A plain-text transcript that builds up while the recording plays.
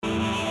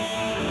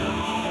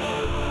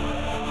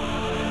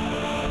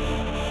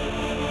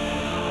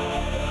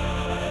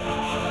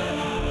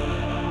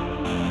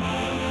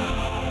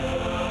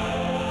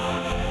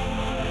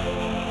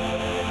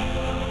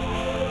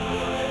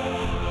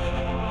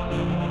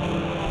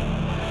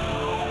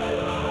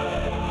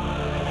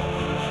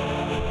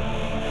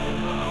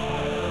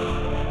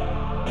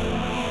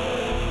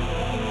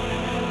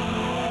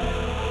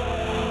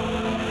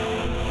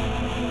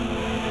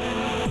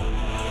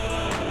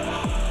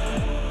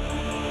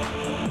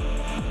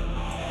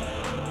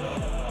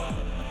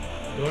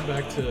going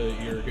back to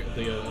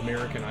the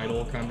American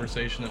Idol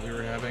conversation that we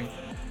were having.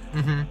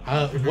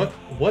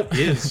 What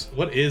is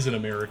an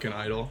American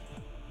Idol?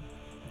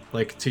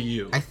 Like, to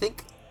you? I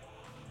think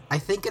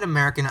an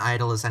American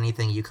Idol is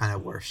anything you kind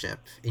of worship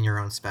in your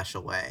own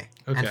special way.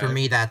 Okay. And for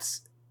me,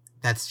 that's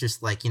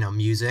just like,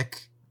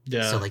 music.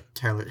 Yeah. So like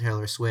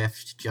Taylor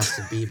Swift,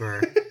 Justin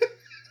Bieber,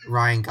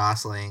 Ryan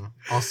Gosling,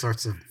 all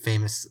sorts of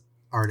famous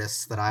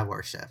artists that I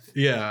worship.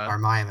 Yeah. Are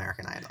my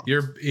American Idol.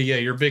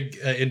 You're big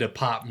into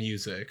pop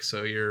music.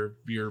 So you're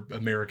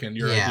American.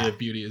 Your idea of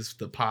beauty is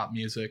the pop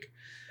music.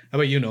 How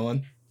about you,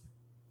 Nolan?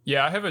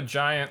 Yeah, I have a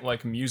giant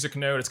music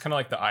note. It's kind of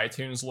like the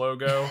iTunes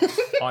logo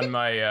on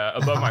my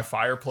above my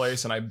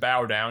fireplace, and I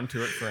bow down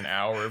to it for an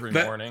hour every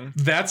morning.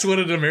 That's what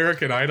an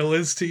American Idol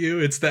is to you?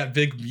 It's that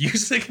big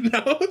music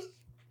note?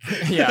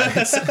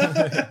 Yeah.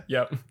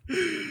 Yep.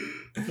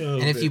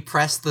 And if you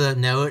press the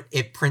note,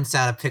 it prints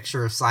out a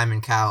picture of Simon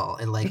Cowell.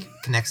 It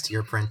connects to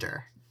your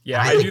printer.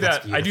 Yeah, I do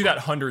that. I do that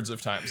hundreds of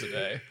times a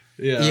day.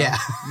 Yeah.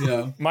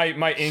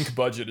 My ink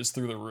budget is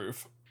through the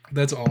roof.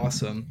 That's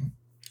awesome.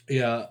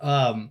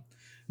 Yeah.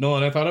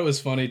 Nolan, I thought it was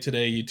funny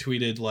today. You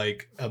tweeted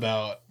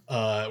about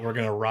we're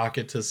gonna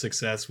rocket to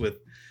success with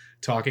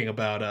talking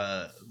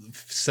about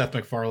Seth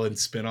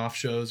MacFarlane's spinoff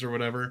shows or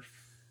whatever.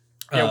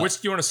 Yeah,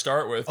 which do you want to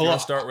start with? Do you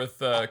want to start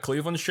with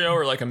Cleveland show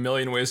or A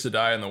Million Ways to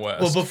Die in the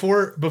West? Well,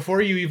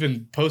 before you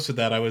even posted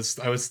that,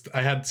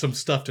 I had some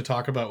stuff to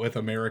talk about with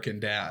American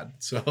Dad.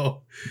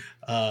 So,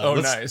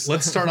 nice.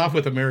 Let's start off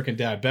with American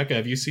Dad. Becca,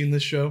 have you seen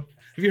this show?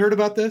 Have you heard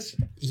about this?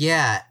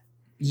 Yeah,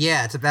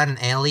 it's about an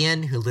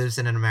alien who lives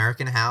in an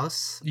American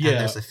house. Yeah, and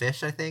there's a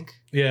fish, I think.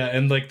 Yeah,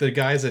 and the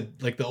guys that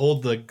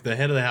the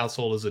head of the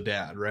household is a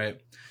dad, right?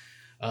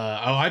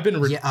 I've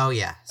been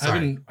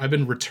I've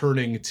been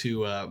returning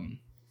to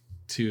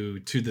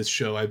this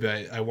show.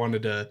 I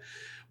wanted to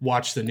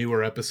watch the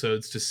newer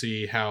episodes to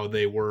see how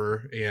they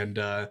were, and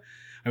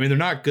they're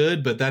not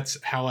good, but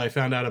that's how I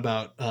found out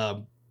about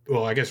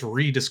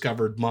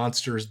rediscovered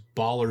Monsters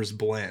Ballers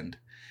Blend.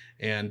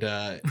 And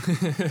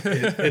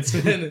it's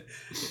been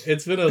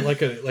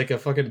a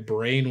fucking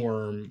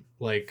brainworm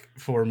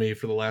for me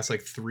for the last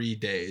 3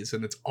 days,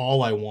 and it's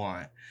all I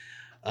want.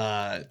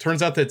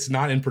 Turns out that it's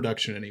not in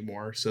production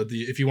anymore. So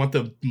if you want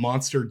the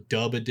Monster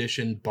Dub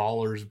Edition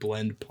Ballers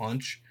Blend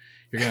Punch,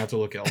 you're gonna have to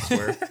look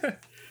elsewhere.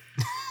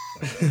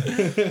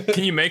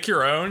 Can you make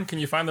your own? Can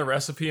you find the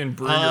recipe and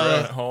brew your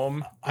own at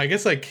home? I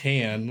guess I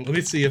can. Let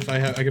me see if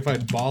I can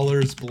find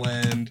Ballers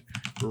Blend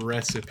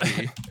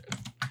recipe.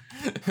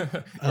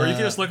 Or you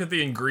can just look at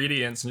the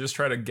ingredients and just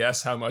try to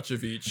guess how much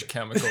of each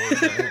chemical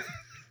is in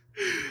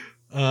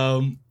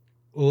it.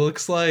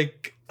 Looks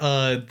like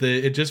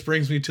it just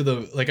brings me to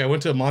the I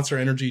went to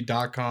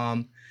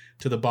monsterenergy.com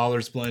to the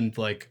Ballers Blend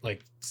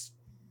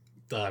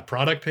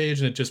product page,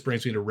 and it just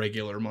brings me to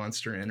regular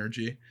Monster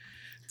Energy.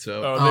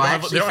 So I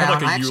actually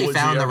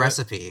found the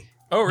recipe.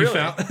 Oh, really?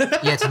 Yeah,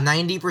 it's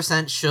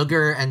 90%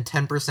 sugar and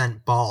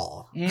 10%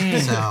 ball.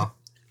 So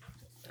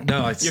no,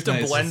 you have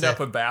to blend up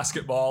a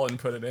basketball and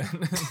put it in.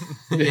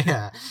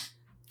 Yeah.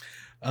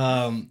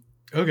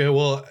 Okay,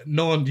 well,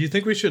 Nolan, do you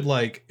think we should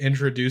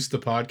introduce the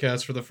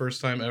podcast for the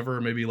first time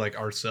ever? Maybe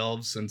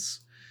ourselves,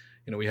 since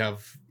we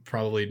have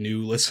probably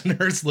new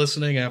listeners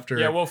listening after.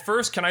 Yeah, well,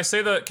 first, can I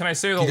say the line? Can I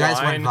say the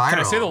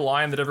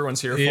line that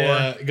everyone's here for?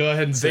 Yeah, go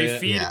ahead and say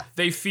it.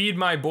 They feed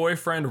my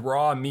boyfriend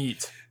raw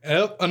meat.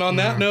 Yep, and on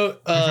that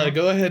note,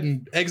 go ahead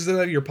and exit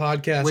out of your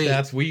podcast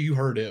apps. You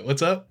heard it.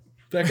 What's up,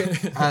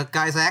 Becca?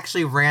 Guys, I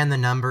actually ran the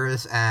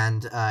numbers,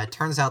 and it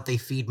turns out they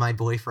feed my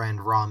boyfriend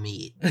raw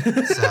meat.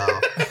 So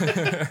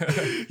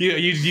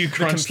you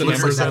crunched the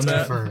numbers on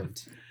that.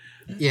 Confirmed.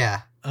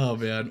 Yeah. Oh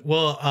man.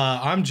 Well,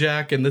 I'm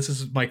Jack, and this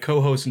is my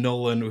co-host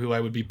Nolan, who I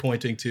would be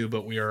pointing to,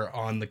 but we are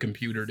on the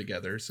computer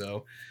together.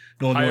 So,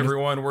 Nolan, hi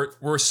everyone.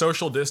 We're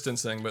social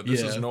distancing, but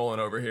this is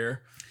Nolan over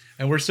here,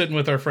 and we're sitting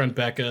with our friend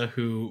Becca,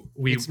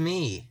 It's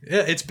me.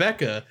 Yeah, it's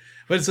Becca.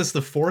 But is this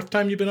the fourth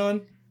time you've been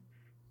on?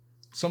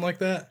 Something like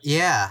that?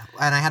 Yeah,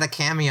 and I had a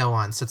cameo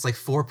on, so it's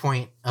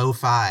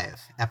 4.05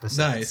 episodes.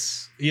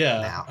 Nice.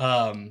 Yeah.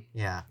 Now.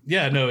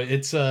 Yeah, no,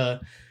 it's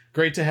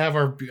great to have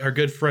our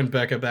good friend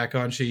Becca back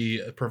on. She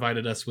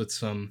provided us with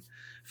some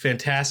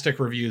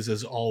fantastic reviews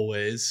as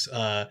always.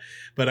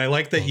 But I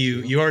like that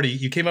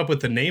you came up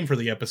with the name for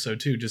the episode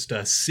too, just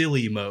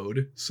silly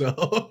mode.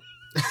 So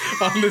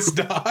on this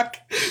doc.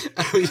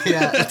 Oh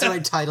yeah, that's what I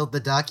titled the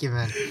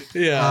document.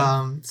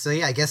 Yeah. So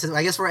yeah, I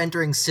guess we're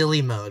entering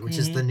silly mode, which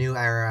is the new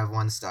era of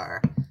 1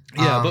 star.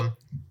 Yeah, but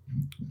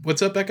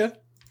what's up, Becca?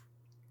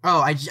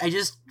 Oh, I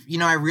just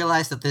I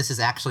realized that this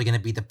is actually going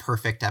to be the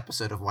perfect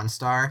episode of 1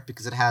 star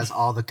because it has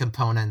all the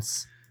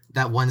components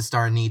that 1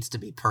 star needs to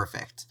be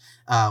perfect.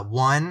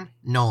 1,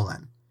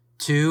 Nolan.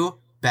 2,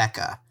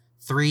 Becca.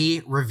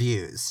 3,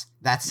 reviews.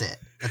 That's it.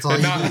 That's all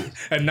you need.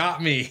 And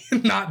not me.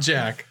 Not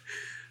Jack.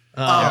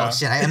 Shit!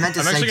 I meant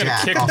to say Jack. I'm actually going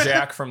to kick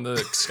Jack from the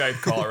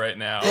Skype call right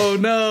now. Oh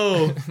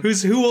no!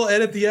 Who will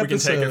edit the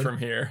episode? We can take it from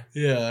here.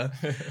 Yeah.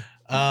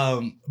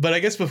 But I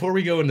guess before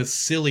we go into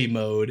silly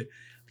mode,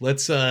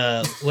 let's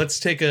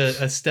take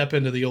a step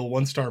into the old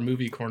 1-star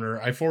movie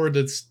corner. I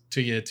forwarded this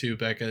to you too,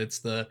 Becca. It's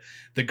the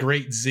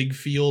Great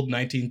Ziegfeld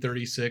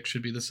 1936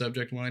 should be the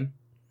subject line.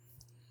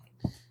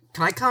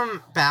 Can I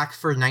come back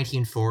for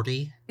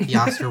 1940? The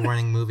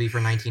Oscar-winning movie for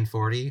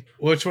 1940.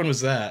 Which one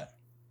was that?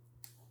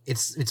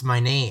 It's my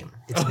name.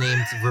 It's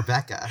named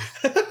Rebecca.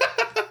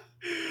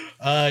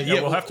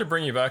 Yeah, we'll have to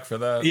bring you back for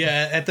that.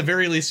 Yeah, at the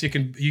very least, you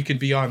can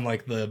be on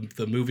like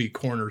the movie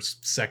corners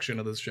section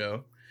of this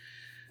show.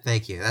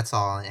 Thank you. That's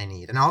all I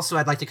need. And also,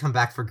 I'd like to come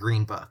back for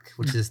Green Book,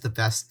 which is the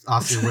best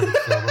Oscar-winning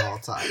film of all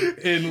time.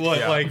 In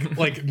what,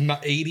 like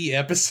 80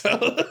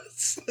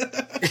 episodes?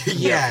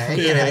 yeah.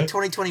 In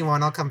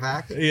 2021, I'll come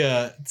back.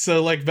 Yeah.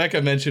 So, like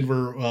Becca mentioned,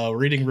 we're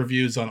reading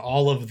reviews on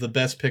all of the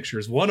best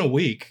pictures, one a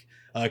week,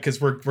 because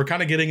we're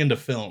kind of getting into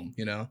film,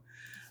 you know.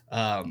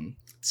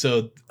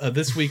 So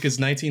this week is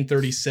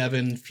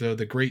 1937. So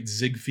the Great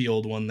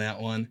Ziegfeld won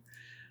that one.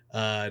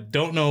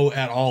 Don't know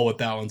at all what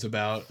that one's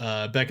about.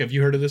 Becca, have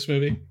you heard of this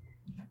movie?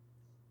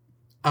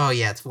 Oh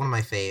yeah, it's one of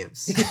my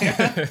faves.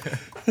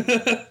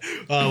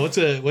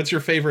 What's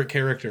your favorite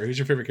character? Who's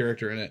your favorite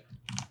character in it?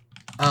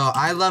 Oh,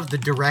 I love the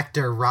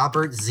director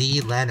Robert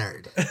Z.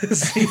 Leonard.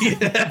 Is he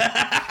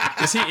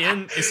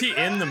in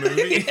the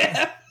movie?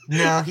 Yeah.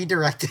 No, he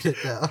directed it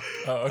though.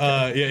 Oh,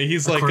 okay. Yeah,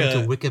 he's according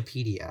to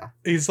Wikipedia.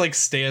 He's like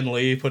Stan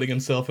Lee putting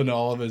himself into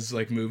all of his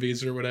like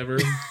movies or whatever.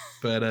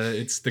 But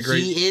it's the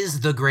great. He is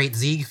the Great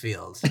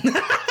Ziegfeld.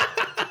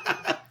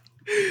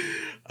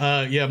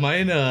 Yeah,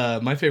 mine.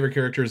 My favorite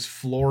character is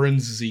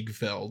Florence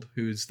Ziegfeld,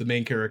 who's the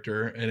main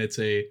character, and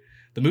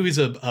the movie's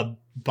a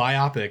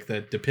biopic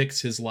that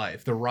depicts his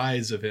life, the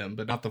rise of him,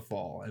 but not the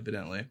fall,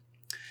 evidently.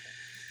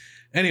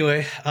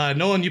 Anyway,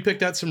 Nolan, you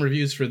picked out some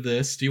reviews for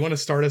this. Do you want to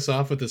start us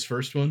off with this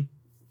first one?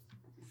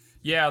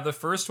 Yeah, the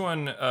first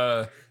one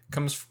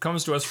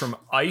comes to us from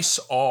Ice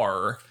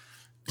R,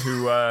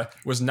 who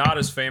was not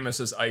as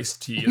famous as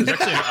Ice-T. There's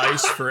actually an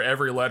ice for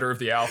every letter of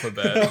the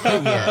alphabet.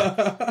 Oh,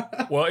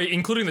 yeah. Well,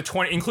 including the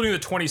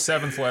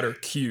 27th letter,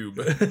 cube.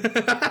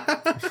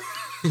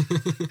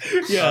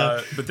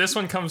 Yeah. But this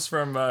one comes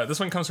from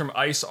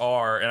Ice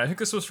R, and I think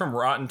this was from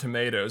Rotten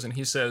Tomatoes, and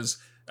he says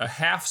a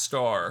 0.5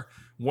 star.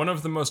 One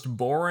of the most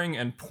boring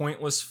and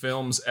pointless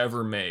films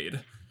ever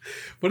made.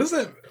 What is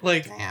that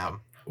like? Damn.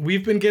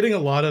 We've been getting a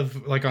lot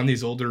of like on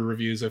these older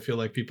reviews. I feel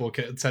like people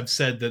have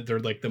said that they're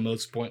like the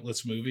most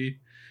pointless movie,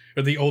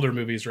 or the older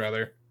movies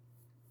rather.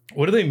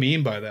 What do they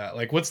mean by that?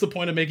 Like, what's the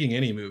point of making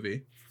any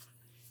movie?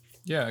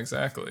 Yeah,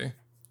 exactly.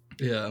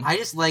 Yeah. I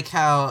just like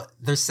how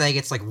they're saying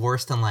it's like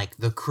worse than like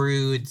The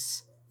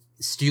Croods,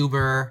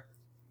 Stuber,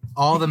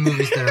 all the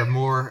movies that have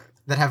more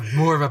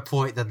of a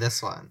point than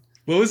this one.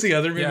 What was the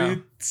other movie? Yeah.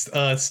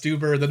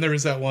 Stuber. Then there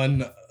was that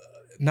one,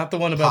 not the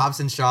one about Hobbs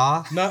and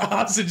Shaw. Not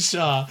Hobbs and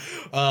Shaw.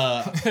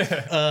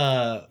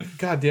 God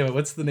damn it!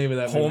 What's the name of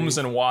that movie? Holmes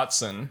and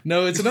Watson.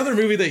 No, it's another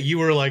movie that you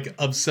were like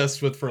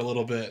obsessed with for a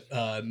little bit,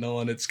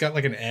 Nolan. It's got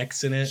like an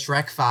X in it.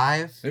 Shrek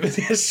 5. It was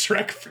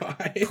Shrek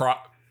 5.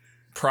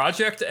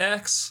 Project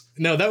X.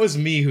 No, that was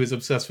me who was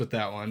obsessed with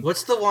that one.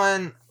 What's the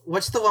one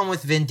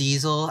with Vin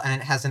Diesel and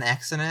it has an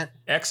X in it?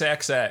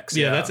 XXX.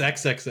 Yeah, that's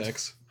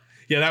XXX.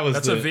 Yeah,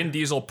 that's a Vin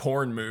Diesel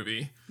porn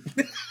movie.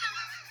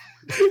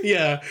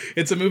 Yeah,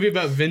 it's a movie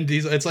about Vin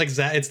Diesel. It's like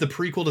it's the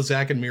prequel to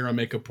Zack and Mira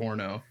Make a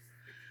Porno.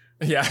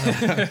 Yeah.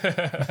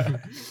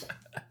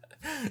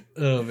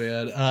 Oh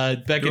man,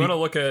 Becca, do you want to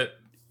look at?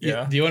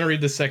 Yeah. Do you want to read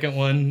the second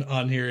one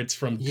on here? It's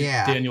from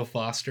Daniel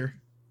Foster.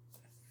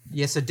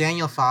 Yeah, so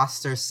Daniel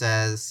Foster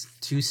says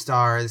 2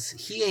 stars.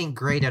 He ain't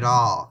great at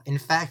all. In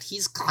fact,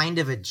 he's kind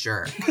of a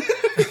jerk.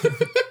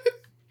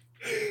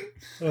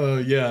 Oh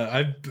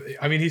yeah,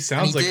 I mean he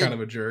sounds like kind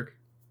of a jerk.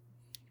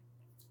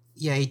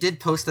 Yeah, he did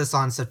post this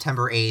on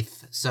September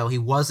 8th, so he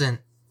wasn't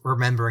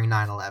remembering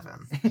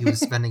 9/11. He was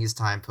spending his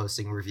time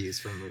posting reviews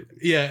for movies.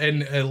 Yeah,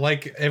 and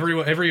like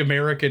every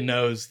American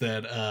knows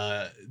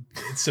that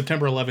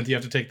September 11th you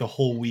have to take the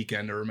whole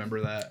weekend to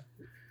remember that.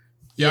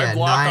 Yeah, I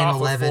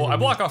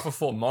block off a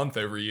full month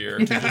every year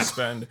to just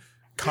spend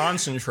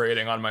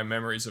concentrating on my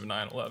memories of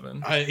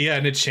 9/11. Yeah,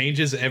 and it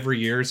changes every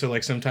year. So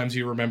like sometimes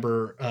you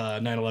remember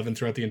 9/11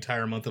 throughout the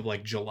entire month of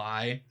like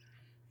July.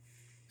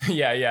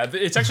 Yeah.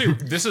 It's actually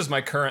this is my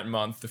current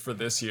month for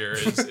this year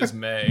is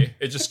May.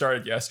 It just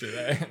started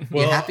yesterday.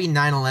 Well, happy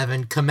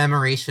 9/11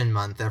 commemoration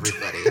month,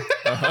 everybody.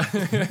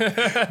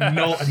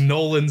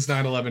 Nolan's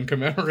 9/11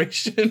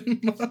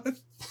 commemoration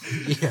month.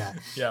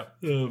 Yeah.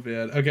 Oh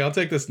man. Okay, I'll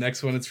take this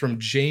next one. It's from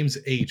James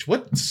H.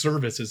 What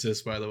service is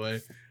this, by the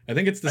way? I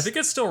think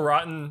it's still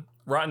Rotten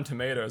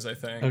Tomatoes, I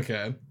think.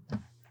 Okay.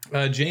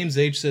 James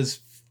H says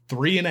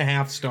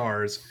 3.5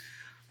 stars.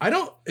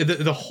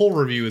 The whole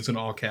review is in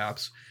all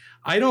caps.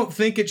 I don't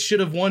think it should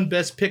have won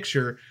Best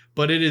Picture,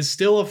 but it is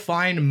still a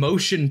fine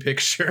motion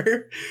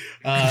picture.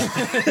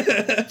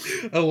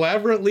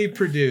 Elaborately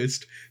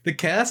produced. The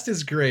cast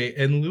is great,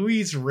 and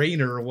Louise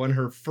Rayner won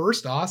her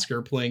first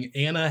Oscar playing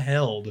Anna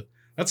Held.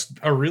 That's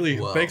a really...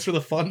 Whoa. Thanks for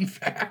the fun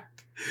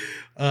fact.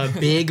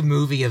 Big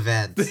movie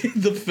event.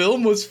 The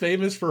film was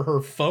famous for her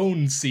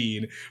phone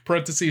scene.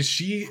 Parentheses,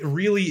 she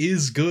really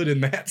is good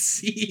in that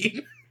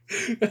scene.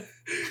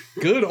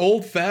 Good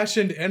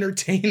old-fashioned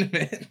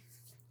entertainment.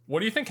 What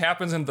do you think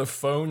happens in the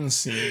phone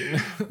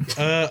scene?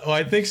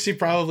 I think she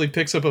probably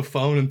picks up a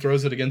phone and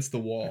throws it against the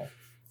wall.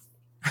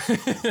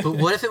 But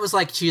what if it was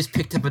like she just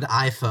picked up an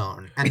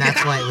iPhone and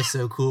that's why it was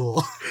so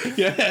cool?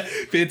 Yeah,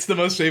 it's the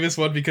most famous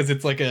one because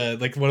it's like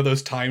one of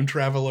those time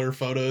traveler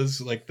photos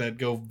like that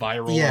go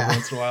viral every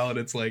once in a while, and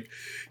it's like,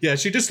 yeah,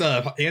 she just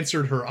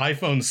answered her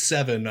iPhone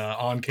 7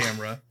 on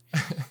camera.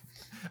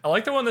 I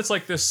like the one that's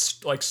like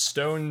this like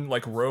stone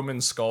like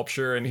Roman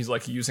sculpture, and he's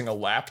like using a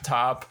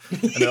laptop,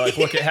 and they're like,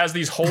 look, it has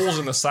these holes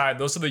in the side.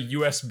 Those are the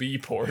USB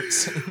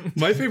ports.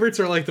 My favorites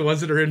are like the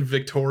ones that are in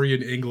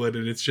Victorian England,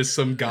 and it's just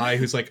some guy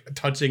who's like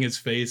touching his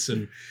face,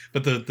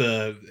 but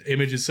the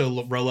image is so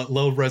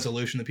low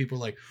resolution that people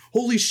are like,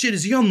 holy shit,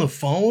 is he on the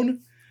phone?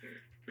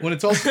 When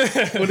it's also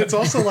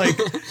like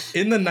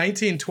in the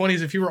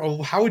 1920s, if you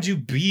were, how would you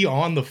be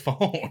on the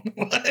phone?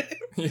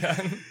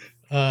 Yeah.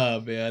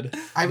 Oh man.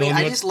 I mean,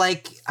 I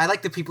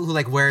like the people who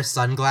like wear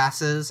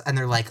sunglasses and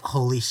they're like,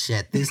 holy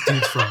shit, this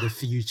dude's from the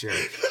future.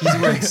 He's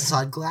wearing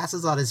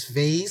sunglasses on his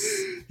face.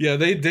 Yeah,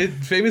 they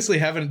famously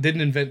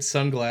didn't invent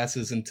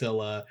sunglasses until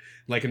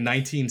like in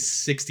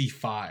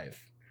 1965.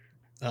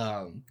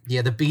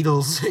 Yeah, the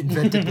Beatles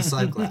invented the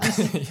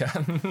sunglasses.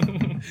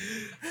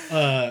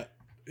 Yeah.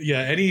 Yeah,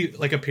 any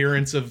like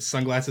appearance of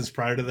sunglasses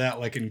prior to that,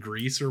 like in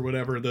Greece or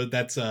whatever,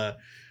 that's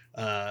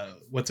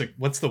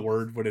what's the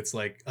word when it's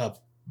like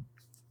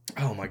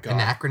oh my god,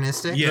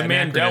 anachronistic? Yeah, the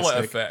Mandela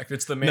effect.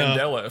 It's the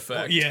Mandela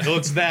effect. Yeah, well,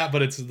 it's that,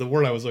 but it's the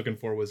word I was looking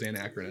for was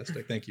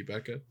anachronistic. Thank you,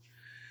 Becca.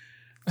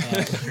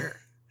 Sure.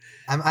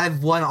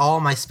 I've won all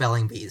my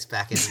spelling bees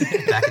back in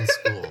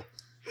school.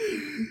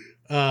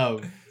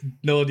 Noah,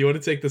 do you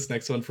want to take this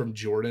next one from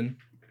Jordan?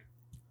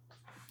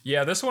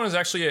 Yeah, this one is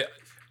actually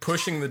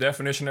pushing the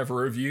definition of a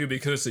review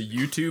because it's a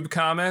YouTube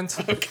comment.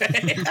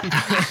 Okay.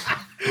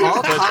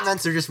 All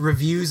comments are just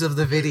reviews of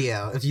the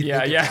video. If you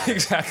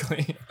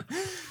exactly.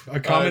 A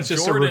comment's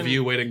just Jordan, a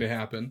review waiting to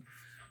happen.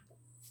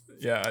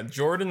 Yeah,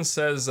 Jordan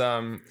says,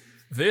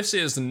 this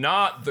is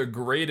not The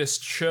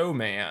Greatest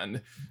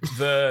Showman.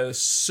 The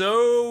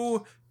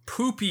so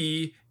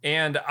poopy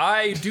and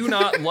I do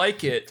not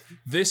like it.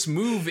 This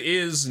move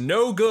is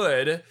no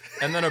good.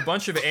 And then a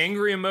bunch of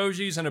angry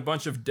emojis and a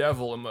bunch of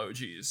devil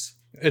emojis.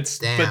 But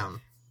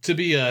to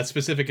be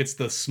specific, it's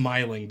the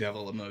smiling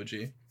devil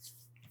emoji.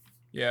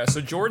 Yeah,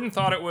 so Jordan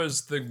thought it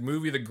was the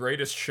movie The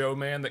Greatest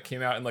Showman that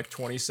came out in like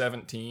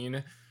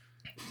 2017.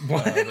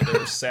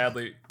 What?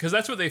 Sadly, because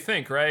that's what they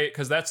think, right?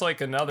 Because that's like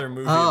another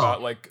movie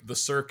about like the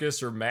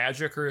circus or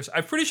magic, or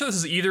I'm pretty sure this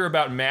is either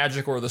about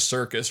magic or the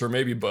circus, or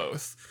maybe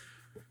both.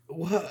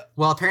 What?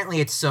 Well, apparently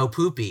it's so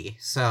poopy,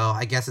 so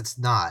I guess it's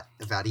not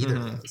about either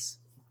of those.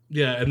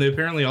 Yeah, and they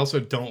apparently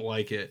also don't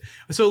like it.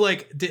 So,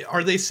 like,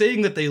 are they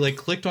saying that they like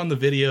clicked on the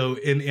video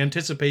in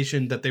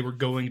anticipation that they were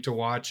going to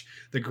watch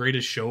The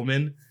Greatest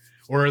Showman,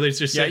 or are they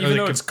just saying, even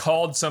though it's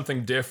called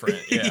something different?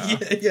 Yeah,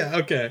 yeah,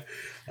 okay.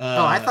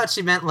 I thought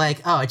she meant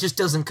like, it just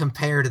doesn't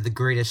compare to The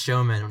Greatest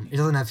Showman. It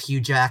doesn't have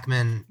Hugh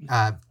Jackman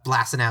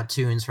blasting out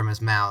tunes from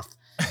his mouth.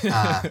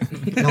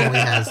 It only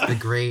has the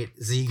great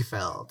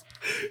Ziegfeld.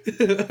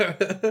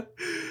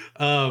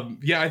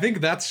 Yeah, I think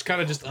that's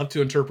kind of just up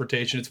to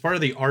interpretation. It's part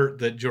of the art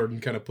that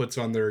Jordan kind of puts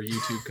on their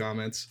YouTube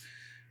comments.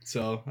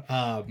 So,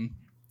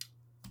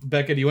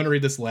 Becca, do you want to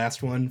read this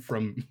last one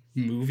from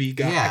Movie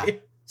Guy? Yeah.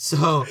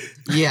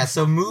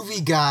 So Movie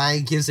Guy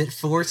gives it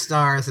 4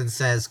 stars and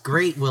says,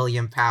 great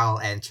William Powell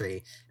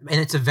entry. And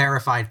it's a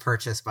verified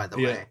purchase, by the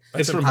way.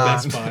 It's from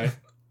Best Buy.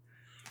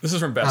 This is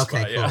from Best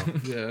Buy,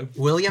 cool. Yeah.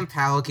 William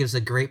Powell gives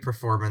a great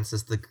performance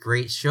as the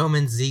great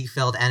showman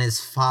Ziegfeld and his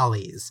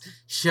follies.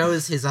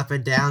 Shows his up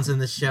and downs in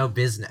the show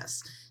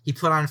business. He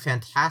put on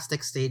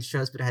fantastic stage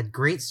shows but had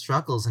great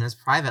struggles in his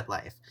private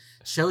life.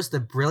 Shows the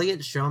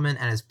brilliant showman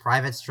and his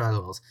private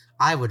struggles.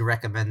 I would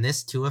recommend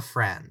this to a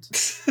friend.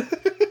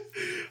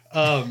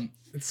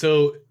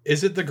 So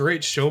is it the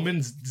Great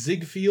Showman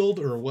Ziegfeld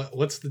or what?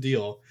 What's the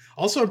deal?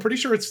 Also, I'm pretty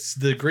sure it's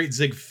the Great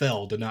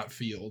Ziegfeld and not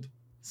Field.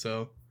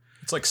 So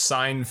it's like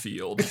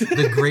Seinfeld.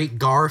 The Great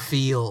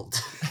Garfield.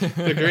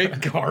 The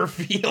Great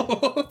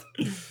Garfield.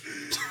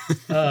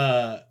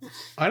 I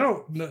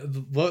don't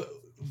know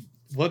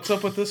what's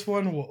up with this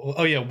one.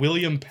 Oh yeah,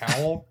 William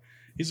Powell.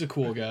 He's a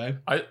cool guy.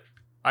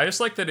 I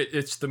just like that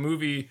it's the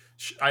movie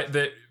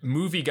that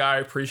Movie Guy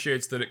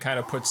appreciates that it kind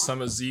of puts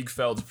some of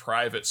Ziegfeld's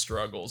private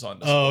struggles on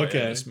display in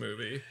this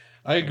movie.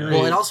 I agree.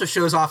 Well, it also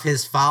shows off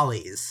his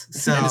follies.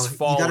 So you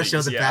got to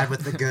show the bad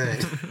with the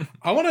good.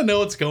 I want to know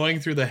what's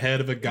going through the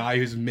head of a guy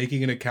who's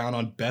making an account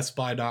on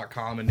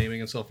bestbuy.com and naming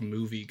himself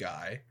Movie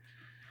Guy.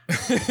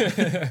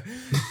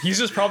 He's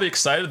just probably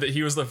excited that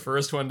he was the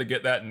first one to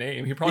get that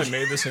name. He probably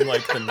made this in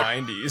like the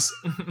 90s.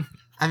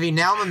 I mean,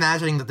 now I'm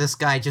imagining that this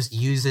guy just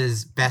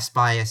uses Best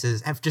Buy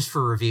just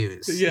for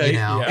reviews. Yeah, you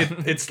know?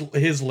 It's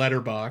his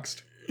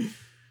letterboxed.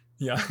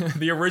 Yeah,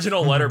 the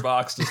original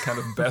Letterboxd is kind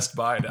of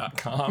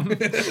bestbuy.com.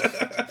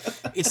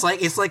 It's like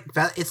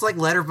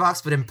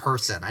Letterboxd, but in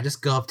person. I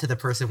just go up to the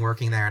person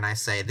working there and I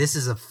say, "This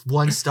is a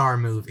 1-star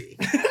movie."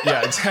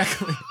 Yeah,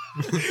 exactly.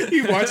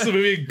 You watch the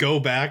movie, go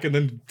back, and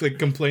then like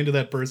complain to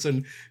that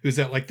person who's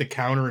at like the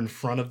counter in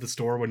front of the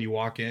store when you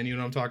walk in. You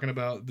know what I'm talking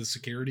about? The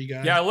security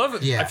guy. Yeah, I love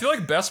it. Yeah. I feel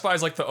like Best Buy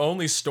is like the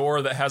only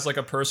store that has like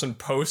a person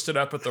posted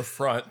up at the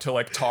front to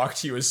like talk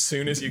to you as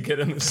soon as you get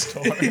in the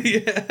store.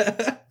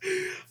 Yeah.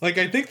 Like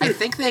I think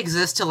they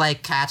exist to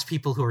like catch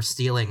people who are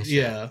stealing shit.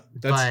 Yeah,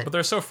 but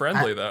they're so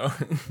friendly though.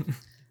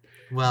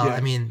 Well, yeah.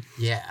 I mean,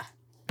 yeah.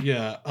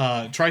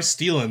 Yeah, try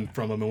stealing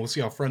from them and we'll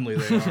see how friendly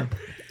they are.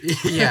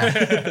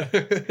 Yeah.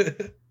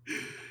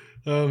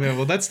 Oh man,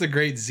 well that's the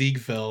great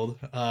Ziegfeld.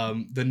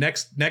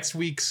 The next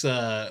week's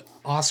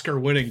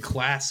Oscar-winning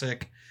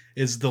classic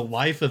is The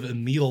Life of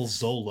Emile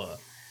Zola.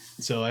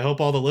 So I hope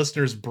all the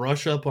listeners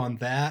brush up on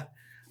that.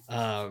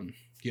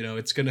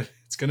 It's gonna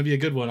be a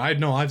good one. I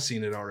know I've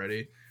seen it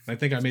already. I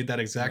think I made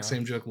that exact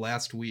same joke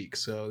last week.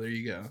 So there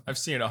you go. I've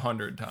seen it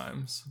 100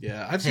 times.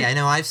 Yeah, I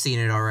know I've seen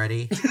it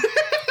already.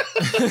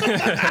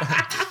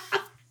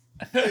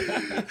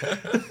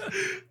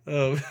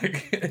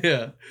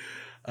 Yeah.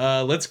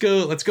 Let's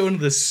go into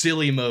the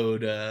silly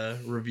mode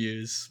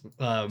reviews.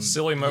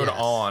 Silly mode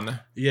on.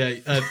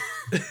 Yeah.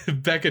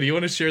 Becca, do you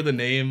want to share the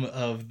name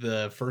of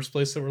the first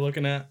place that we're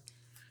looking at?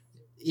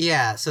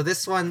 Yeah, so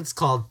this one's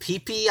called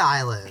Phi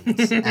Island,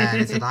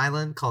 and it's an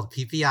island called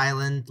Phi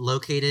Island,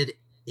 located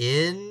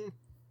in,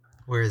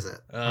 where is it?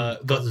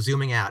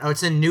 Zooming out. Oh,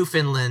 it's in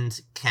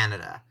Newfoundland,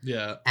 Canada.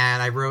 Yeah.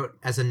 And I wrote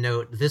as a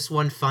note, this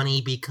one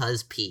funny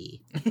because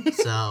P.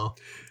 So.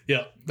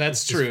 Yeah,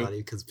 that's true. Funny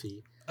because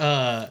P.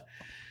 Do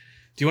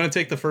you want to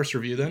take the first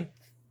review then?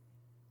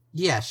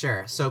 Yeah,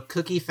 sure. So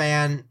Cookie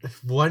Fan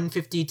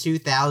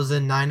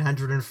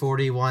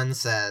 152,941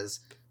 says,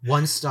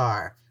 1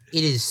 star.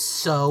 It is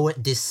so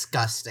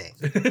disgusting.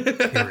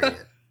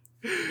 Period.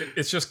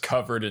 It's just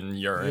covered in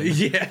urine.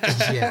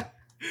 Yeah.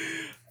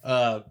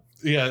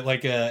 Yeah.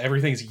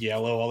 Everything's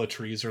yellow. All the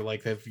trees are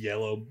like they have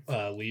yellow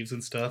leaves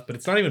and stuff, but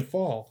it's not even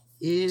fall.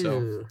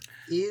 Ew,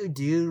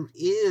 dude.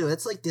 Ew,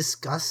 that's like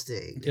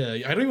disgusting. Yeah,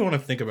 I don't even want to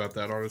think about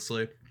that,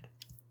 honestly.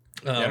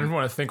 I don't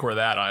want to think where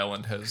that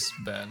island has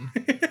been.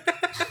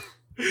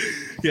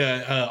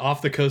 Yeah,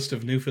 off the coast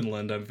of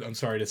Newfoundland, I'm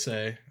sorry to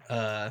say.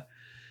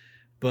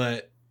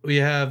 But we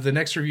have the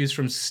next reviews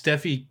from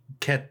Steffi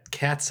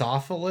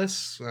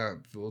Katsopoulos.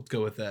 We'll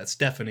go with that.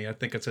 Stephanie, I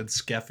think I said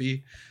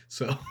Skeffy.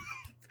 So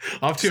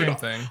off to an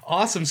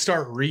awesome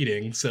start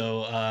reading.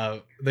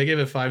 So they give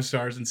it 5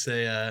 stars and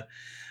say,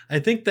 I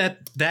think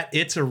that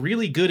it's a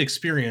really good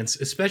experience,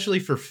 especially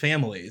for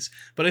families.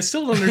 But I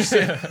still don't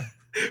understand.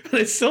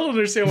 But I still don't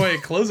understand why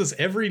it closes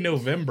every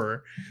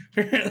November.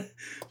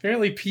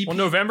 Apparently, people.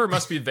 Well, November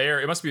must be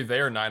there. It must be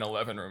their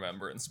 9/11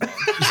 remembrance month.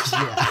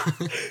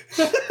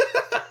 Yeah.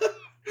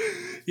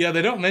 Yeah,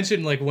 they don't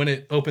mention like when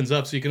it opens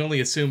up, so you can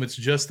only assume it's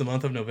just the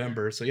month of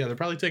November. So yeah, they're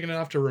probably taking it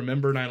off to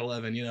remember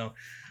 9/11. You know,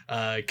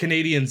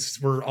 Canadians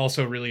were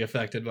also really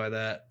affected by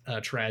that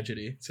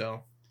tragedy.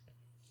 So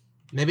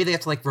maybe they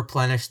have to like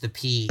replenish the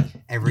P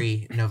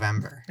every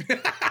November.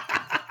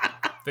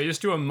 They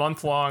just do a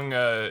month-long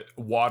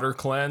water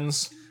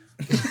cleanse.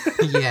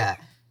 Yeah.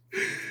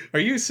 Are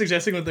you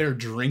suggesting that they're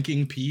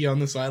drinking pee on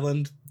this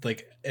island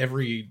like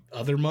every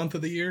other month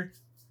of the year?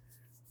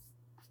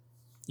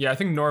 Yeah, I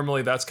think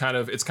normally it's kind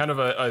of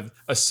a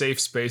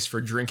safe space for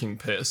drinking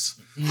piss.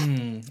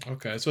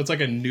 Okay, so it's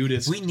like a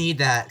nudist. We need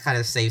that kind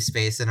of safe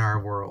space in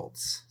our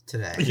worlds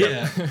today.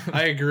 Yeah,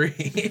 I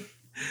agree.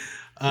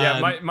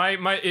 Yeah,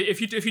 my if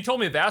you told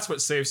me that's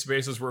what safe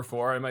spaces were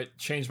for, I might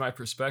change my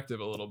perspective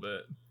a little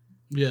bit.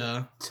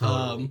 Yeah.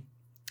 Totally.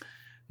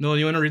 Nolan,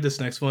 you want to read this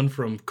next one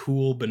from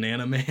Cool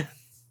Banana Man?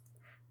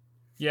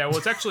 Yeah, well,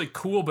 it's actually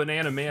Cool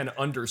Banana Man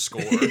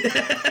 _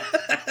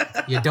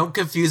 Yeah, don't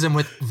confuse him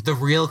with the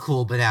real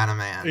Cool Banana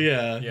Man.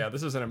 Yeah. Yeah,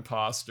 this is an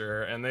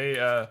imposter. And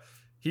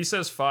he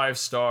says 5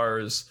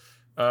 stars.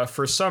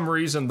 For some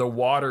reason, the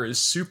water is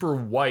super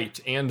white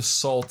and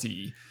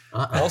salty.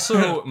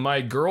 Also, my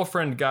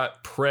girlfriend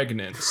got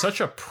pregnant. Such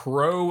a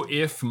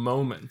pro-if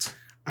moment.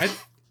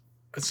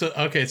 So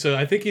I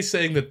think he's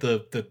saying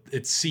that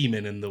it's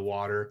semen in the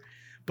water,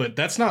 but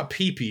that's not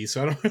pee-pee,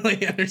 so I don't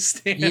really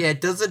understand. Yeah, it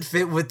doesn't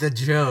fit with the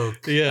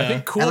joke. Yeah. I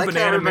think Cool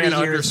Banana Man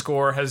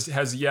 _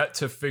 has yet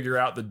to figure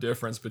out the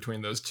difference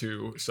between those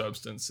two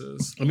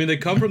substances. I mean, they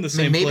come from the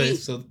same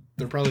place, so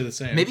they're probably the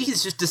same. Maybe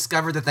he's just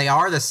discovered that they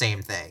are the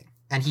same thing,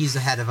 and he's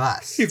ahead of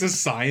us. He's a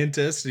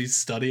scientist, and he's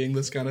studying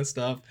this kind of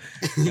stuff.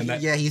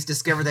 And yeah, he's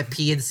discovered that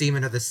pee and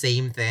semen are the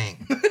same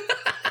thing.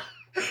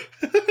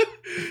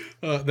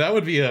 That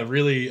would be a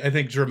really, I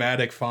think,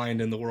 dramatic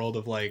find in the world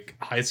of like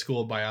high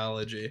school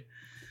biology.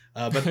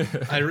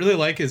 But I really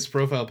like his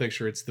profile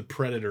picture. It's the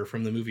Predator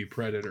from the movie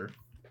Predator,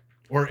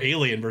 or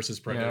Alien versus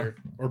Predator,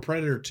 or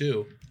Predator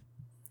 2,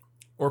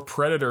 or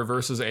Predator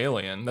versus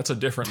Alien. That's a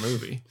different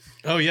movie.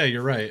 Oh yeah,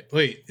 you're right.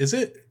 Wait, is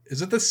it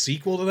the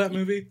sequel to that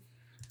movie?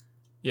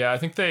 Yeah, I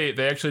think they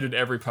actually did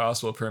every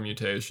possible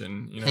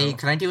permutation. You know? Hey,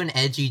 can I do an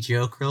edgy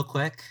joke real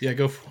quick? Yeah,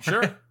 go for it.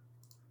 Sure.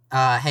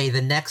 Hey,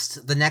 the next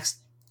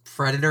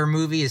Predator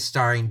movie is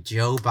starring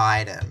Joe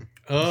Biden.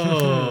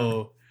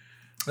 Oh.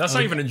 That's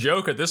not even a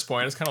joke at this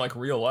point. It's kind of like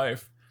real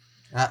life.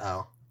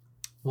 Uh-oh.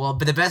 Well,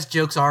 but the best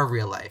jokes are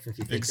real life, if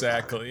you think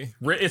exactly.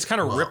 About it. It's kind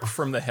of ripped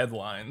from the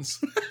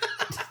headlines.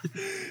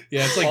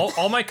 Yeah, it's like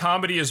all my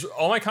comedy is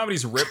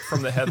ripped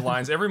from the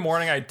headlines. Every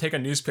morning I take a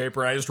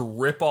newspaper and I just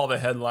rip all the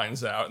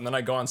headlines out, and then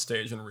I go on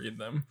stage and read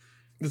them.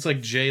 It's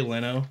like Jay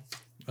Leno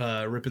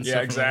ripping stuff.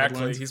 Yeah,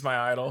 exactly. He's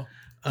my idol.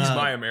 He's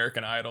my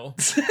American Idol.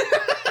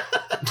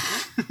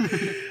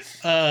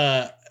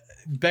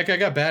 Becca, I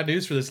got bad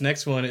news for this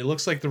next one. It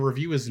looks like the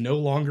review is no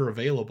longer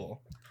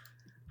available.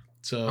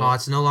 So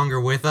it's no longer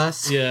with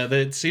us? Yeah,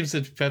 it seems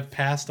to have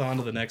passed on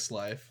to the next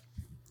life.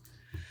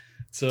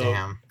 So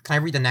damn. Can I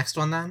read the next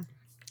one then?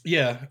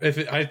 Yeah,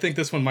 I think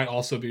this one might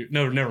also be...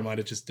 No, never mind.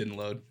 It just didn't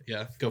load.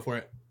 Yeah, go for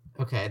it.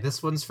 Okay,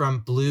 this one's from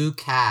Blue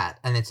Cat,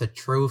 and it's a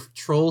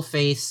troll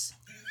face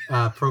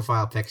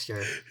profile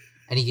picture.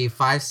 And he gave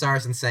 5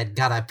 stars and said,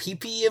 "Got a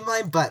pee-pee in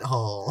my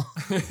butthole."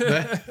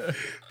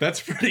 That's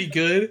pretty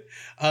good.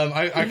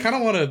 I kind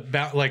of want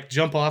to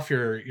jump off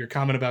your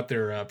comment about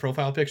their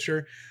profile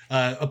picture.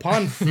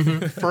 Upon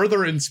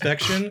further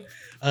inspection,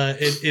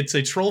 it's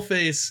a troll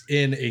face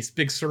in a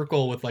big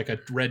circle with like a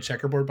red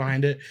checkerboard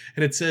behind it,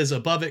 and it says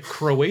above it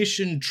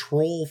Croatian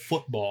troll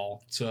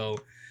football. So,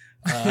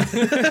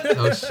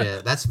 oh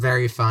shit, that's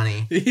very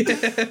funny.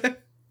 Yeah.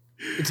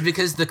 It's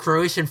because the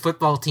Croatian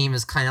football team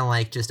is kind of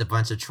like just a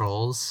bunch of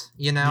trolls,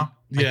 you know?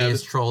 Like they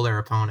just troll their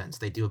opponents.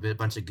 They do a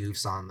bunch of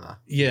goofs on the...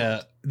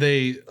 Yeah,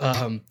 they...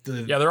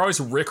 they're always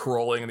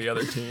rickrolling the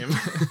other team.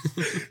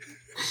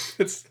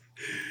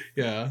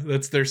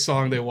 That's their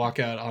song they walk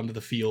out onto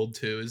the field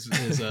to, is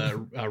a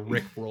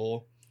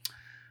rickroll.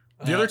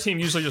 The other team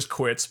usually just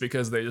quits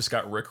because they just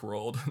got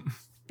rickrolled.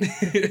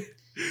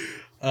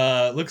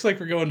 Looks like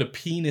we're going to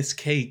penis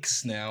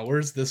cakes now.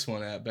 Where's this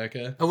one at,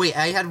 Becca? Oh wait,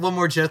 I had one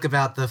more joke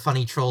about the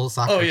funny troll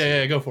soccer. Oh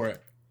yeah, go for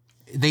it.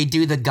 They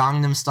do the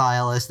Gangnam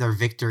Style as their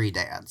victory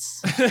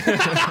dance.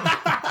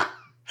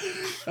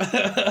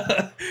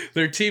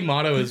 Their team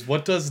motto is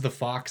 "What does the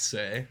fox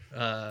say?"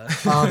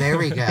 Oh, there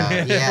we go.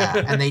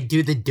 Yeah, and they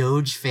do the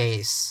Doge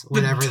face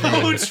whenever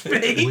Doge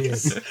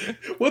face.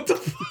 What the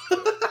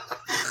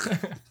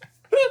fuck?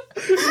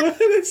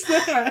 What is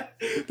that?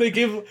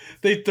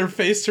 Their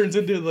face turns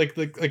into like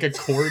a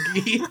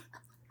corgi.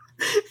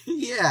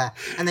 Yeah,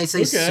 and they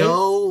say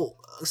so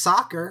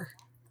soccer.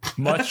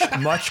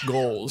 Much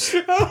goals.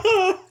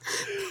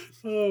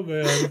 Oh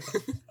man.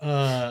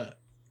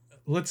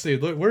 Let's see.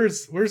 Look,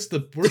 where's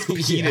the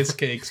penis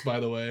cakes, by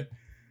the way?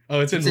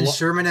 Oh, it's in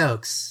Sherman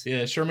Oaks.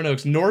 Yeah, Sherman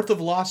Oaks, north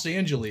of Los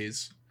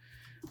Angeles.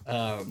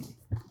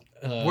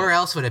 Where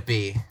else would it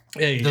be?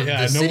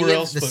 Nowhere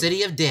else. The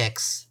city of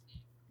dicks.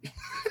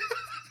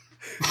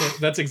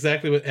 That's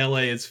exactly what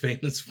LA is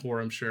famous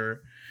for, I'm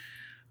sure.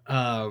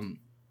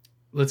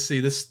 Let's see.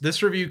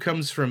 This review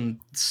comes from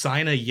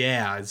Sina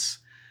Yaz,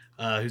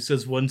 who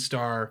says 1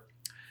 star.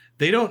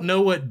 They don't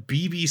know what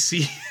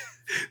BBC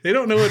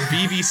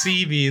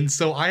means,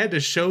 so I had to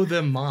show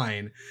them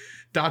mine. ...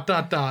 By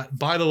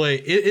the way,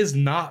 it is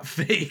not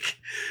fake.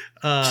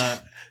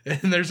 And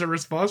there's a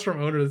response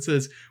from owner that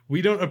says,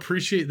 "We don't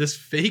appreciate this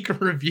fake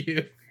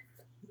review."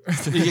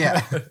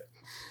 Yeah.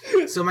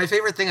 So my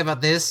favorite thing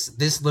about this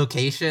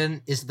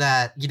location is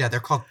that, they're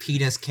called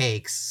penis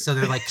cakes. So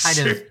they're like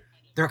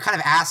they're kind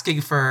of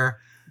asking for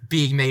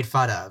being made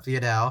fun of,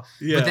 Yeah,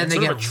 but then they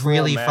get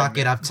really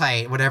fucking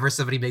uptight whenever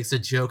somebody makes a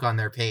joke on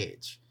their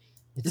page.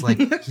 It's like,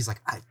 he's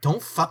like,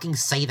 don't fucking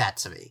say that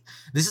to me.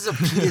 This is a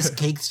penis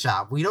cake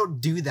shop. We don't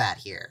do that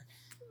here.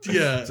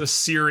 Yeah. It's a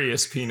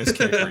serious penis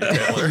cake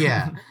retailer.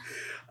 Yeah.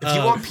 If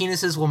you want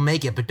penises, we'll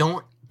make it, but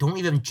don't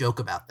even joke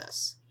about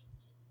this.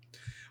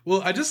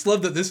 Well, I just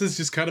love that this is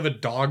just kind of a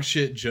dog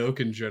shit joke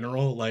in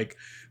general. Like,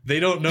 they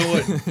don't know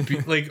what,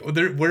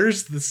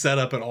 where's the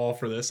setup at all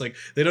for this? Like,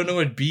 they don't know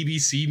what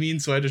BBC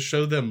means, so I just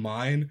show them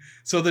mine.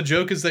 So the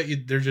joke is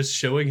that they're just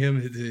showing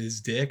him his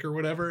dick or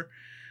whatever.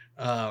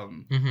 I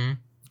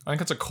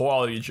think it's a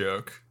quality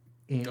joke.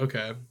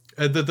 Okay.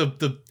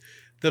 The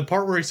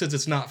part where he says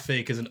it's not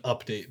fake is an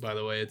update, by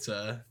the way. It's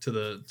to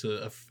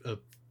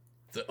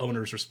the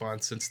owner's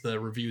response, since the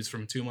review's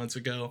from 2 months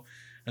ago.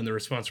 And the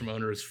response from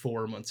owner is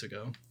 4 months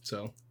ago.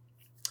 So,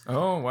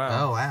 oh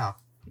wow,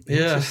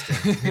 yeah.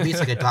 Maybe it's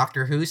like a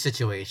Doctor Who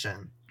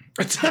situation.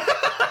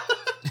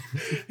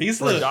 He's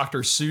the Dr.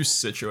 Seuss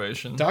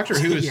situation. Doctor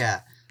Who is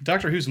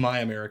Doctor Who's my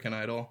American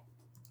Idol.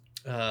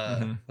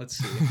 Let's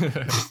see.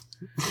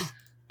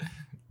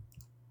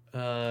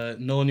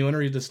 Nolan, you want to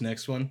read this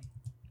next one?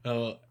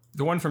 The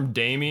one from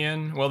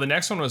Damien. Well, the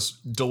next one was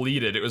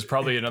deleted. It was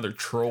probably another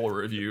troll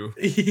review.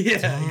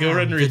 Yeah, go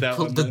ahead and read that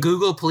one. The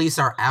Google police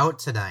are out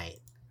tonight.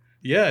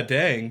 Yeah,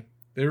 dang.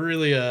 They're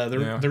really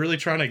they're really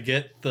trying to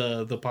get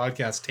the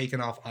podcast taken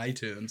off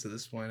iTunes at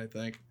this point, I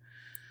think.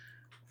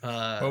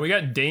 Well, we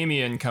got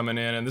Damien coming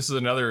in, and this is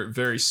another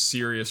very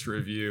serious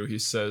review. He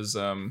says,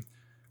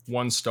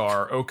 1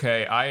 star.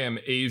 Okay, I am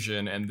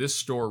Asian and this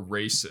store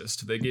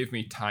racist. They gave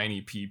me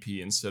tiny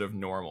PP instead of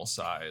normal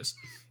size.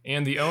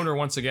 And the owner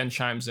once again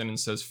chimes in and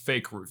says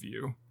fake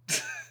review.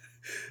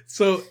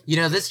 So,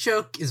 this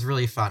joke is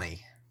really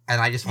funny, and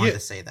I just wanted to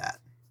say that.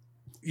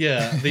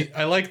 Yeah,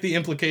 I like the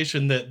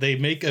implication that they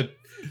make a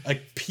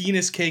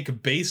penis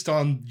cake based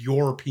on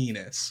your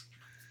penis.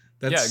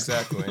 Yeah,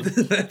 exactly.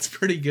 That's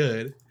pretty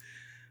good.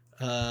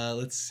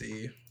 Let's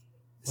see.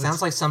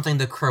 Sounds like something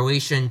the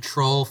Croatian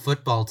troll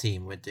football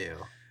team would do.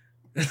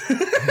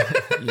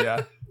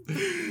 Yeah.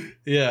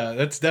 Yeah,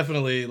 that's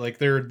definitely like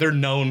they're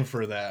known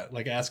for that.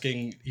 Like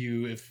asking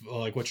you if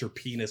what your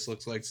penis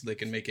looks like so they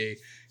can make a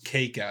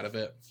cake out of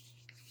it.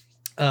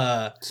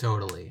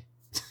 Totally.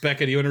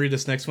 Becca, do you want to read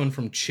this next one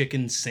from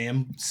Chicken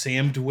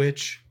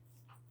Sandwich?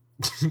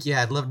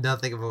 Yeah, I'd love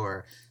nothing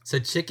more. So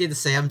Chicken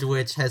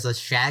Sandwich has a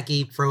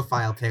shaggy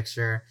profile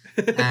picture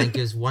and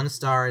gives 1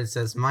 star and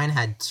says, mine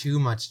had too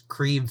much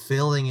cream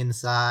filling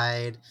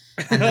inside.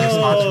 And the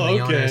response from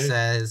the owner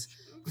says,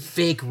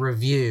 fake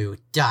review, ...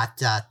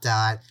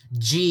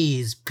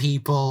 Jeez,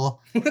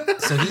 people.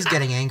 So he's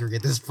getting angry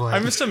at this point.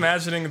 I'm just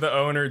imagining the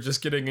owner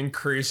just getting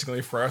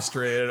increasingly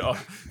frustrated. Oh,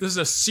 this is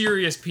a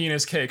serious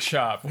penis cake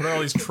shop. What are all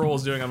these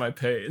trolls doing on my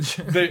page?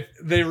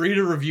 They read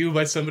a review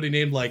by somebody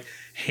named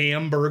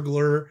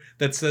Hamburglar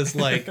that says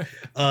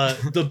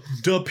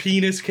the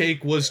penis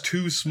cake was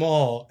too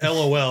small,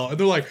 LOL. And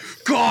they're like,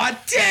 God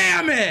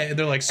damn it! And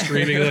they're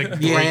screaming,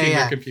 breaking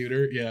their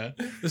computer. Yeah.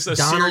 This is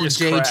Donald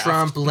J. craft.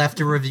 Trump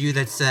left a review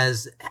that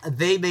says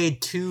they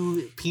made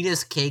 2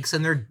 penis cakes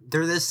and they're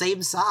the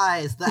same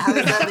size. How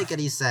does that make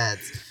any sense?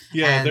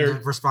 Yeah, and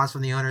the response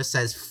from the owner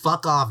says,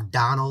 fuck off,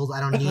 Donald. I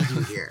don't need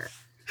you here.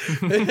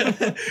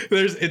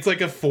 It's a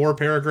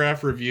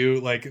 4-paragraph review,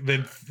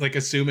 then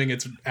assuming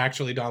it's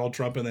actually Donald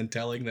Trump and then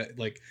telling that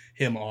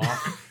him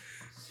off.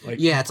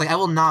 It's I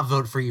will not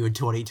vote for you in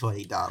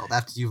 2020, Donald,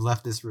 after you've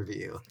left this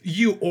review.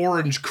 You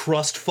orange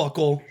crust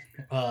fuckle.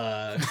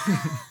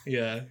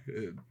 Yeah,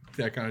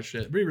 that kind of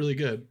shit. It'd be really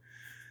good.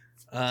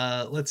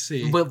 Let's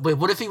see. But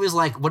what if he was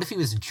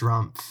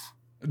Drumpf?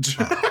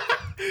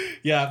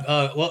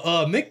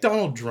 Yeah. Make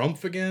Donald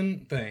Drumpf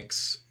again.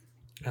 Thanks.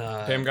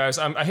 Damn, guys,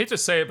 I hate to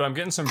say it, but I'm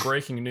getting some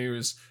breaking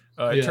news.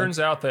 It turns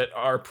out that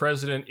our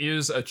president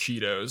is a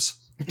Cheetos.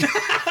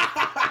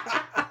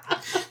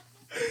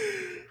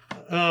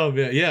 Oh,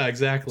 man. Yeah,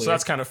 exactly. So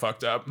that's kind of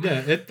fucked up.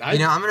 Yeah.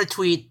 I'm going to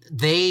tweet,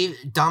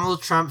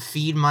 Donald Trump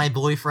feed my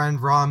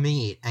boyfriend raw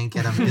meat and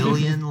get 1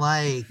 million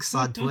likes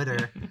on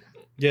Twitter.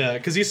 Yeah,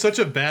 because he's such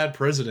a bad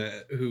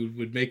president who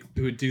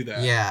would do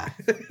that. Yeah.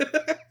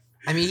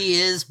 I mean, he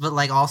is, but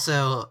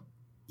also,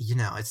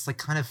 it's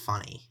kind of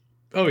funny.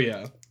 Oh,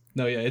 yeah.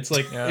 No, yeah, it's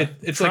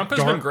it's Trump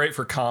has been great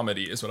for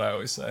comedy, is what I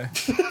always say.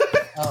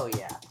 Oh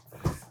yeah,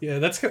 yeah.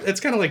 That's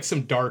kind of like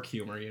some dark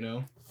humor,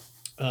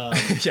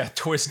 Yeah,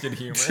 twisted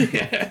humor.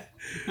 Yeah.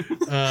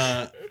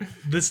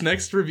 This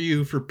next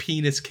review for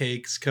penis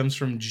cakes comes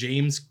from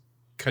James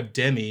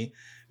Kademi,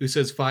 who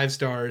says 5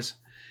 stars.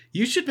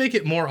 You should make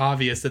it more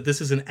obvious that this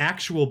is an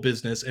actual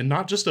business and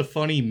not just a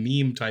funny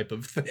meme type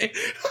of thing.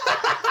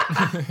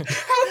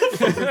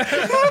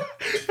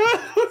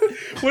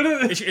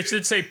 It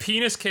should say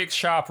penis cake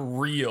shop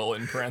real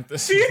in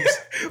parentheses.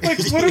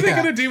 What are they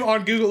gonna do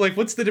on Google?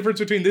 What's the difference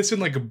between this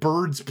and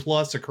Birds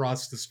Plus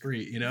across the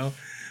street?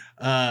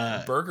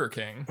 Burger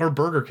King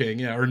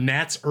yeah, or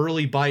Nat's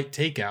Early Bite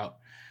Takeout,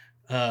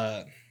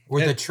 or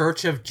the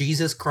Church of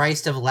Jesus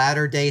Christ of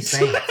Latter-day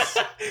Saints.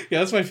 Yeah,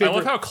 that's my favorite. I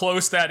love how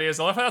close that is.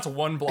 I love how that's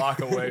 1 block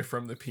away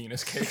from the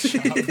penis cake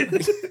shop.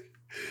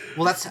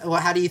 Well,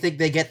 how do you think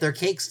they get their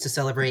cakes to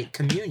celebrate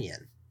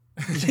communion?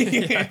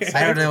 I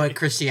don't know what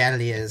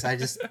Christianity is. I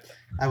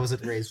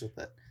wasn't raised with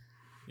it.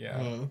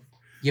 Yeah. You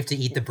have to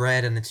eat the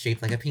bread and it's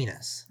shaped like a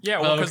penis.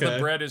 Yeah, well, because the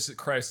bread is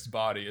Christ's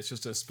body. It's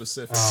just a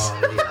specific.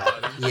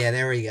 Oh, yeah. Yeah,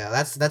 there we go.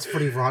 That's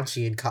pretty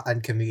raunchy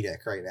and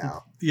comedic right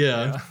now.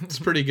 Yeah, it's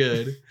pretty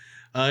good.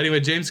 Anyway,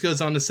 James goes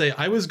on to say,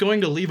 I was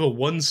going to leave a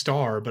 1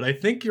 star, but I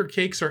think your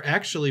cakes are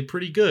actually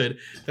pretty good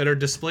that are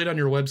displayed on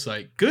your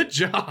website. Good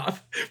job.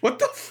 What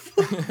the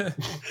fuck?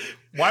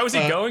 Why was he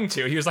going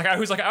to? He was I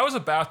was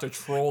about to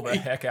troll the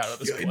heck out of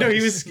this place. No,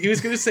 he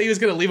was going to say he was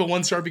going to leave a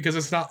 1 star because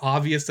it's not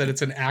obvious that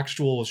it's an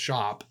actual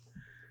shop.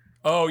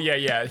 Oh,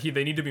 yeah.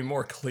 They need to be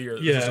more clear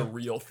that this is a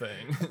real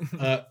thing.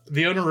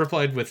 The owner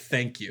replied with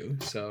thank you,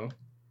 so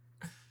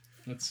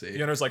let's see.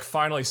 The owner's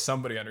finally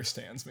somebody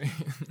understands me.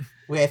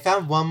 Wait, I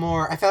found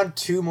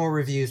 2 more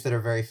reviews that are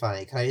very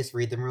funny. Can I just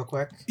read them real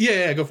quick?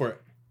 Yeah, go for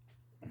it.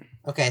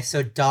 Okay,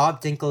 so Dob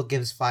Dinkle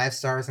gives 5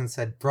 stars and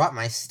said, brought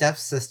my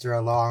stepsister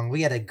along.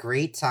 We had a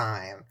great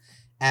time.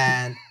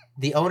 And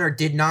the owner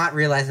did not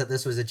realize that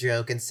this was a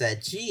joke and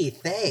said, gee,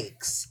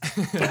 thanks.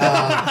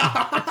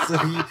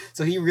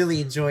 So he really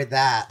enjoyed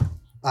that.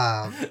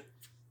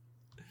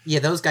 Yeah,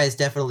 those guys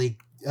definitely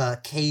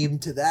came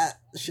to that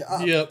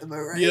shop. Yep. Am I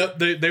right? Yep.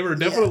 They were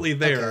definitely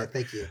there. Okay,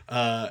 thank you.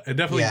 And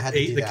definitely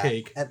ate the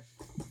cake. And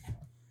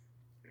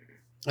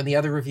the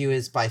other review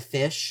is by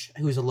Fish,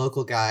 who's a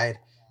local guide,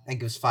 and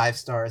gives 5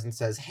 stars and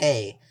says,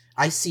 hey,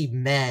 I see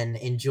men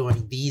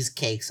enjoying these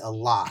cakes a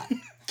lot.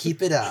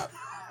 Keep it up.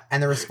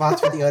 And the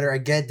response from the owner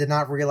again did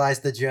not realize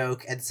the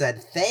joke and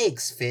said,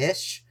 "Thanks,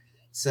 fish."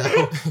 So,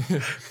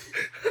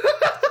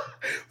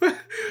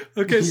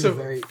 okay,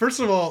 so first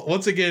of all,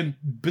 once again,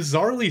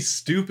 bizarrely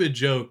stupid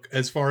joke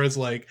as far as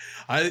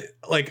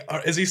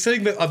is he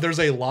saying that there's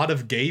a lot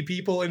of gay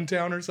people in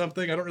town or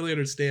something? I don't really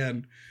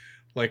understand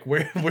like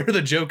where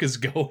the joke is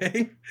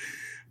going.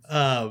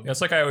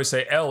 It's like I always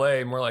say,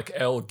 L.A. more like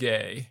L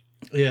gay.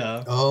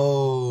 Yeah.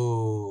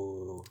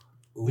 Oh.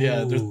 Ooh.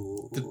 Yeah,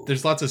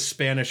 there's lots of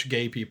Spanish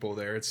gay people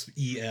there. It's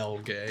EL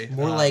gay.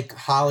 More like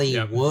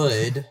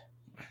Hollywood. Yep.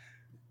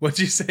 What'd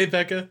you say,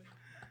 Becca?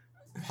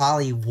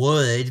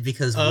 Hollywood,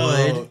 because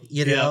wood,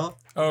 you know?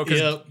 Oh,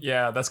 because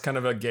yeah, that's kind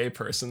of a gay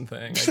person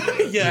thing.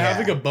 Yeah,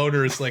 having a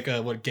boner is like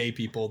what gay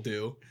people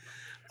do.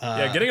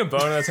 Getting a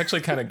boner, that's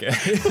actually kind of gay.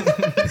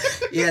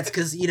 Yeah, it's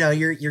because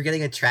you're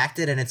getting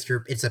attracted, and it's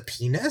a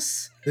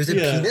penis. There's a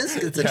penis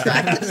that's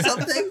attracted to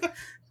something.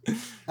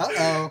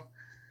 Uh-oh.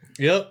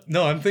 Yep.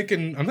 No, I'm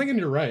thinking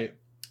you're right.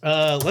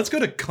 Let's go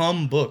to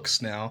cum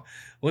books now.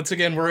 Once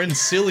again, we're in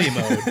silly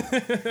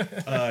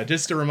mode.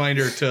 Just a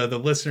reminder to the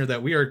listener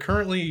that we are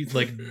currently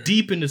like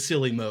deep into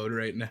silly mode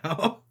right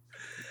now.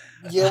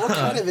 Yeah, we're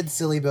kind of in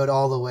silly mode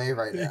all the way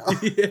right now.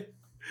 Yeah.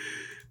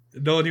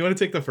 Nolan, do you want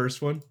to take the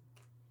first one?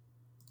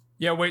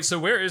 Yeah, wait, so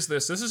where is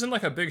this? This is in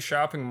like a big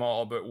shopping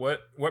mall, but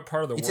what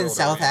part of the world? It's in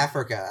South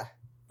Africa.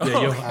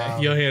 Yeah,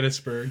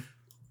 Johannesburg.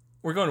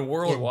 We're going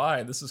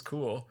worldwide. This is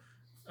cool.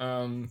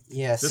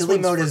 Silly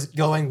mode is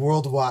going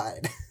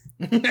worldwide.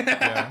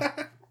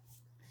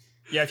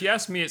 Yeah, if you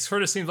ask me, it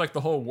sort of seems like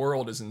the whole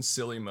world is in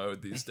silly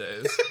mode these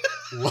days.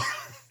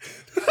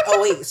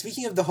 Oh, wait,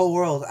 speaking of the whole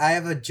world, I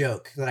have a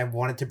joke that I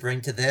wanted to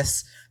bring to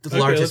this, the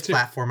largest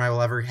platform I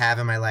will ever have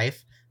in my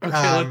life.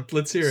 Okay,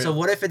 let's hear it. So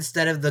what if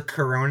instead of the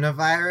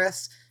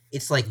coronavirus,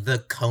 it's like the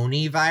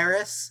Coney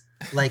virus?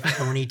 Like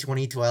Coney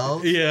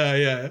 2012?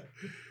 Yeah.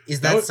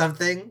 Is that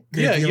something?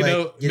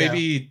 Could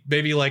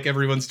maybe like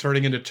everyone's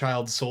turning into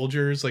child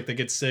soldiers, like they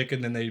get sick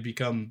and then they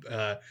become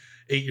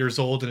 8 years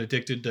old and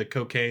addicted to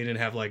cocaine and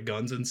have like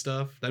guns and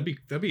stuff.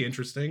 That'd be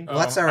interesting. Well,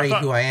 that's already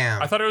who I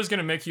am. I thought it was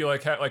gonna make you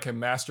like a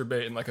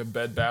masturbate in like a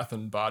Bed Bath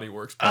and Body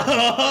Works.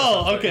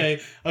 Oh, okay.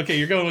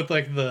 You're going with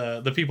like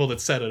the people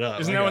that set it up.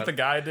 Isn't that what the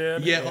guy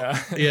did?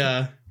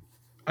 Yeah.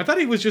 I thought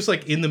he was just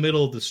like in the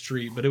middle of the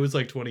street, but it was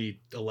like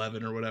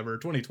 2011 or whatever,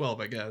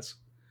 2012, I guess,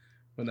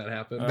 when that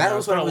happened. That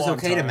was when it was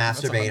okay to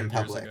masturbate in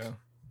public.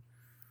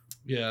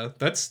 Yeah,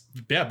 that's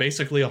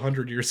basically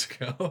 100 years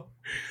ago.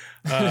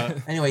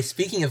 Anyway,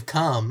 speaking of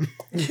cum.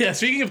 Yeah,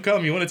 speaking of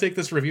cum, you want to take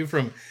this review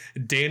from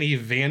Danny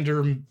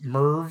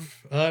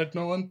Vandermerve,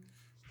 Nolan?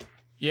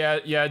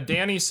 Yeah.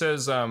 Danny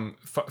says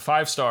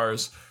 5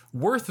 stars.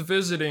 Worth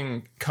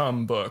visiting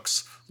cum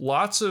books.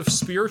 Lots of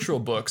spiritual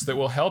books that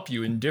will help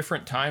you in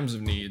different times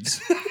of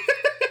needs.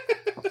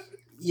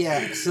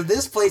 Yeah, so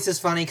this place is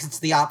funny because it's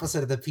the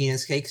opposite of the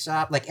penis cake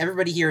shop. Like,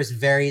 everybody here is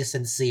very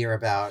sincere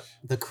about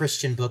the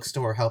Christian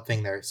bookstore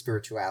helping their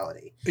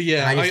spirituality.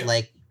 Yeah, and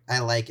I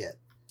like it.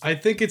 I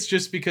think it's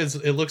just because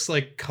it looks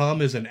like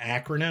cum is an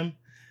acronym.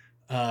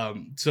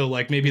 So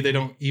like maybe they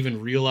don't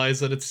even realize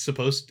that it's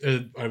supposed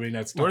to, I mean,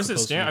 that's not. What does it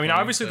stand? I mean,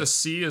 obviously the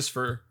C is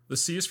for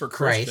Christian,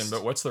 Christ.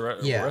 but what's the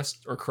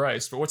rest, or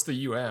Christ, but what's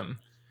the UM?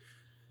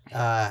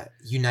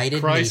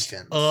 United Christ,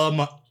 Nations.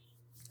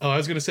 I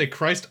was going to say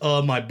Christ,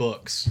 my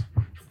books.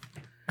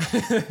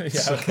 Okay,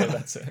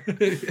 that's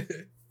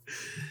it.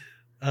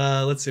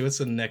 Let's see. What's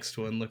the next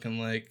one looking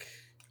like?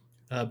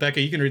 Becca,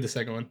 you can read the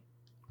second one.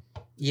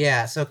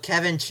 Yeah, so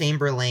Kevin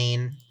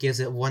Chamberlain gives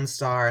it 1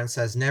 star and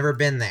says, "Never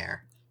been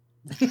there."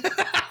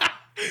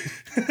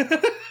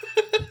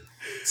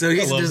 So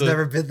he's just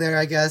never been there,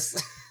 I guess.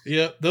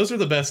 Yeah, those are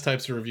the best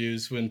types of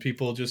reviews, when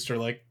people just are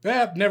like,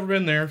 never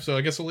been there, so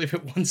I guess I'll leave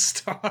it 1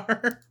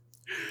 star.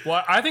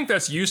 Well, I think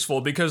that's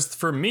useful because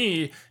for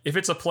me, if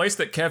it's a place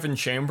that Kevin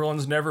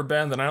Chamberlain's never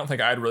been, then I don't think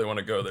I'd really want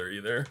to go there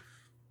either.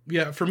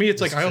 Yeah, for me,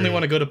 it's like, I only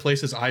want to go to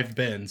places I've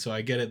been, so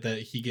I get it that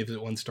he gives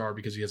it 1 star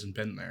because he hasn't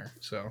been there,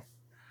 so...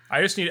 I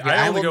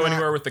only go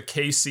anywhere with the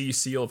KC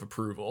seal of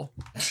approval.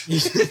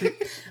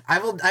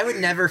 I would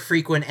never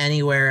frequent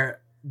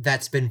anywhere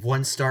that's been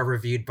 1 star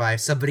reviewed by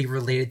somebody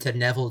related to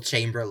Neville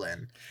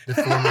Chamberlain, the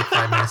former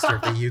Prime Minister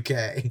of the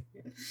UK.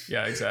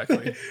 Yeah,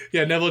 exactly.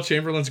 Yeah, Neville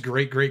Chamberlain's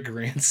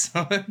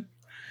great-great-grandson.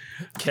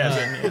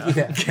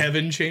 Kevin,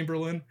 Kevin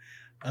Chamberlain.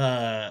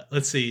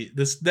 Let's see.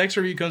 This next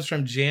review comes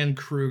from Jan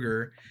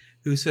Kruger,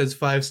 who says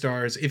 5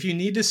 stars. If you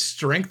need to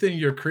strengthen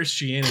your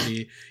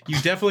Christianity,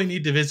 you definitely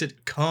need to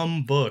visit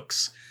Cum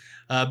Books.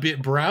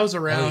 Browse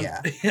around,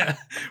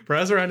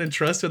 browse around and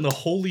trust in the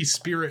Holy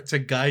Spirit to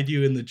guide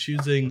you in the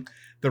choosing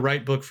the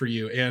right book for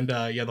you. And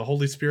the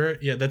Holy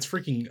Spirit, that's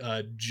freaking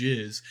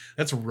jizz.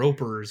 That's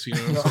ropers, you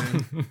know what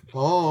I'm saying?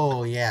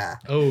 Oh yeah.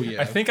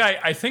 I think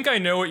I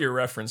know what you're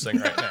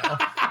referencing right now.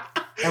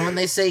 And when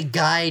they say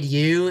guide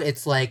you,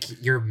 it's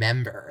like your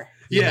member.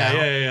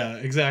 Yeah,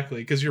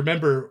 exactly. Because you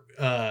remember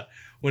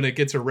when it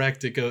gets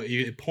erect,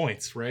 it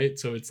points, right?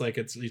 So it's like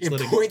it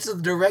points in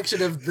the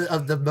direction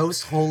of the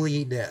most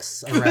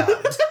holiness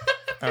around.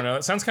 I don't know.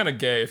 It sounds kind of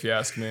gay if you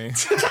ask me.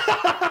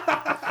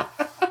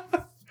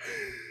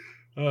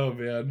 Oh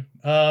man,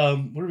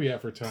 what are we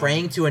at for time?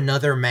 Praying to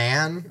another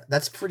man?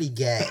 That's pretty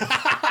gay.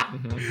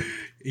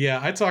 Yeah,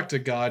 I talked to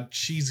God.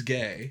 She's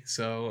gay,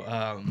 so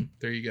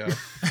there you go.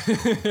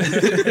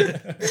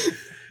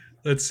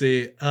 Let's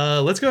see.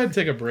 Let's go ahead and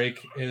take a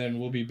break, and then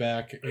we'll be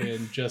back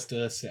in just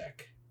a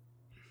sec.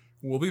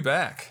 We'll be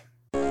back.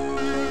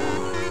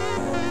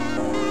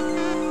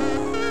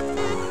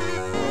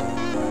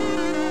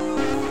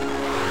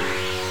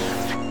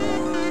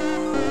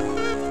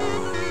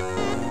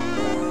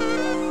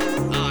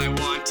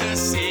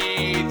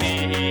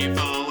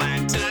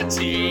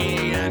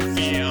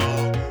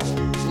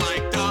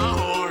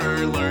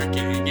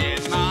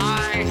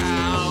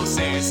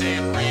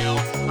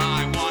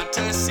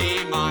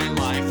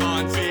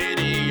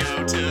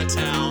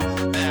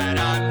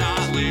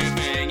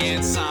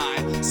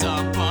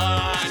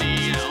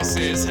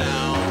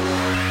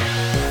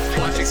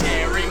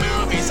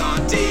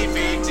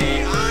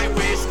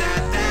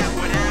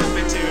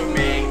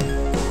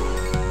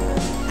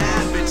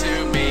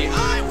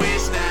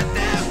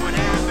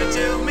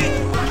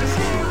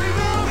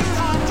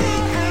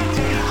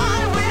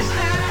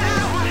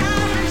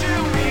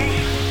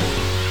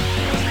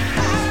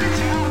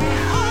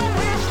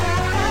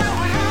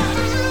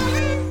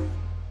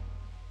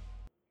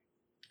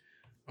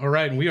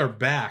 And we are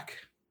back.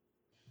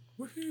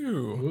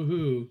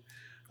 Woohoo.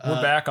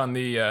 We're back on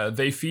the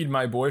They Feed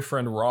My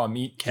Boyfriend Raw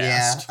Meat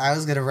cast. Yeah, I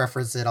was going to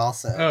reference it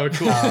also. Oh,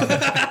 cool.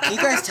 Can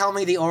you guys tell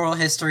me the oral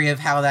history of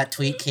how that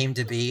tweet came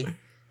to be?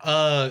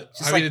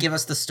 Give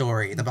us the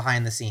story, the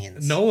behind the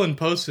scenes. Nolan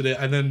posted it,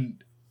 and then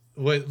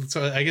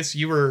so I guess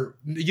you were,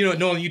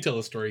 Nolan, you tell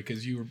the story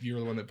because you were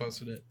the one that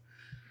posted it.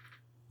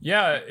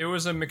 Yeah, it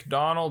was a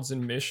McDonald's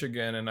in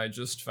Michigan, and I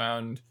just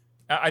found...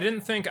 I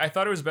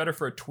thought it was better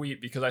for a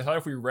tweet because I thought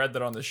if we read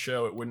that on the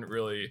show, it wouldn't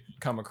really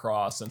come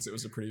across since it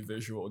was a pretty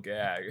visual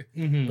gag.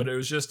 Mm-hmm. But it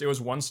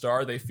was 1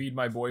 star. They feed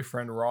my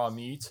boyfriend raw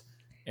meat.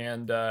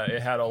 And it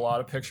had a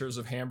lot of pictures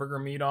of hamburger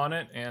meat on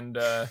it. And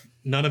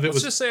none of it was...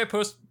 Let's just say I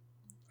was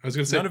going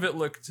to say... None of it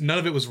looked... None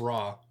of it was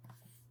raw.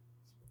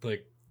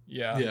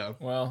 Yeah.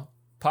 Well,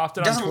 popped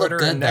it on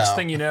Twitter and next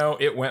thing you know,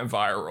 it went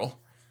viral.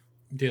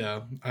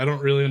 Yeah. I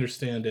don't really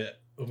understand it.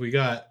 We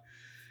got...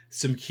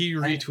 some key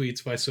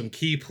retweets by some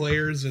key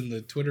players in the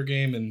Twitter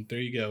game, and there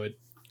you go.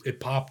 It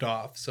popped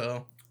off.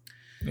 So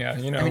yeah,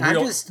 I'm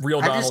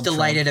just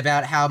delighted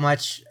about how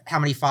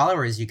many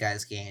followers you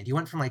guys gained. You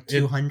went from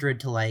 200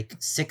 to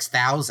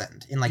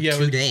 6,000 in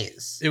 2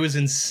 days. It was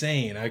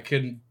insane. I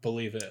couldn't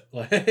believe it.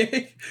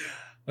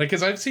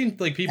 Because I've seen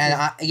people.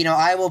 And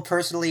I will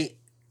personally.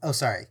 Oh,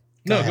 sorry.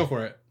 Go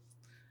for it.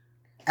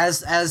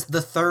 As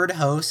the third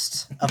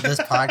host of this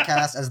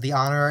podcast, as the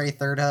honorary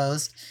third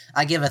host,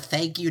 I give a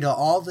thank you to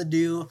all the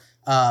new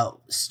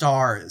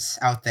stars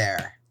out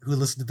there who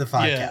listen to the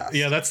podcast.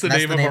 Yeah, that's the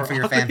name for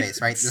your fan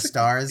base, right? The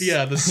stars.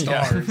 Yeah, the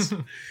stars.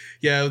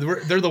 Yeah,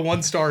 they're the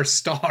 1-star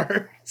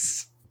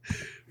stars.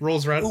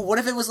 Rolls around. Ooh, what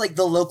if it was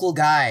the local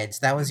guides?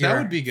 That was your. That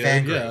would be good.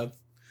 Fan group.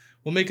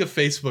 We'll make a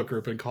Facebook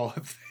group and call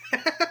it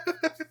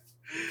that.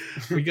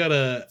 We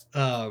gotta.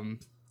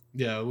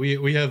 Yeah,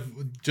 we have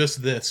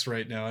just this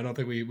right now. I don't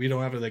think we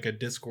don't have a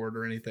Discord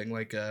or anything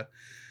like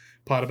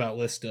Pod About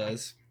List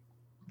does,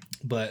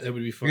 but it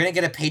would be fun. You're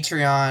gonna get a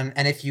Patreon,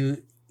 and if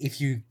you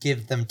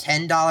give them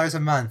 $10 a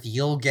month,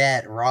 you'll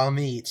get raw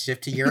meat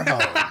shipped to your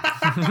home.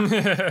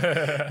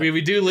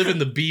 we do live in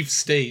the beef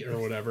state or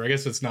whatever. I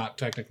guess it's not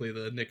technically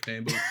the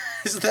nickname, but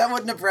is that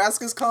what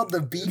Nebraska's called? The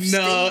beef state?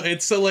 No,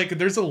 it's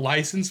there's a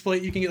license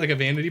plate you can get, a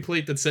vanity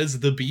plate that says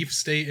the beef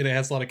state, and it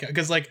has a lot of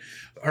because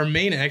our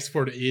main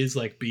export is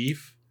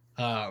beef,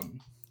 but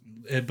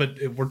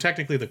we're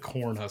technically the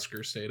corn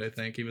husker state, I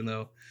think, even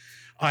though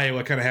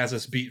Iowa kind of has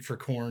us beat for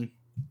corn.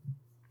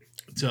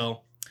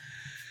 So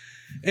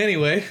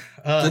anyway,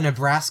 the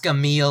Nebraska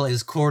meal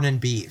is corn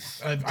and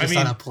beef. On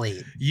a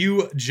plate.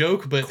 You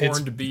joke, but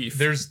corned beef.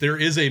 There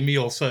is a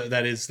meal, so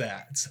that is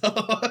that.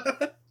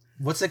 So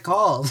what's it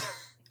called?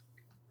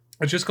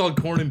 It's just called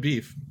corn and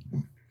beef.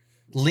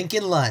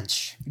 Lincoln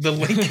lunch. The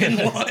Lincoln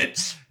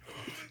lunch.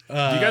 Do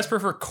you guys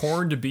prefer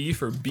corned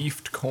beef or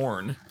beefed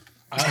corn?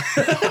 I'm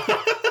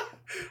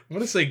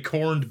gonna say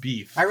corned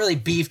beef. I really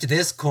beefed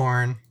this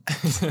corn.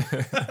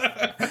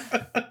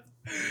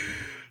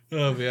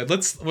 Oh man,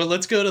 let's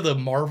go to the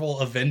Marvel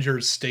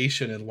Avengers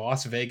station in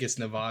Las Vegas,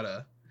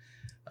 Nevada.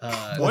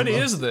 What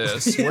is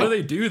this? What do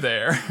they do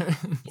there?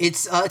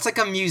 It's like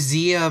a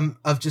museum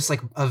of just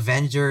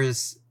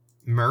Avengers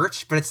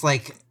merch, but it's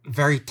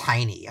very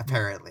tiny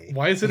apparently.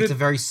 Why is it? It's a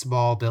very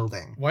small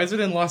building. Why is it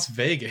in Las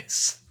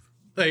Vegas?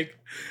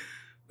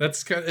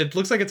 That's it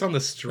looks like it's on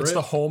the Strip. It's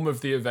the home of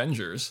the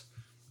Avengers.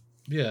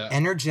 Yeah.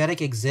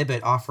 Energetic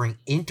exhibit offering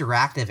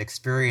interactive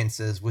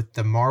experiences with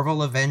the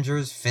Marvel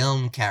Avengers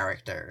film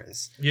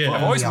characters. Yeah.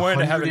 I've always wanted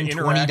to have an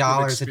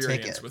interactive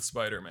experience with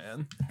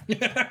Spider-Man.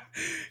 Yeah.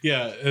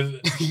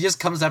 He just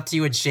comes up to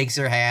you and shakes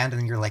your hand,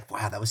 and you're like,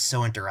 wow, that was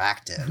so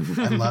interactive.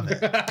 I love it.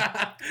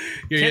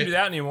 Can't do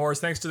that anymore.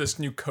 It's thanks to this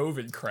new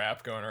COVID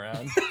crap going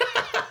around.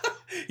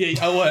 Yeah,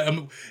 oh,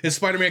 what? Is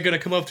Spider-Man going to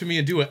come up to me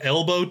and do an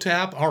elbow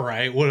tap? All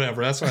right,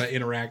 whatever. That's not an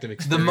interactive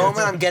experience. The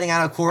moment I'm getting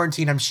out of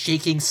quarantine, I'm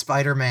shaking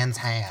Spider-Man's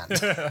hand.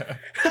 That's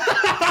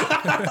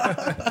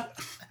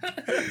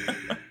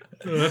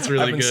really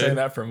I've been good. saying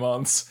that for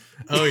months.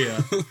 Oh,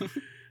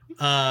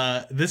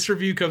 yeah. This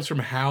review comes from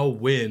How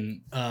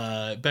Win.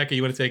 Becca,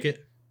 you want to take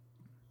it?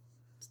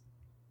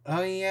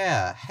 Oh,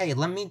 yeah. Hey,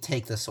 let me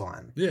take this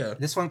one. Yeah.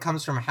 This one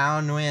comes from How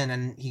Nguyen,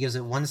 and he gives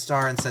it 1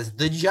 star and says,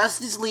 the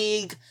Justice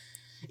League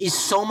is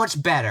so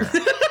much better.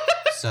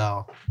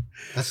 So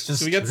that's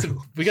just we got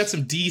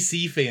some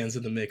DC fans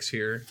in the mix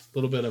here. A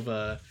little bit of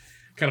a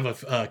kind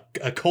of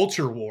a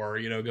culture war,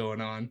 going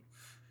on.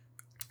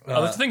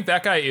 I think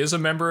that guy is a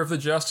member of the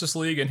Justice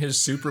League, and his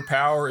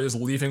superpower is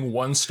leaving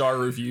 1-star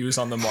reviews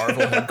on the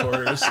Marvel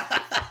headquarters.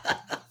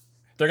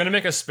 They're gonna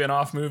make a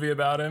spin-off movie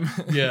about him.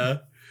 Yeah.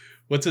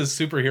 What's his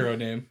superhero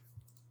name?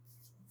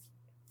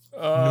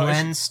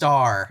 Nguyen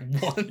Star.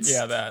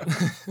 Yeah, that.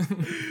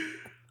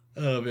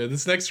 Oh man,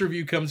 this next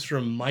review comes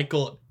from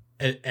Michael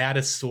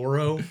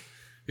Adesoro,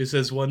 who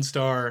says 1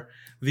 star.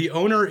 The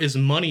owner is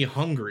money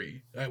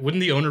hungry. Wouldn't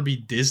the owner be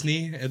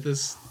Disney at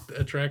this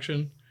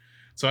attraction?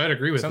 So I'd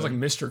agree with Sounds him.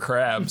 like Mr.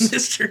 Krabs.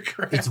 Mr.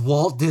 Krabs. It's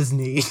Walt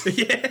Disney.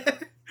 Yeah.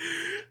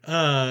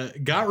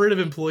 Got rid of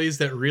employees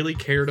that really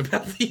cared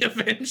about the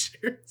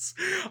Avengers.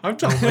 I'm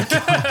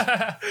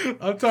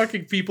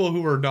talking people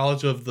who are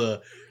knowledgeable of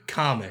the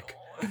comic,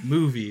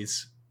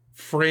 movies,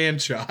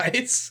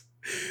 franchise.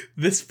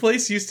 This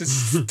place used to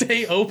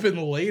stay open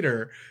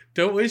later.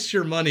 Don't waste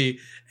your money.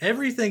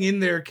 Everything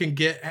in there can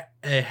get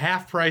a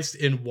half priced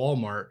in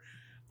Walmart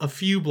a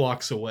few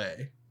blocks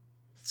away.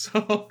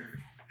 So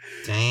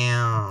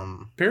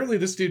damn. Apparently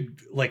this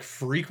dude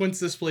frequents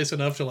this place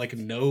enough to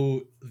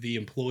know the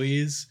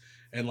employees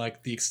and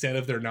the extent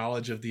of their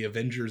knowledge of the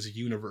Avengers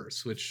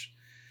universe, which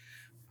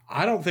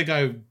I don't think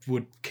I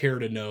would care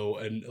to know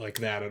and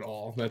that at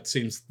all. That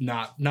seems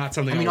not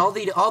something. I mean, all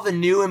the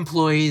new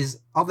employees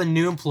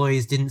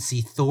didn't see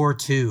Thor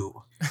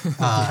 2,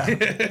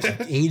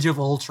 Age of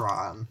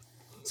Ultron,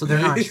 so they're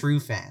not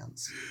true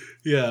fans.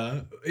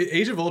 Yeah,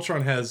 Age of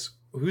Ultron has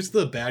who's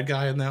the bad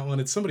guy in that one?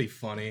 It's somebody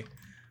funny.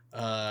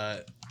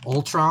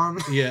 Ultron.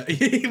 Yeah,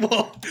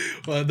 well,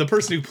 the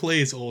person who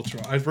plays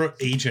Ultron. I wrote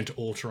Agent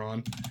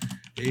Ultron.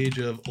 Age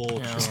of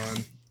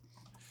Ultron.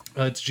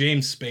 Yeah. It's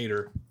James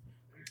Spader.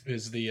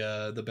 Is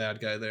the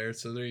bad guy there?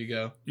 So there you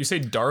go. You say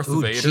Darth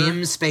Vader?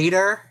 Jim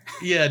Spader?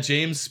 Yeah,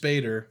 James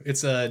Spader.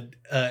 It's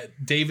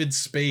David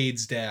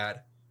Spade's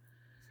dad.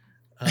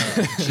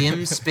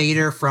 Jim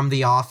Spader from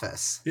The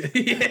Office.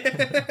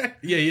 Yeah,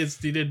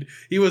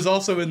 he was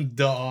also in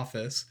The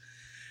Office.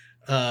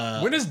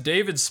 When is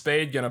David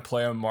Spade gonna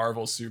play a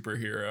Marvel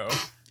superhero?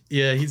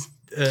 Yeah, he's.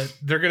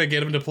 They're gonna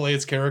get him to play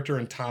his character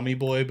in Tommy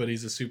Boy, but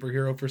he's a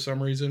superhero for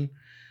some reason.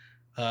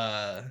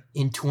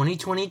 In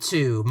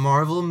 2022,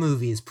 Marvel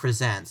Movies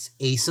presents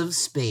Ace of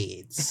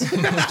Spades,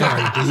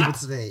 starring David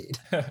Spade.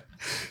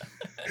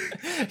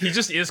 He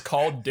just is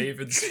called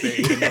David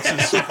Spade, and that's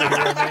his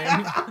superhero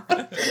name.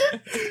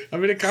 I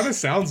mean, it kind of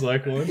sounds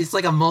like one. It's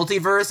like a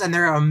multiverse, and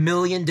there are a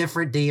million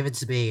different David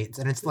Spades,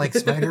 and it's like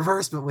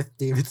Spider-Verse, but with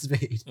David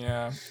Spade.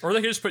 Yeah, or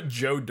they could just put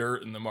Joe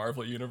Dirt in the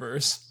Marvel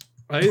universe.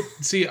 My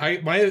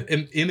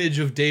image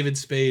of David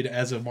Spade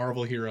as a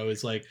Marvel hero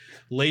is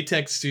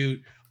latex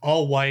suit,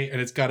 all white,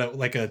 and it's got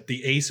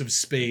the Ace of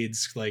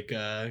Spades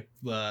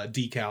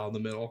decal in the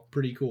middle.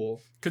 Pretty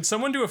cool. Could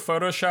someone do a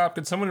Photoshop?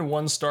 Could someone in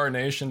 1-Star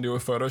Nation do a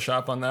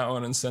Photoshop on that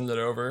one and send it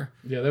over?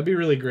 Yeah, that'd be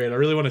really great. I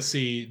really want to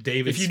see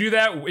David. If you do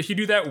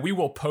that, we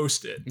will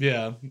post it.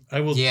 Yeah,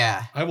 I will.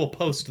 Yeah, I will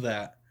post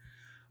that.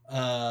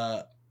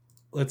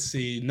 Let's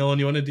see, Nolan,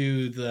 you want to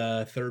do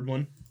the third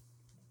one?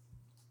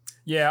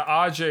 Yeah,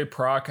 Ajay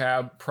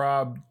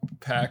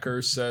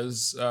Packer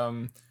says.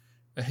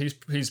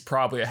 He's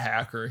probably a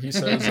hacker. He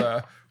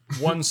says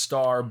 1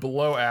 star,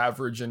 below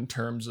average in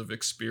terms of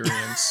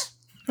experience.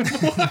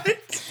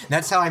 What?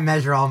 That's how I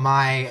measure all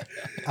my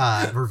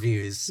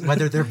reviews,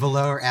 whether they're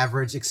below or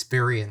average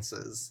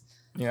experiences.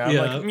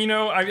 Yeah,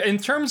 in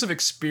terms of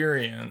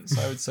experience,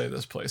 I would say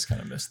this place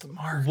kind of missed the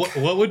mark.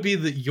 What would be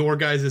your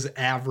guys'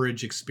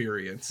 average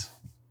experience?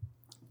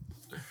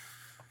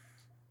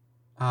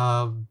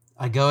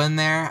 I go in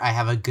there, I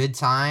have a good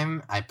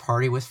time, I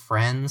party with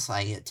friends,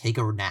 I take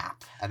a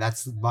nap. And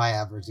that's my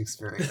average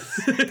experience.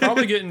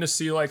 Probably getting to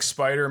see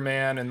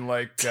Spider-Man and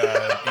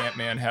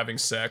Ant-Man having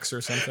sex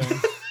or something.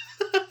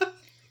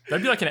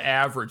 That'd be an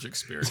average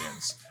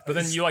experience. But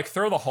then you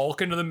throw the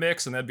Hulk into the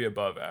mix and that'd be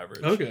above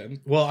average. Okay.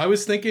 Well, I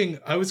was kind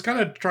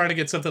of trying to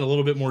get something a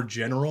little bit more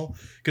general,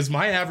 because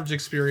my average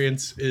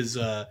experience is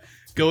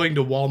going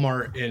to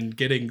Walmart and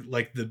getting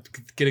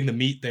the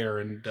meat there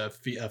and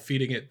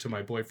feeding it to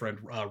my boyfriend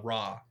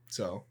raw.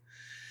 So.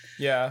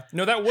 Yeah,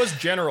 no, that was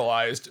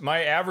generalized.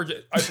 My average,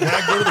 when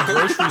I go to the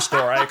grocery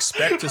store, I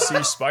expect to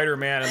see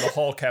Spider-Man and the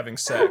Hulk having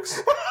sex.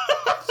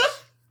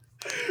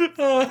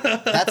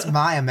 That's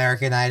my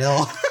American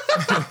Idol.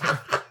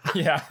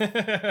 Yeah.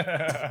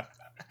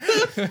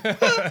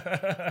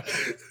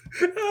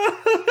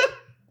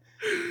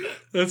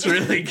 That's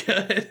really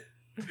good.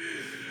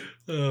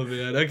 Oh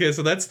man. Okay,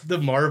 so that's the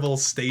Marvel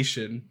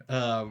station.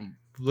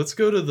 Let's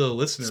go to the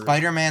listener.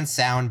 Spider-Man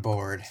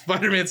soundboard.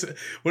 Spider-Man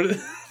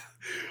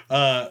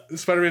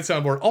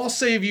soundboard. I'll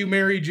save you,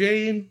 Mary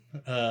Jane.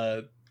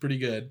 Pretty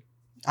good.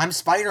 I'm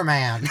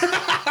Spider-Man.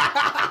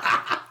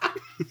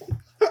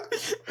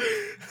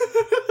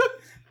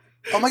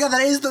 Oh my god,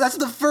 that's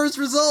the first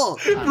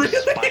result. Really?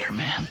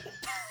 Spider-Man.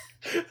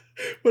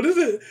 What is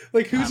it?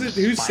 Like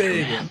who's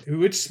saying it?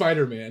 Which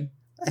Spider-Man?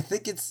 I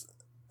think it's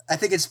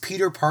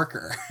Peter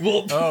Parker.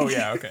 Well, oh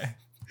yeah, okay.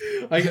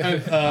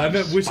 I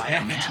meant which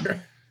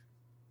actor?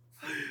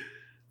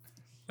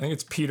 I think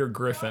it's Peter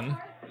Griffin.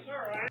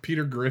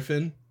 Peter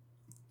Griffin.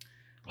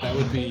 That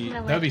would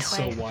be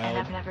so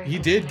wild. He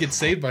did get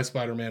saved by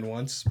Spider-Man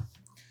once.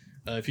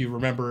 If you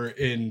remember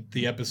in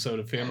the episode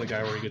of Family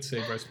Guy where he gets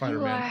saved by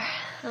Spider-Man.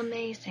 You are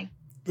amazing.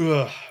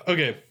 Ugh.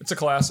 Okay. It's a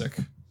classic.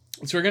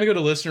 So we're going to go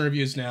to listener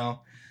reviews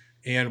now.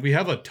 And we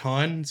have a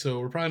ton, so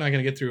we're probably not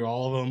going to get through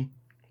all of them.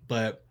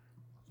 But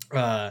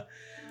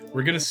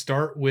we're going to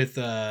start with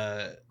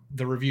the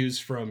reviews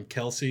from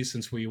Kelsey,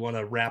 since we want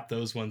to wrap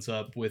those ones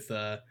up with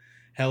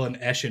Helen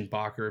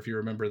Eschenbacher, if you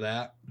remember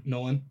that,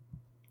 Nolan.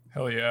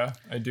 Hell yeah,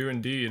 I do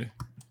indeed.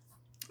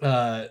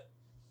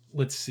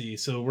 Let's see.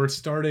 So we're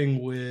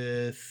starting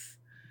with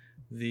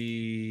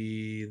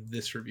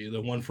this review,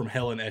 the one from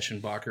Helen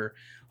Eschenbacher.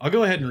 I'll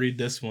go ahead and read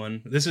this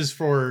one. This is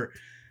Helen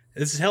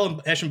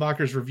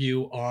Eschenbacher's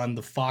review on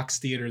the Fox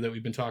Theater that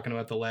we've been talking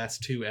about the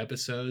last 2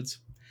 episodes.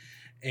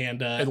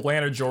 And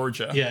Atlanta,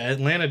 Georgia. Yeah,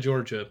 Atlanta,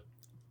 Georgia.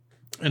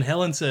 And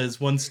Helen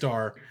says 1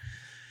 star.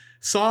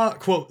 Saw,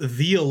 quote,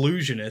 The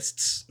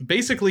Illusionists,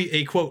 basically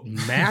a, quote,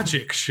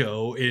 magic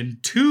show in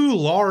too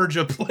large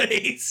a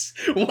place.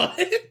 What?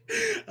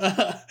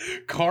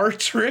 Car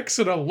tricks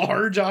in a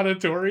large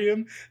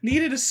auditorium?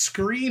 Needed a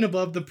screen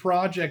above the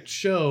project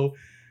show,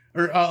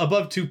 or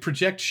above to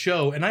project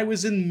show, and I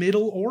was in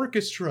middle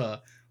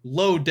orchestra.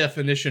 Low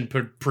definition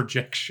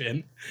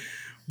projection.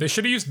 They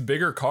should have used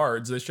bigger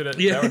cards. They should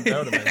have. Yeah.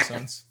 That would have made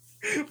sense.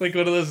 Like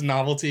one of those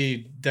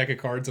novelty deck of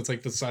cards that's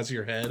like the size of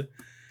your head.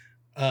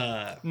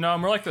 No,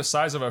 more like the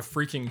size of a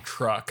freaking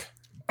truck.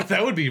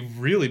 That would be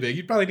really big.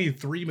 You'd probably need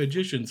 3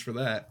 magicians for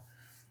that.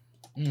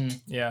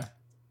 Yeah.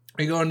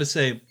 I go on to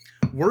say,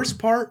 worst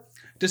part,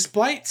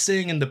 despite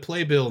saying in the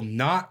playbill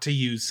not to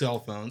use cell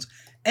phones,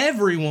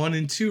 everyone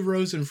in 2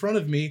 rows in front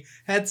of me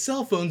had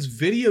cell phones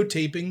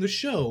videotaping the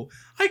show.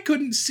 I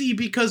couldn't see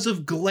because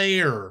of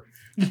glare.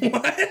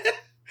 What?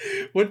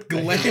 What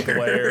glare?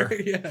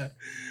 Glare. Yeah.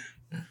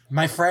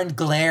 My friend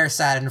Glare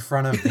sat in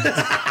front of me.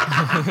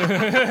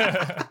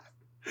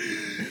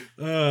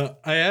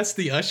 I asked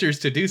the ushers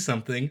to do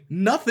something.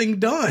 Nothing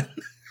done.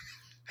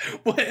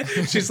 What?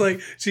 She's like,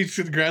 she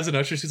grabs an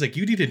usher. She's like,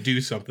 you need to do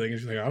something. And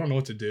she's like, I don't know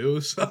what to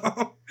do.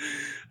 So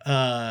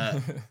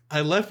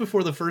I left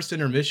before the first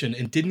intermission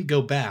and didn't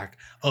go back.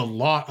 A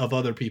lot of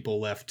other people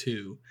left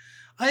too.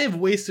 I have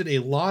wasted a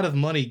lot of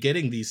money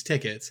getting these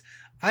tickets.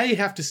 I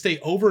have to stay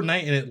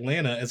overnight in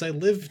Atlanta as I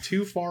live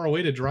too far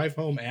away to drive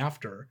home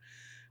after.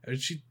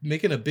 Is she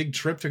making a big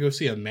trip to go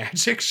see a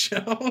magic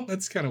show?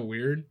 That's kind of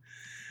weird.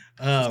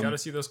 She's got to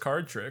see those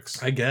card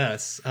tricks. I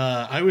guess.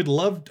 I would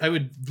love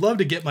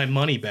to get my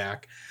money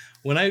back.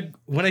 When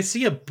I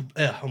see a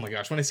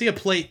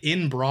play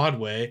in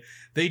Broadway,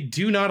 they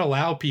do not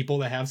allow people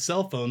to have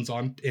cell phones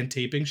on and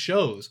taping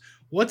shows.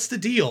 What's the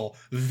deal?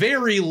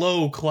 Very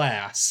low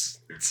class.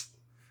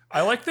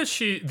 I like that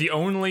the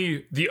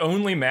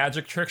only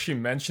magic trick she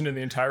mentioned in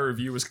the entire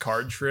review was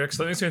card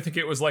tricks. I think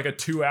it was like a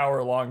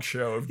 2-hour long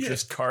show of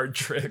just card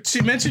tricks.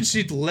 She mentioned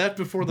she'd left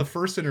before the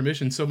first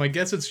intermission, so my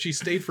guess is she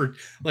stayed for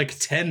like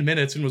 10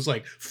 minutes and was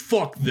like,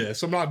 fuck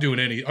this, I'm not doing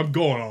I'm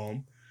going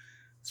home.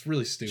 It's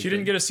really stupid. She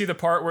didn't get to see the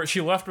part where she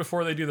left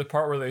before they do the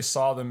part where they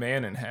saw the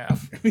man in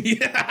half.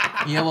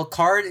 Yeah, well,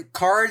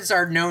 cards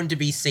are known to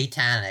be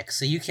satanic,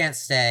 so you can't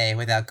stay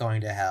without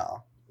going to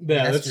hell.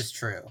 Yeah, that's just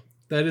true.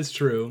 That is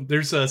true.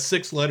 There's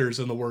 6 letters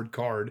in the word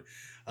card,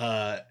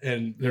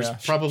 and there's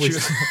probably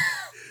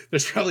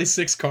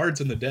 6 cards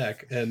in the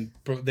deck, and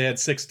they had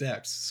 6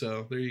 decks.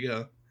 So there you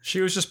go.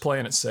 She was just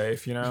playing it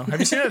safe, you know.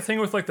 Have you seen that thing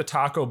with like the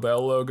Taco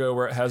Bell logo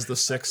where it has the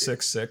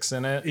 666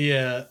 in it?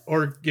 Yeah,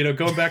 or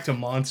going back to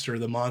Monster,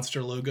 the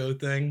Monster logo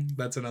thing.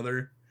 That's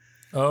another.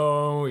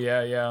 Oh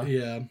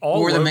yeah.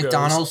 Or the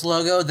McDonald's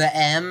logo. The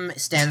M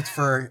stands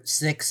for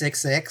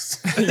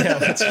 666. Yeah,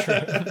 that's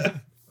true.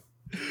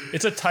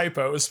 It's a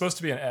typo. It was supposed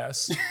to be an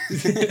S.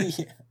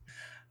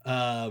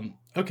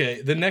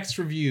 Okay, the next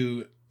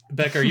review.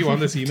 Becca, are you on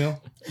this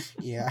email?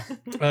 Yeah.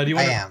 I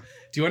am.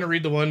 Do you want to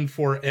read the one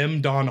for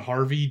M. Don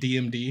Harvey,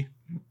 DMD?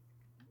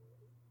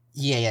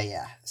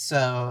 Yeah.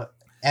 So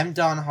M.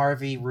 Don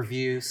Harvey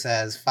review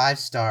says 5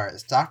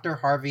 stars. Dr.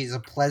 Harvey is a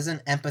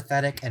pleasant,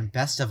 empathetic, and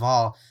best of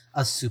all,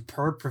 a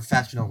superb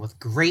professional with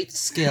great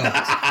skills.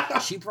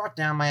 She brought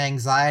down my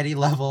anxiety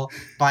level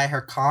by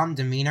her calm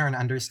demeanor and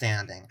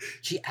understanding.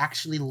 She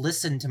actually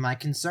listened to my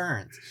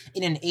concerns.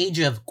 In an age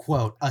of,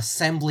 quote,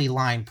 assembly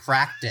line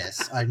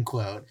practice,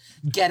 unquote,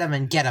 get 'em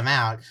and get 'em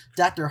out,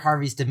 Dr.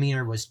 Harvey's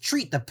demeanor was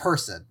treat the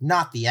person,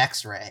 not the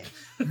x-ray.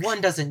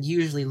 One doesn't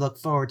usually look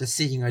forward to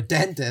seeing a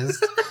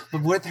dentist,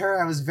 but with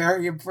her I was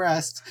very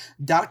impressed.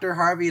 Dr.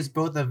 Harvey is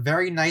both a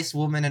very nice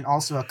woman and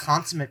also a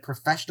consummate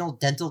professional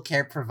dental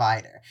care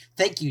provider.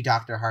 Thank you,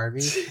 Dr.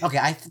 Harvey. Okay,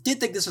 I did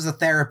think this was a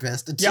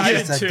therapist. Yeah, I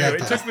did too.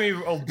 Dentist. It took me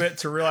a bit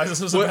to realize this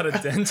was about a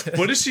dentist.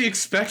 What does she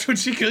expect when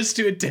she goes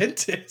to a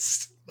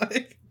dentist?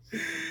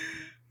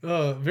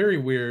 Very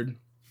weird.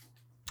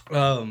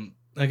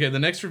 Okay, the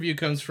next review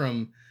comes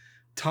from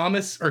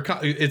Thomas, or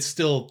it's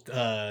still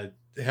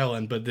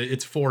Helen, but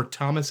it's for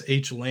Thomas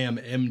H. Lamb,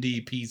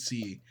 MD,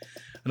 PC.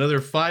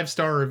 Another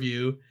 5-star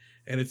review,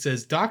 and it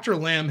says, Dr.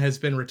 Lamb has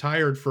been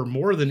retired for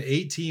more than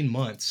 18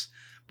 months.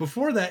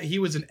 Before that, he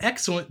was an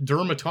excellent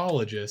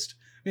dermatologist.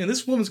 Man,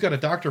 this woman's got a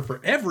doctor for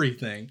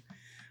everything.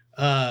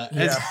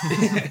 As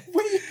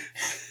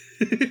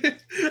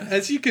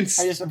you can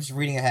see, I'm just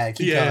reading ahead.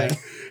 Keep going.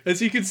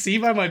 As you can see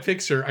by my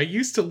picture, I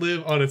used to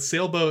live on a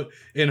sailboat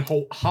in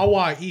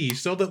Hawaii,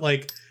 so that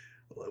like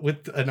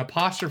with an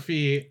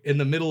apostrophe in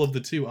the middle of the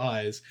 2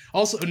 I's.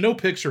 Also, no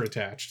picture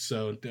attached.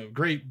 So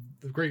great.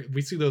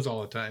 We see those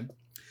all the time.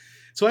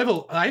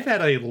 So I've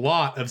had a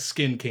lot of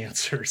skin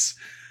cancers.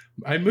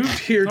 I moved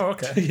here. Oh,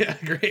 okay. Yeah,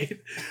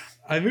 great.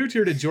 I moved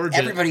here to Georgia.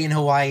 Everybody in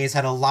Hawaii has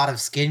had a lot of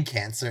skin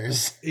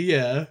cancers.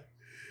 Yeah.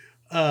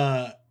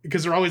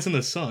 Because they're always in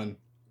the sun.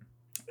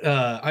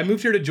 I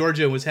moved here to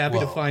Georgia and was happy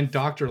to find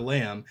Dr.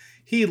 Lamb.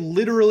 He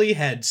literally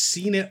had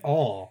seen it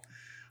all.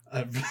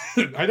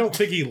 I don't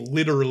think he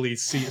literally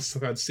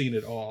had seen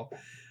it all.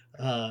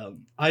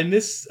 I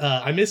miss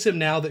him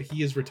now that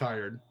he is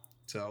retired.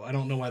 So I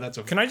don't know why that's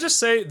okay. Can I just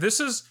say this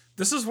is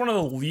one of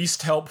the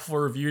least helpful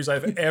reviews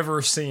I've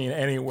ever seen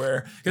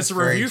anywhere. It's a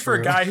review for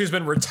a guy who's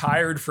been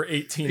retired for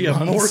 18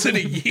 months. More than a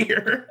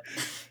year.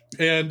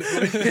 And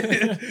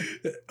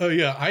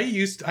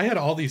I had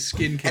all these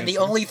skin cancers. And the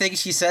only thing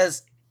she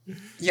says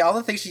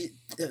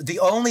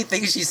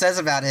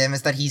about him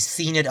is that he's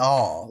seen it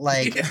all.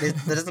 Like,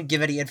 that doesn't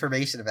give any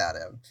information about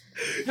him.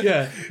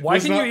 Yeah. Why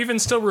can you even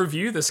still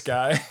review this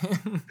guy?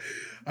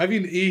 I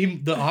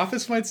mean, the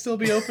office might still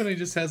be open. He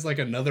just has like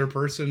another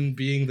person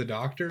being the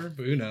doctor,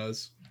 but who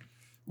knows?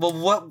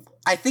 Well,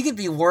 I think it'd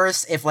be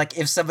worse if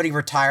somebody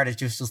retired, it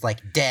just was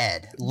like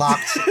dead,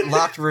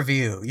 locked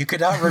review. You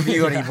could not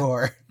review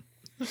anymore.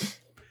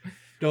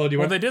 No,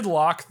 they did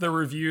lock the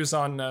reviews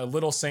on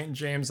Little St.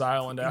 James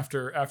Island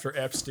after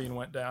Epstein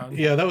went down.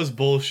 Yeah, that was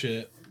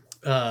bullshit.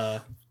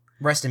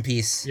 Rest in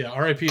peace. Yeah,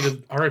 R.I.P.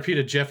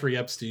 to Jeffrey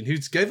Epstein,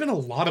 who's given a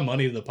lot of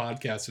money to the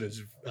podcast in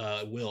his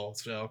will.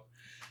 So,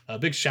 a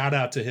big shout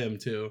out to him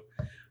too.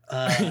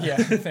 Yeah,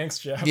 thanks,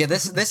 Jeff. Yeah,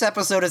 this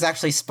episode is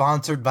actually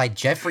sponsored by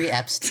Jeffrey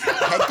Epstein.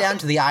 Head down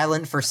to the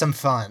island for some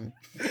fun.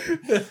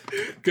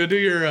 Go do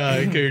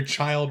your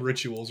child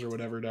rituals or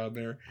whatever down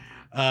there.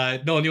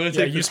 Nolan, you want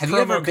to take this? Have you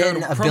ever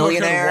been a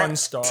billionaire? 1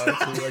 star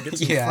to get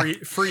some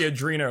free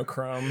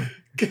adrenochrome.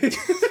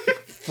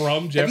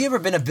 From Jeff. Have you ever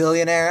been a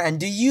billionaire, and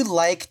do you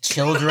like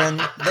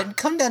children? Then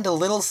come down to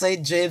Little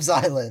St. James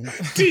Island.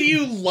 Do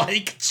you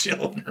like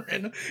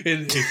children?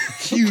 In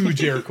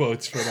huge air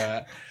quotes for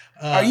that.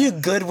 Are you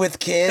good with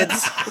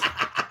kids?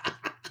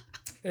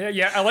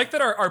 Yeah, I like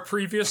that our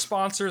previous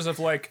sponsors of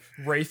like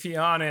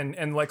Raytheon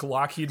and like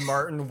Lockheed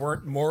Martin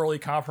weren't morally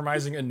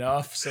compromising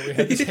enough, so we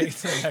had to take it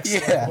to the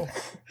next level.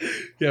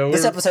 Yeah,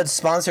 this episode's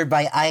sponsored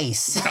by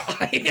Ice.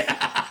 Yeah.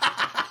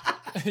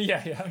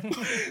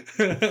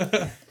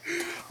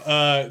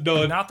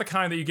 No, not the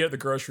kind that you get at the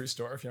grocery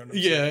store, if you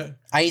understand. Yeah.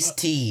 Iced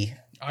tea.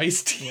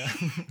 Yeah.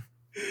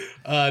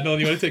 Nolan,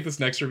 you want to take this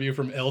next review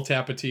from El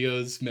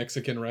Tapatio's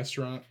Mexican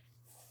restaurant?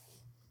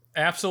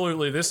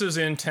 Absolutely. This is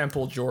in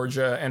Temple,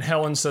 Georgia, and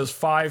Helen says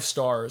 5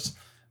 stars.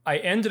 I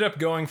ended up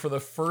going for the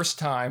first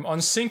time on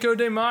Cinco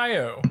de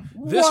Mayo.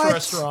 This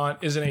restaurant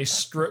is in a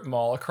strip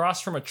mall across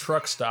from a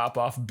truck stop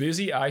off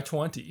busy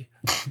I-20.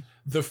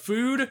 The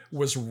food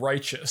was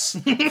righteous.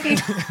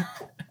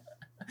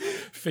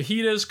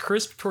 Fajitas,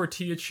 crisp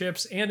tortilla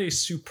chips, and a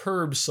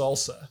superb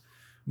salsa.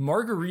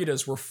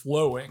 Margaritas were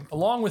flowing,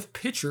 along with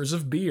pitchers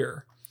of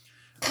beer.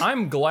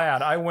 I'm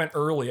glad I went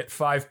early at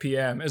 5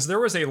 p.m. as there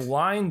was a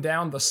line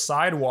down the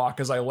sidewalk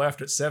as I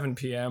left at 7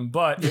 p.m.,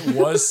 but it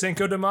was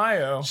Cinco de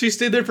Mayo. She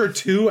stayed there for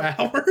 2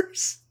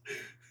 hours?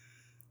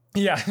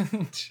 Yeah.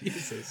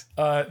 Jesus.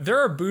 There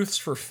are booths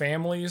for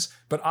families,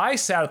 but I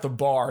sat at the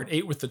bar and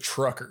ate with the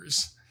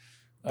truckers.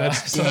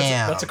 That's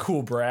a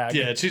cool brag.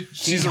 Yeah,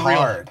 she's a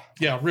hard.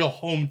 Real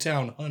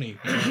hometown honey.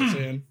 You know what I'm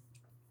saying?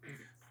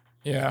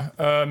 Yeah.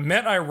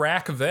 Met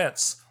Iraq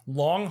vets.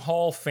 Long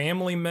haul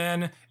family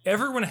men,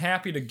 everyone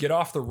happy to get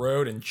off the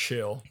road and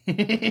chill.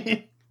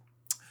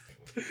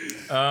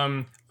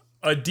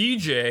 A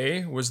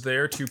DJ was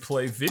there to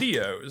play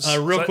videos.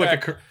 Real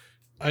quick,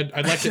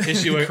 I'd like to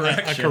issue a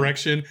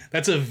correction.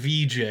 That's a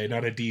VJ,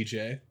 not a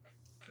DJ.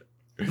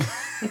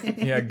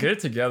 Yeah, get it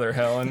together,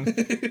 Helen.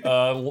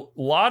 A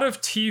lot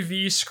of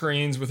TV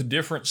screens with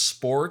different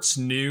sports,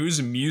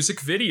 news, music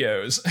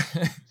videos.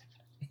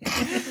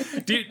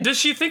 Does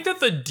she think that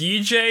the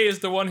DJ is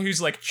the one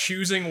who's like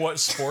choosing what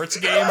sports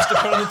games to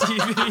put on the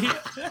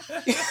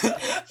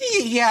TV?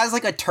 He has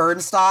like a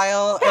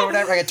turnstile or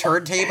whatever, like a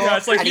turntable. Yeah,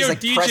 it's like, and yo,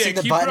 he's, like, DJ,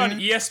 the keep button. it on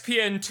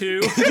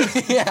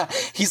ESPN2. Yeah,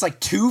 he's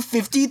like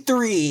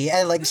 253,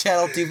 and like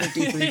channel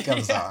 253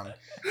 comes on.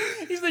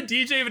 He's the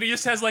DJ, but he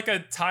just has like a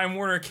Time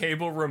Warner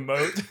Cable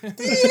remote.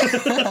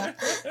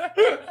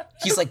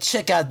 He's like,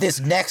 check out this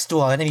next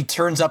one, and he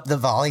turns up the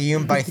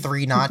volume by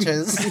 3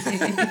 notches.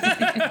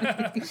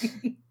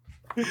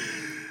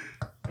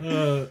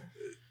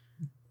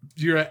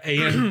 You're at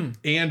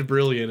and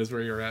brilliant is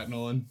where you're at,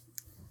 Nolan.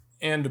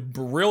 And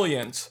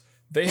brilliant.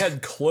 They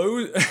had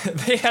closed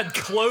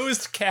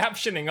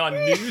captioning on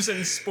news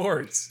and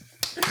sports.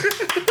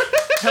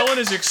 Helen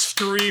is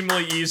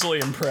extremely easily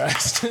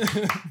impressed.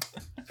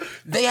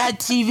 They had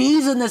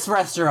TVs in this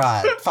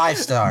restaurant. 5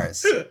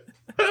 stars.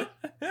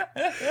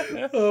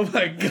 Oh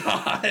my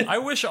god. I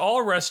wish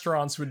all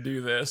restaurants would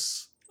do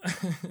this.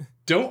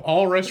 Don't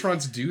all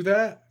restaurants do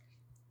that?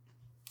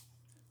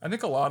 I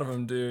think a lot of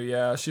them do,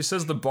 yeah. She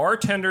says the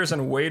bartenders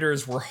and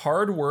waiters were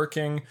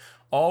hardworking,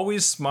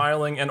 always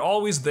smiling, and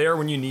always there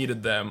when you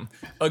needed them.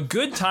 A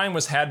good time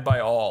was had by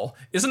all.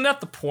 Isn't that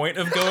the point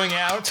of going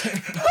out?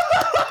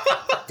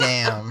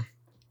 Damn.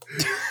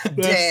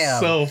 That's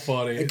so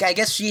funny. I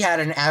guess she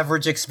had an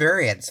average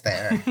experience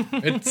there.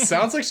 It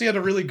sounds like she had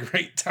a really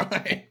great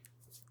time.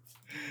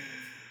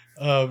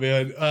 Oh,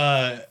 man.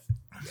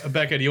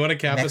 Becca, do you want to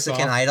cap this off?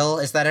 Mexican Idol?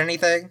 Is that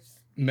anything?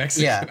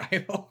 Mexican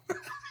Idol?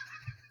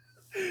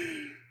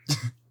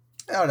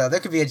 I don't know. There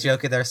could be a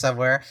joke in there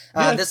somewhere.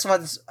 This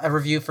one's a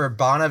review for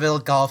Bonneville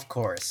Golf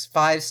Course.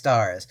 5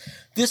 stars.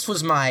 This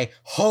was my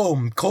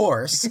home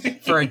course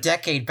for a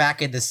decade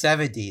back in the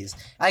 70s.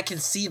 I can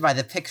see by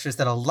the pictures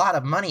that a lot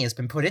of money has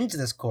been put into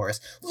this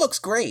course. Looks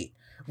great.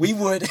 We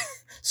would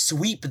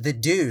sweep the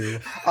dew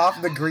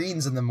off the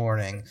greens in the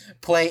morning,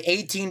 play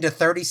 18 to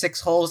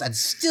 36 holes, and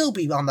still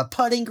be on the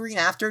putting green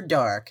after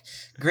dark.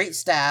 Great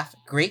staff,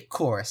 great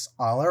course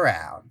all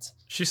around.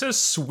 She says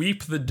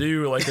sweep the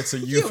dew like it's a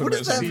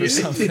euphemism for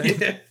something.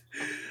 Yeah.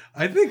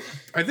 I think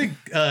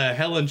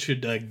Helen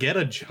should get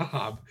a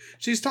job.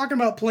 She's talking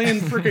about playing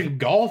freaking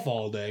golf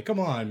all day. Come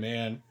on,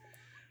 man.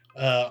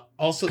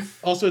 Also,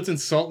 it's in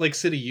Salt Lake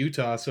City,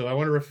 Utah. So I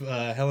wonder if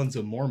Helen's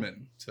a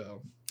Mormon.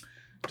 So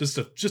just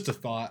a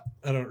thought.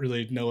 I don't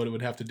really know what it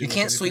would have to do. You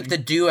can't sweep the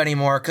dew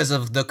anymore because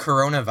of the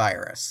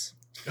coronavirus.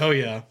 Oh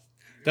yeah,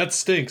 that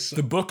stinks.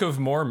 The Book of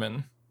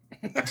Mormon.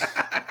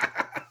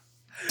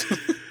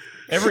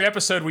 Every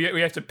episode, we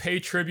have to pay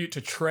tribute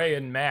to Trey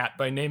and Matt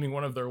by naming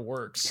one of their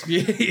works.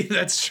 Yeah,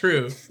 that's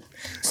true.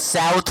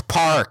 South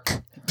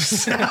Park.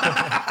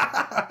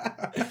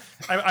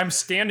 I'm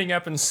standing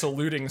up and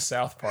saluting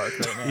South Park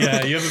right now.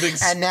 Yeah, you have a big...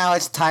 And now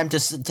it's time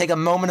to take a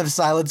moment of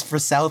silence for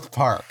South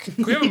Park.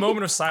 Can we have a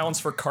moment of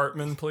silence for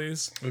Cartman,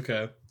 please?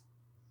 Okay.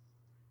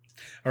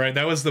 All right,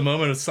 that was the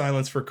moment of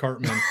silence for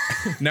Cartman.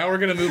 Now we're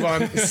going to move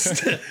on.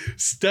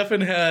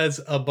 Stefan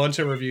has a bunch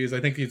of reviews. I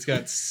think he's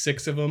got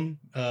 6 of them.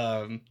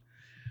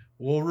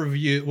 We'll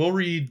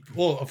read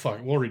all of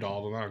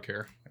them. I don't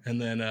care.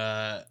 And then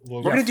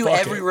we're going to do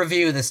every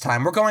review this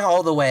time. We're going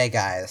all the way,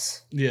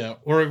 guys. Yeah,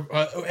 or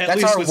at that's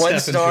least our with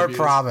 1-star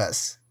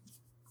promise.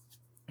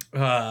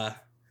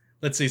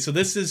 Let's see. So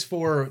this is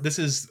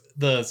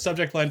the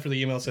subject line for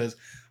the email says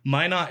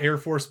Minot Air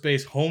Force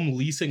Base Home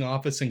Leasing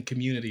Office and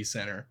Community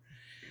Center.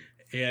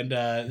 And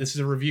this is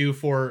a review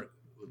for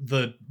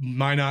the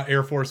Minot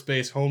Air Force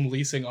Base Home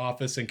Leasing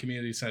Office and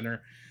Community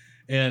Center.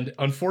 And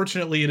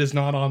unfortunately, it is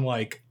not on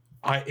like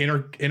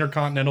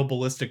Intercontinental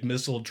Ballistic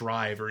Missile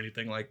Drive or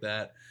anything like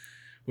that,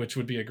 which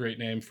would be a great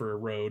name for a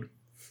road.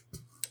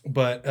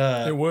 But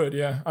it would,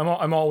 yeah.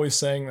 I'm always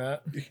saying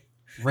that.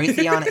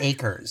 Raytheon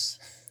Acres.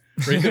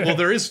 Well,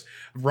 there is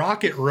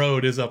Rocket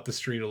Road is up the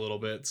street a little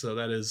bit, so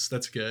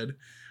that's good.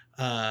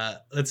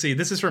 Let's see.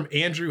 This is from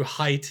Andrew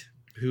Height,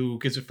 who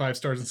gives it 5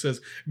 stars and says,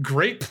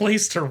 "Great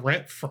place to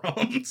rent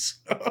from."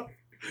 So,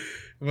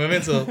 my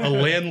man's a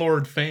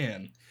landlord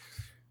fan.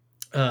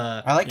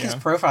 I like his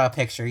profile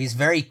picture. He's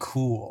very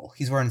cool.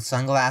 He's wearing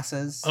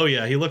sunglasses. Oh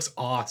yeah, he looks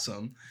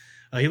awesome.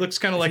 He looks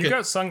kind of like you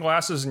got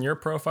sunglasses in your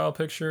profile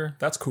picture.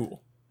 That's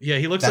cool. Yeah,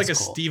 he looks like a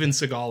Steven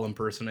Seagal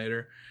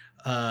impersonator.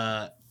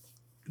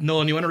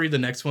 Nolan, you want to read the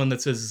next one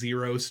that says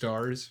 0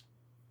 stars?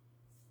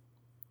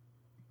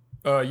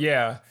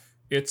 Yeah,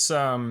 it's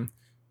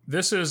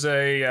this is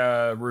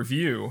a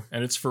review,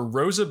 and it's for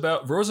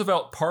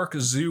Roosevelt Park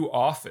Zoo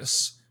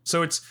office.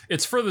 So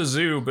it's for the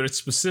zoo, but it's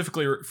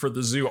specifically for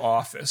the zoo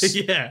office.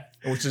 Yeah,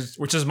 which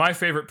is my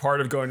favorite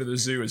part of going to the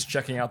zoo is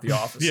checking out the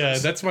offices. Yeah,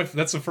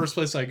 that's the first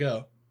place I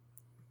go.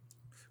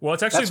 Well,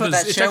 it's actually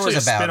it's actually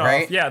a spin-off.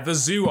 Right? Yeah, the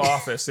Zoo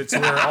Office. It's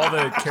where all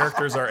the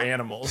characters are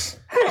animals.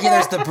 Yeah,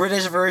 there's the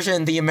British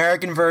version, the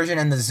American version,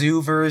 and the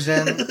zoo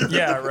version.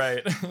 Yeah,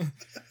 right.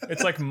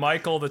 It's like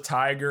Michael the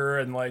tiger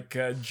and like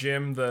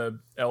Jim the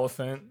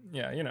elephant.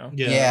 Yeah, you know.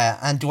 Yeah,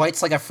 and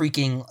Dwight's like a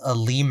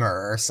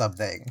lemur or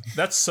something.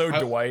 That's so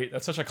Dwight.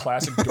 That's such a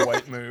classic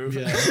Dwight move.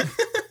 Yeah.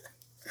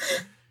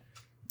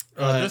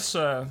 I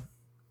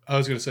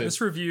was gonna say this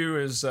review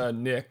is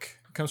Nick.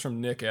 It comes from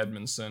Nick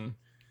Edmondson,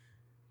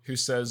 who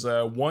says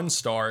 1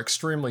 star,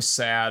 extremely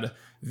sad.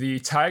 The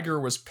tiger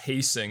was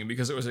pacing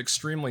because it was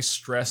extremely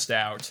stressed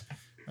out,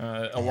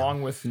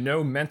 along with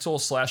no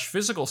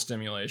mental/physical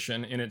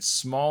stimulation in its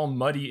small,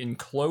 muddy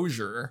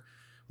enclosure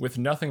with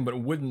nothing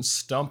but wooden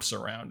stumps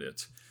around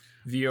it.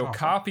 The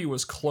okapi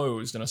was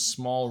closed in a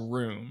small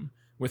room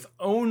with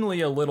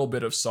only a little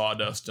bit of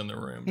sawdust in the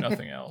room,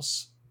 nothing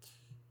else.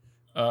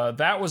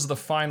 That was the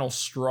final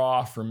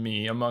straw for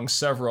me, among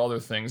several other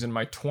things in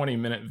my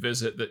 20-minute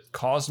visit that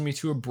caused me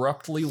to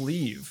abruptly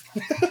leave.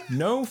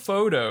 No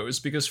photos,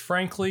 because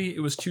frankly,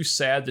 it was too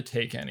sad to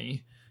take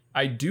any.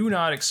 I do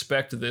not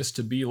expect this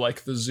to be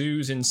like the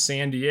zoos in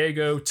San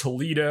Diego,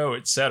 Toledo,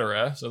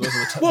 etc. So those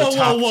are the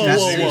top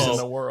zoos in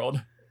the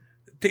world.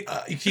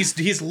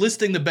 He's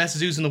listing the best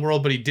zoos in the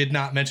world, but he did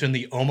not mention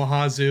the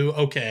Omaha Zoo.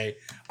 Okay.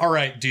 All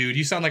right, dude.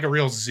 You sound like a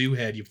real zoo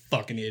head, you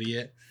fucking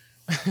idiot.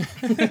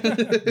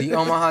 The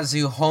Omaha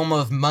Zoo, home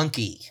of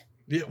monkey.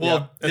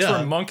 Yeah, that's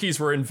where monkeys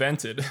were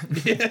invented.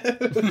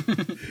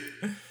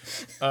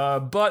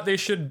 But they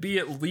should be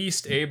at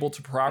least able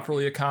to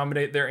properly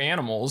accommodate their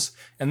animals.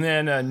 And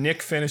then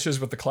Nick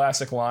finishes with the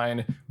classic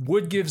line,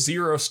 would give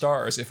 0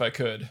 stars if I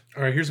could.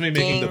 All right, here's me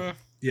making the...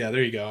 Yeah,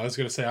 there you go. I was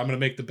going to say, I'm going to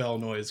make the bell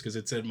noise because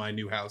it's in my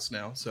new house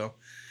now. So,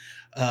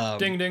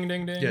 ding, ding,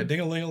 ding, ding. Yeah,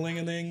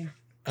 ding-a-ling-a-ling-a-ding.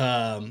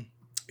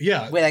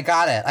 Yeah. Wait, I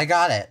got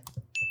it.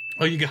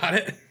 Oh, you got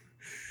it?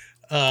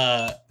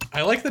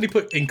 I like that he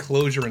put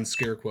enclosure in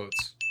scare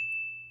quotes.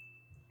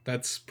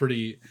 That's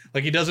pretty...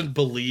 Like, he doesn't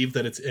believe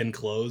that it's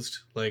enclosed.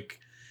 Like,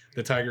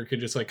 the tiger could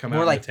just, like, come out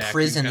and attack. More like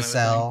prison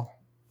cell.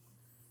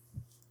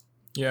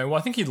 Yeah, well,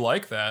 I think he'd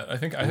like that. I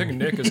think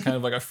Nick is kind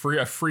of like a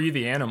free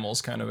the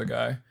animals kind of a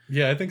guy.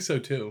 Yeah, I think so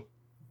too.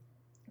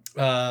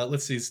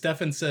 Let's see.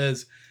 Stefan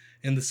says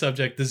in the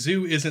subject, the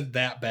zoo isn't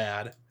that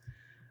bad.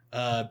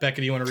 Becca,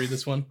 do you want to read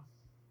this one?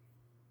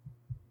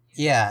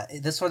 Yeah,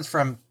 this one's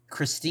from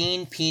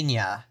Christine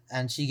Pina,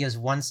 and she gives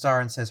 1 star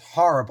and says,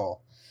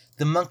 horrible.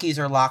 The monkeys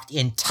are locked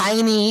in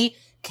tiny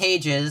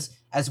cages,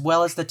 as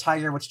well as the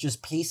tiger, which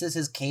just paces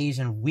his cage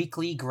and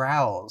weakly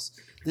growls.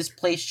 This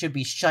place should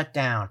be shut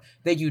down.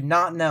 They do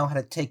not know how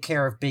to take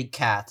care of big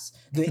cats.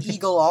 The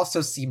eagle also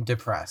seemed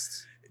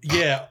depressed.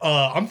 Yeah,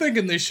 I'm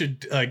thinking they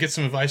should get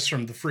some advice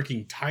from the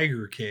freaking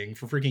Tiger King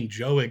for freaking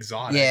Joe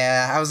Exotic.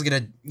 Yeah, I was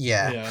gonna...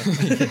 Yeah.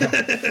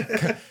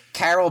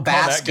 Carol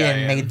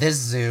Baskin made this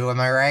zoo, am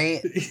I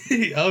right?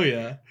 Oh,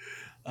 yeah.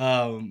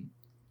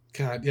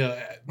 God,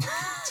 yeah.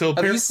 So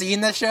have you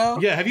seen the show?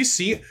 Yeah, have you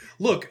seen...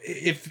 Look,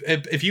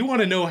 if you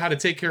want to know how to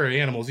take care of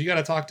animals, you got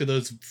to talk to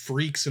those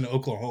freaks in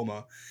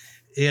Oklahoma.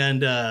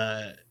 And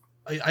I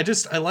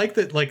like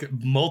that, like,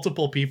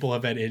 multiple people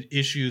have had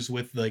issues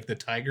with, like, the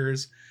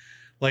tigers.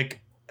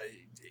 Like,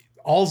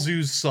 all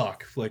zoos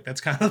suck. Like,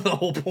 that's kind of the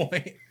whole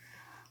point.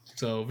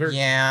 So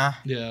yeah.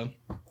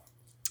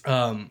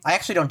 I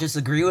actually don't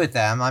disagree with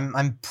them.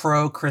 I'm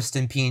pro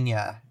Kristen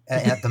Pina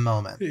at the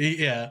moment.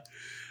 Yeah.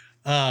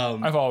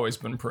 I've always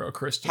been pro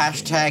Kristen.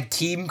 #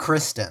 Team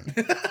Kristen.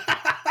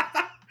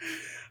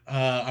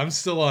 I'm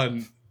still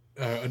on.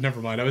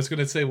 Never mind. I was going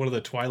to say one of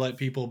the Twilight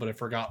people, but I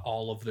forgot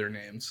all of their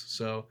names.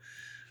 So,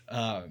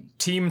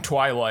 Team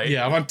Twilight.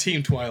 Yeah, I'm on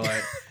Team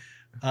Twilight.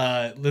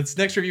 Let's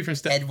next review from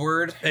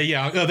Edward.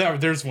 Yeah,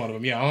 there's one of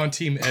them. Yeah, I'm on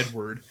Team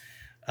Edward.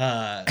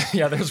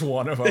 Yeah, there's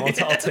one of them. I'll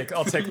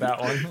take that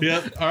one.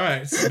 Yep. All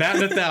right, it's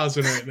batting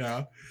 1,000 right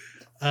now.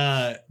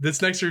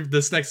 This next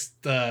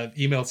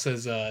email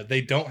says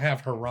they don't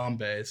have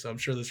Harambe, so I'm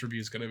sure this review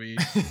is going to be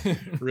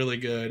really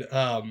good.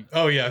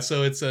 Oh yeah,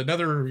 so it's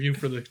another review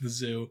for the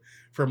zoo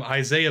from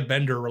Isaiah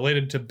Bender,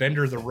 related to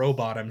Bender the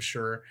robot, I'm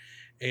sure.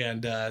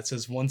 And it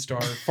says 1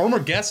 star, former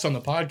guest on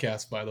the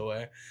podcast, by the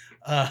way.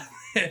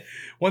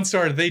 1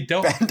 star. They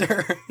don't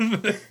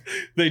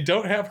they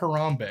don't have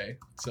Harambe,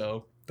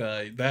 so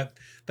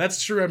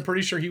that's true. I'm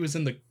pretty sure he was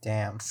in the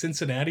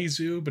Cincinnati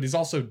Zoo, but he's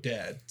also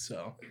dead.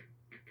 So.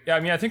 Yeah, I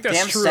mean, I think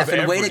that's true.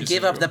 Stefan, way to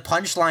give up the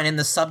punchline in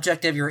the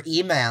subject of your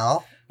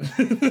email.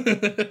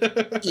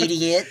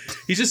 Idiot.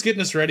 He's just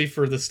getting us ready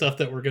for the stuff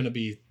that we're gonna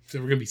be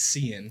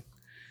seeing.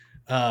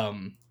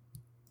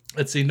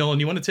 Let's see, Nolan,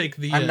 you want to take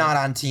the... I'm not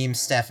on Team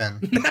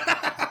Stefan.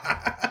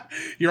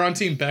 You're on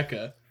Team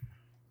Becca.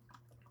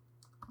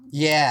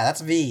 Yeah,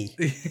 that's me.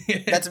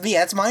 That's me.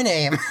 That's my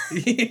name.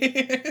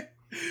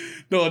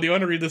 Nolan, do you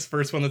want to read this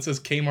first one that says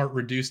Kmart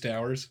reduced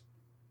hours?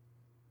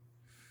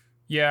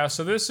 Yeah,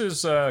 so this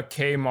is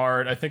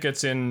Kmart. I think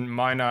it's in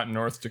Minot,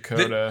 North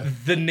Dakota.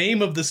 The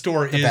name of the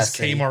store is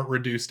Kmart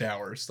Reduced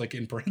Hours, like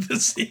in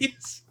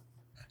parentheses.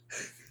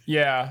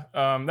 Yeah,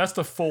 that's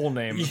the full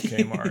name of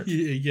Kmart.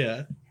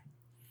 Yeah.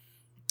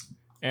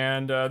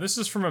 And this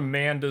is from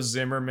Amanda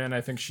Zimmerman.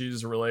 I think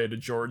she's related to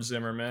George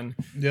Zimmerman.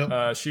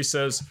 Yep. She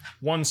says,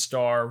 1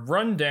 star,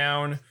 run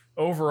down,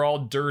 overall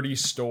dirty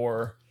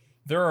store.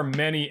 There are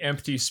many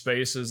empty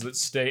spaces that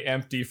stay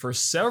empty for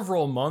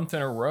several months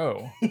in a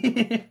row.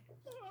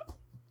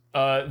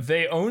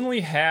 They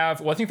only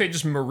have, well, I think they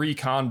just Marie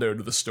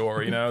Kondoed the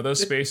store, you know,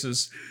 those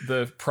spaces,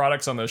 the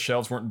products on those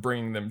shelves weren't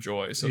bringing them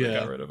joy, so they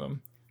got rid of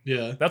them.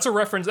 Yeah. That's a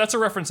reference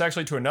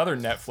actually to another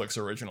Netflix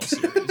original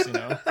series, you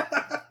know.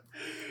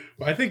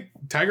 I think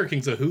Tiger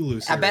King's a Hulu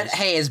series. I bet,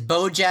 hey, is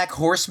BoJack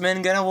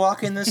Horseman gonna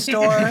walk in the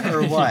store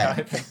or what?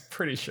 Yeah, I'm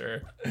pretty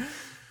sure.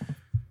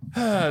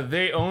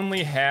 They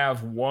only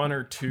have 1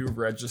 or 2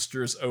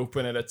 registers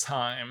open at a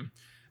time.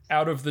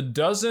 Out of the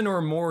dozen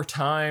or more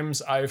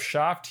times I've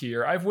shopped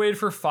here, I've waited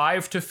for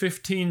 5 to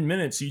 15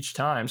 minutes each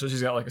time. So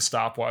she's got like a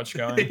stopwatch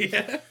going.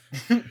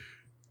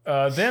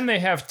 Then they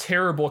have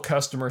terrible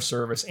customer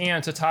service.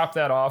 And to top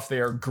that off,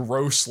 they are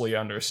grossly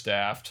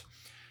understaffed.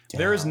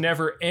 There is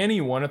never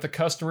anyone at the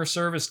customer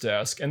service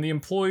desk, and the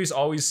employees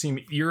always seem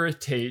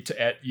irritated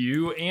at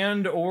you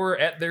and or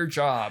at their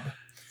job.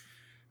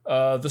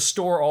 The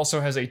store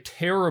also has a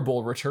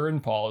terrible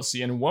return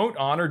policy and won't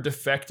honor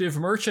defective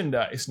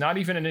merchandise, not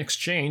even in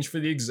exchange for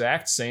the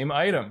exact same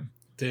item.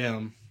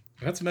 Damn.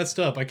 That's messed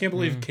up. I can't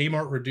believe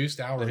Kmart reduced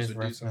hours to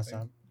do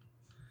something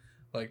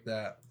like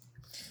that.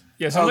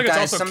 Yeah, it sounds like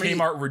guys, it's also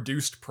Kmart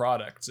reduced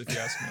products, if you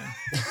ask me.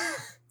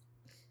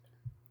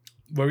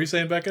 What were you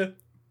saying, Becca?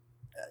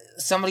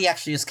 Somebody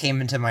actually just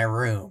came into my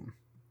room.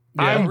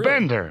 Yeah, I'm really?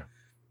 Bender.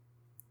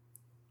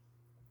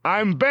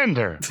 I'm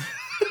Bender.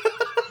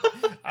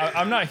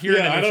 I'm not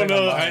hearing anything. I don't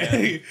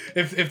know.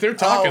 If they're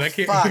talking, I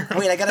can't hear.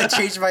 Wait, I gotta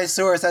change my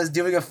source. I was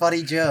doing a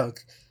funny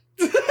joke.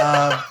 Give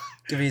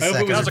me a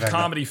second. That was a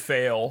comedy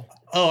fail.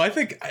 Oh, I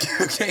think...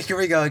 Okay, here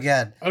we go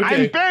again.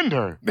 Okay. I'm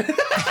Bender.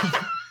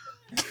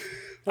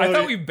 I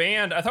thought we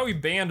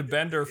banned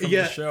Bender from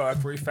the show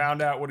after we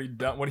found out what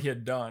he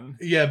had done.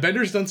 Yeah,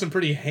 Bender's done some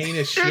pretty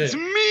heinous shit. It's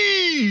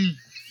me.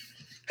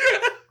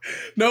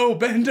 No,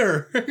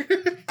 Bender.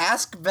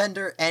 Ask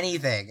Bender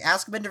anything.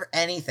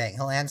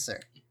 He'll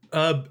answer.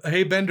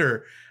 Hey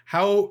Bender,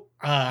 how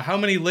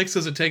many licks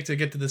does it take to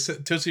get to the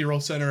Tootsie Roll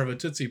center of a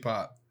Tootsie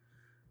Pop?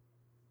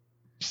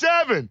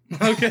 7.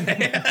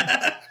 Okay.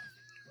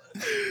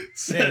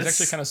 Yeah, he's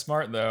actually kind of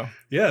smart, though.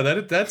 Yeah,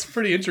 that's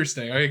pretty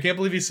interesting. I can't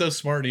believe he's so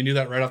smart and he knew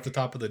that right off the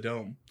top of the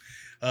dome.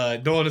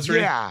 Nolan, is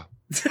ready? Yeah.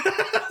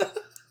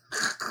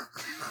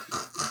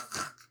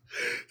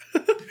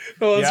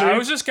 I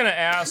was just gonna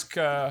ask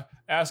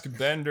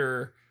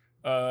Bender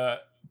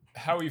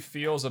how he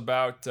feels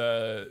about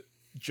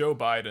Joe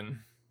Biden.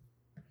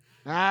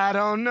 I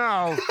don't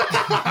know.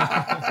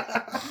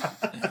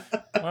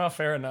 Well,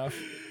 fair enough.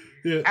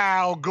 Yeah.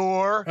 Al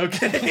Gore.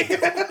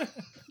 Okay.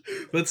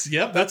 That's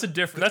a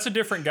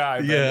different guy.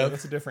 Bender. Yeah,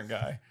 that's a different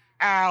guy.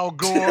 Al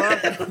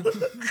Gore.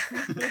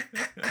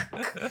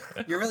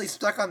 You're really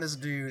stuck on this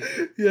dude.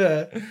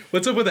 Yeah.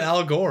 What's up with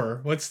Al Gore?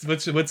 What's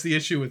the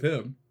issue with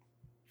him?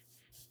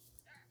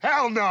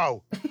 Hell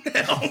no.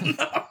 Hell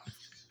no.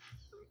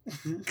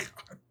 God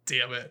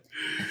damn it.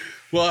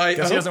 Well, I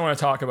guess he doesn't want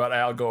to talk about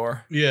Al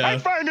Gore. Yeah. I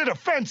find it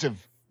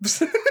offensive.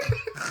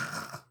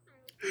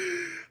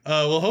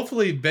 Well,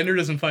 hopefully Bender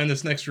doesn't find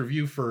this next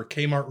review for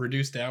Kmart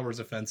reduced hours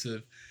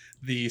offensive.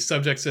 The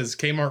subject says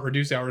Kmart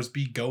reduced hours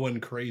be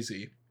going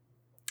crazy.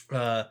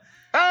 Well,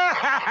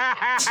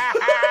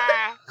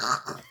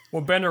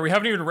 Bender, we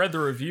haven't even read the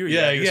review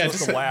yet. You're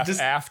supposed to laugh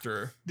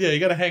after. Yeah, you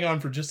got to hang on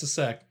for just a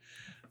sec.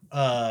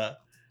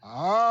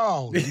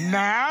 Oh,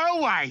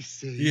 now I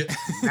see. Yeah.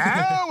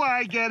 Now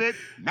I get it.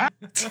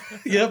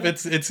 Yep,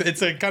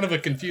 it's a kind of a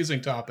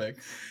confusing topic.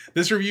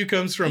 This review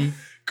comes from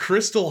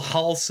Crystal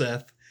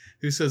Halseth,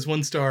 who says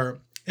 1 star.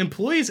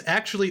 Employees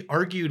actually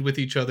argued with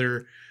each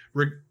other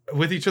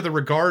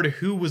regard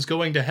who was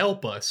going to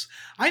help us.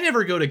 I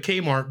never go to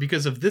Kmart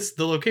because of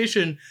the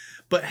location,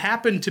 but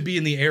happened to be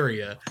in the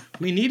area.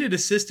 We needed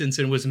assistance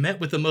and was met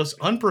with the most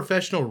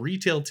unprofessional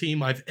retail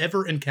team I've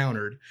ever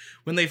encountered.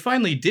 When they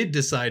finally did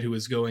decide who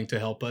was going to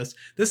help us,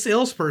 the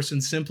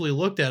salesperson simply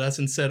looked at us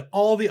and said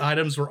all the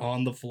items were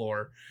on the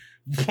floor.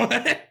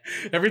 What?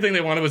 Everything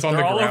they wanted was on the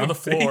ground. All over the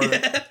floor.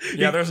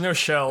 Yeah, there's no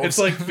shelves. It's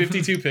like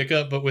 52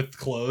 pickup, but with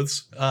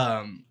clothes.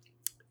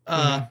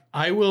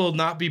 I will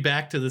not be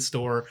back to the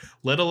store,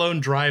 let alone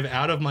drive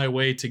out of my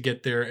way to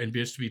get there and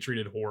just be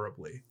treated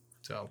horribly.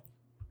 So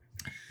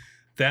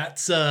that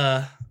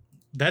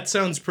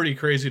sounds pretty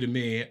crazy to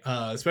me,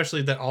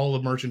 especially that all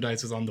the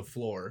merchandise is on the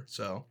floor.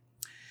 So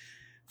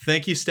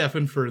thank you,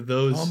 Stefan, for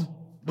those.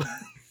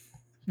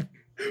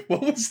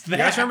 What was that? You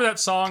guys remember that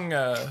song?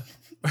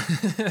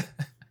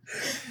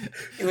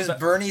 It was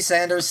Bernie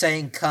Sanders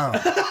saying "come."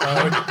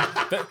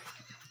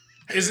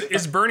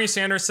 Is Bernie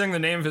Sanders saying the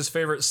name of his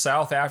favorite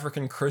South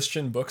African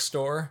Christian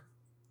bookstore?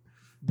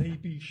 They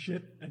be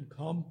shit and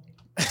come.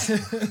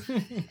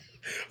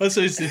 Oh,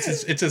 so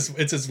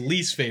it's his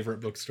least favorite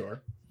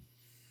bookstore.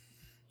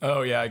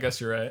 Oh yeah, I guess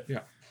you're right.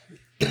 Yeah.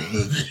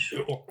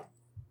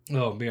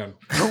 Oh man.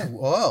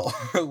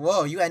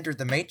 Whoa! You entered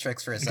the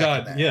Matrix for a second.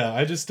 God, there. Yeah.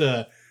 I just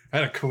I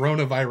had a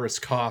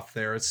coronavirus cough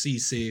there, a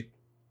CC.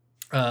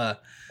 And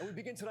we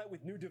begin tonight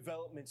with new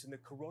developments in the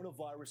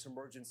coronavirus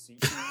emergency.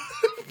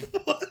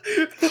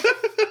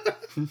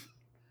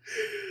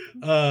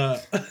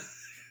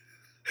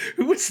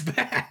 Who was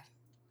that?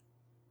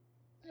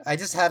 I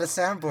just had a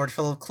soundboard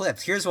full of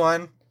clips. Here's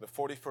one. The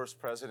 41st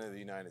President of the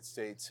United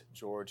States,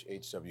 George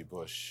H.W.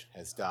 Bush,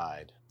 has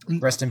died.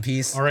 Rest in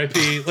peace.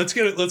 R.I.P. Let's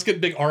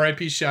get big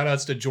R.I.P. shout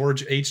outs to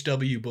George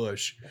H.W.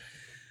 Bush.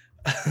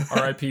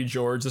 R.I.P.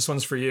 George. This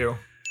one's for you.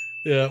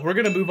 Yeah, we're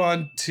gonna move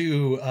on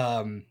to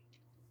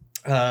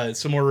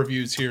some more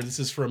reviews here. This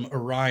is from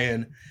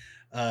Orion,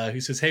 who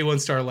says, "Hey,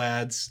 1-star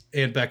lads,"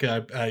 and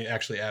Becca. I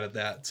actually added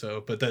that,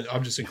 but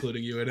I'm just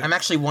including you in it. I'm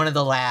actually one of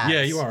the lads.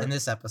 Yeah, you are in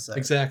this episode.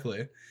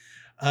 Exactly.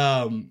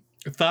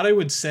 I thought I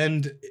would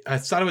send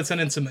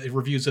in some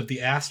reviews of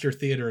the Astor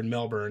Theater in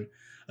Melbourne,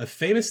 a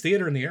famous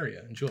theater in the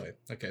area. Enjoy.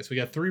 Okay, so we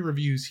got 3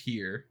 reviews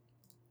here.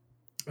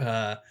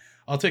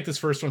 I'll take this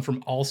first one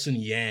from Alson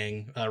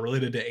Yang,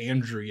 related to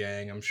Andrew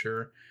Yang, I'm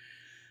sure.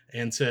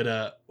 And said,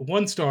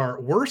 1-star,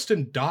 worst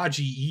and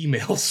dodgy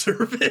email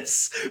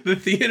service. The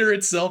theater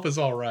itself is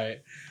all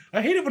right.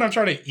 I hate it when I'm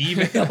trying to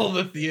email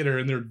the theater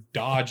and they're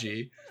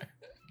dodgy.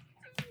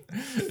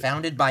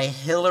 Founded by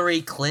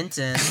Hillary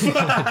Clinton.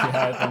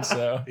 Yeah, I think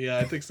so. Yeah,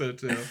 I think so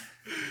too.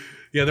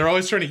 Yeah, they're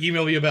always trying to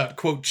email me about,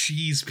 quote,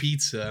 cheese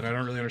pizza, and I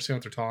don't really understand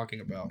what they're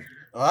talking about.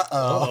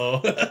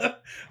 Uh-oh.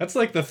 That's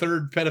like the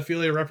 3rd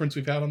pedophilia reference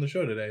we've had on the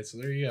show today, so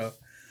there you go.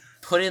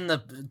 Put in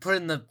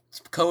the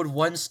code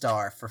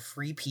 1-star for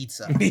free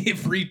pizza.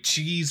 Free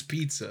cheese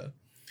pizza.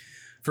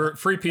 For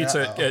free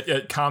pizza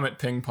at Comet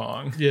Ping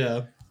Pong.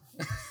 Yeah.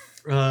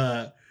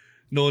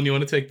 Nolan, you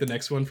want to take the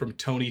next one from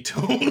Tony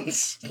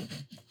Tones?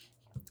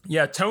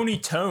 Yeah, Tony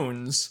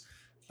Tones.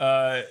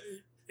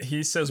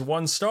 He says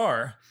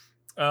 1-star.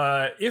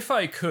 If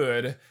I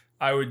could,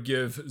 I would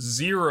give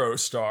 0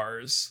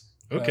 stars.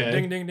 Okay.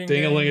 Ding ding ding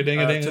ding a ling a ding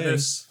a ding to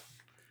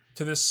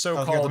this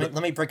so-called.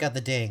 Let me break out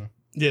the ding.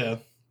 Yeah.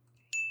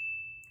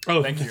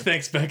 Oh, thank you.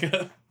 Thanks,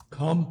 Becca.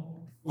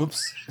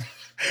 Whoops.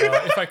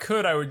 If I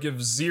could, I would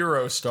give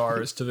 0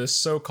 stars to this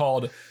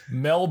so-called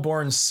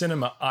Melbourne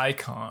cinema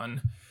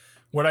icon.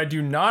 What I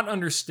do not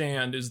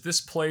understand is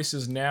this place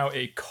is now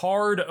a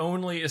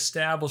card-only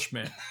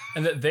establishment,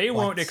 and that they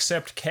won't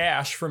accept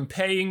cash from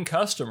paying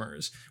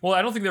customers. Well,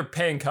 I don't think they're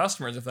paying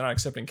customers if they're not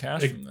accepting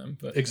cash from them.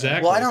 But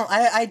exactly. Well,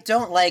 I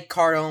don't like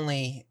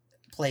card-only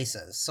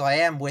places, so I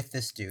am with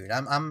this dude.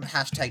 I'm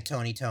hashtag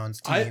Tony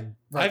Tones team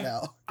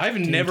now. I've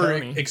never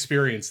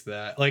experienced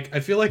that. Like,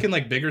 I feel like in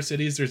like bigger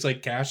cities, there's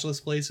like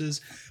cashless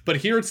places, but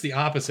here it's the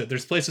opposite.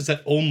 There's places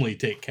that only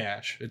take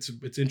cash.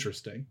 It's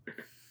interesting.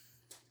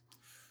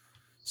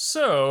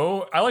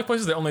 So, I like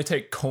places that only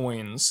take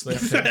coins. They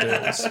don't take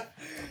bills.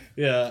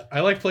 Yeah,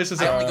 I like places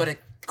that... I only go to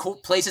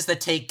places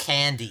that take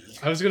candy.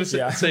 I was going to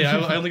say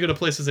I only go to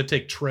places that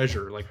take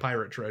treasure, like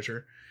pirate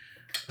treasure.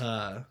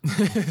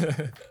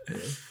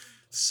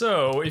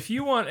 So, if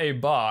you want a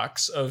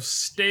box of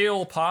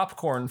stale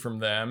popcorn from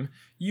them,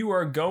 you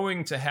are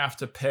going to have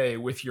to pay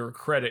with your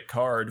credit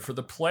card for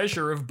the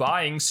pleasure of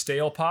buying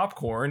stale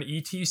popcorn,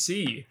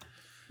 etc.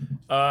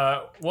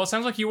 Well, it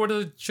sounds like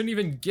you shouldn't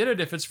even get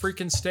it if it's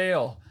freaking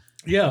stale.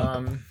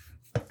 Yeah.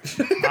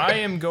 I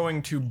am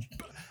going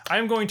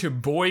to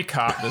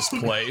boycott this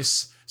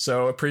place.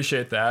 So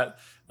appreciate that.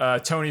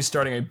 Tony's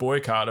starting a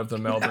boycott of the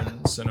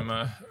Melbourne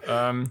cinema.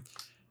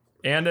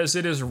 And as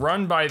it is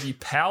run by the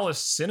Palace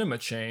Cinema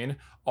chain,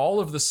 all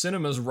of the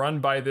cinemas run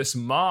by this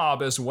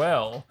mob as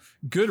well.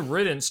 Good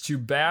riddance to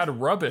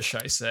bad rubbish,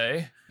 I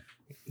say.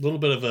 A little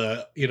bit of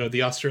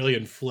the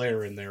Australian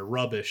flair in there.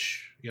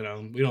 Rubbish. We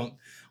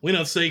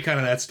don't say kind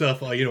of that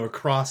stuff,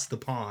 across the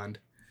pond.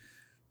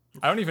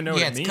 I don't even know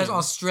what it means. Yeah, it's because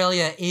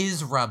Australia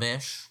is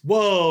rubbish.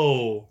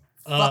 Whoa.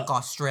 Fuck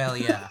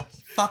Australia.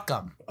 Fuck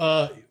them.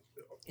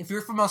 If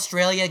you're from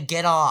Australia,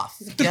 get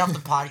off. Get off the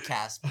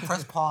podcast.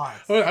 Press pause.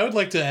 I would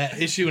like to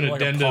issue an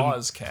addendum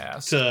pause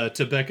cast.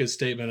 to Becca's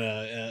statement.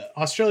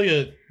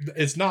 Australia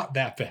is not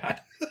that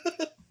bad.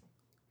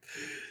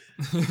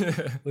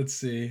 Let's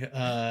see.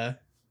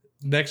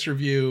 Next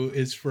review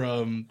is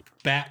from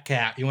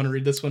Batcat. You want to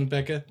read this one,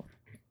 Becca?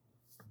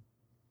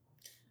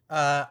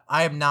 I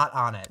am not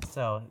on it,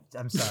 so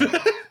I'm sorry.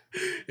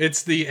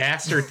 It's the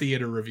Astor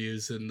Theater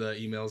reviews in the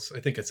emails. I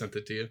think I sent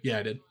it to you. Yeah,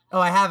 I did. Oh,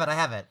 I have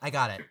it. I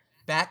got it.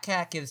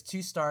 Batcat gives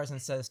 2 stars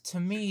and says, "To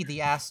me,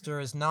 the Astor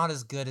is not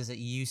as good as it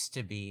used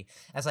to be,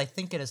 as I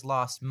think it has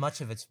lost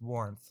much of its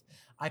warmth.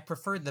 I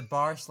preferred the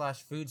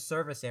bar/food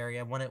service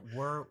area when it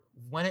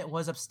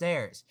was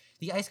upstairs.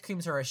 The ice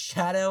creams are a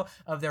shadow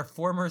of their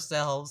former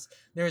selves.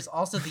 There is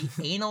also the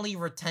anally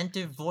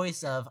retentive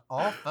voice of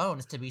all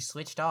phones to be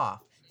switched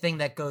off, thing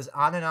that goes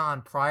on and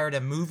on prior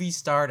to movie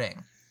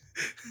starting.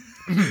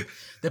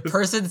 The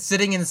person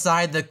sitting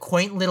inside the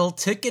quaint little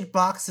ticket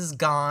box is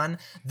gone.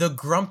 The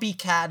grumpy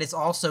cat is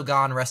also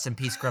gone. Rest in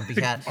peace, grumpy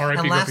cat.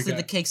 And lastly,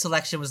 the cake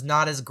selection was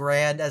not as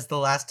grand as the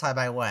last time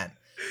I went."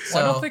 So,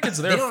 I don't think it's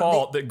their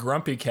fault that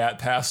Grumpy Cat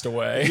passed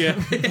away.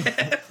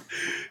 Yeah.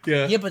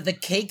 Yeah, but the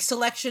cake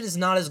selection is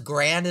not as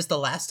grand as the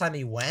last time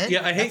he went.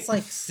 Yeah, that's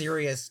like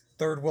serious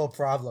third world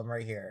problem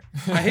right here.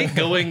 I hate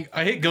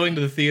going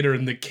to the theater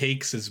and the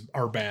cakes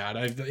are bad.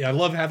 I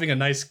love having a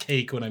nice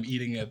cake when I'm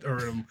eating it or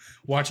I'm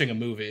watching a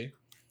movie.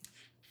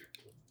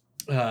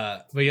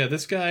 But yeah,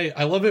 this guy,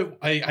 I love it.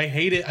 I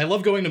hate it. I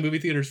love going to movie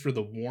theaters for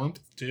the warmth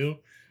too.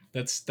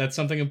 That's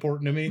something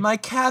important to me. My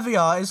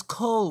caviar is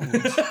cold.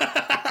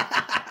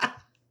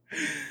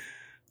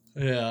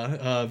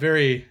 Yeah,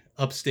 very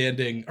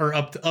upstanding or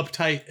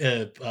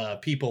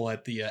uptight people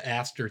at the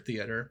Astor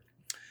Theater.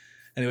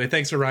 Anyway,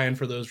 thanks Orion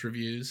for those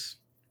reviews.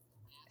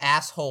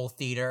 Asshole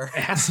theater.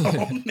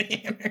 Asshole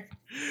theater.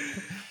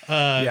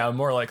 Yeah,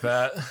 more like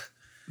that.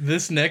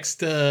 This next,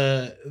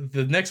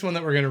 the next one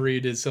that we're gonna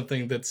read is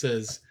something that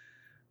says,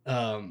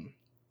 hang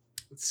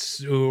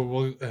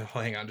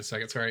on just a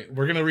second. Sorry,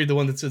 we're gonna read the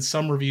one that says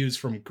some reviews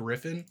from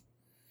Griffin.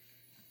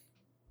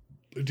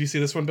 Do you see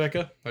this one,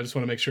 Becca? I just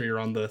want to make sure you're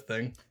on the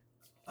thing.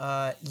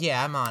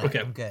 Yeah, I'm on it.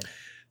 I'm good.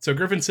 So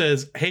Griffin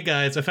says, "Hey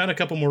guys, I found a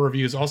couple more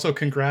reviews. Also,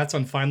 congrats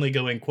on finally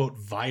going quote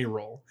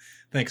viral.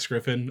 Thanks,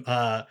 Griffin.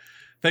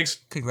 Thanks.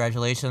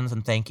 Congratulations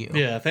and thank you.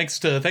 Yeah, thanks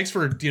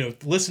for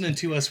listening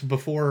to us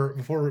before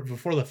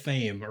the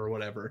fame or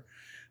whatever.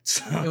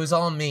 So, it was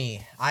all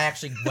me. I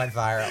actually went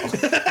viral.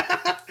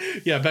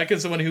 Yeah,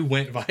 Becca's the one who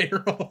went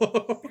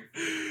viral.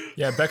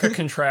 Yeah, Becca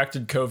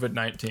contracted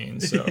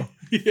COVID-19. So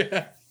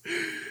yeah.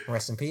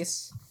 Rest in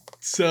peace.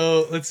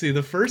 So let's see.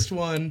 The first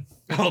one,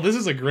 this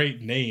is a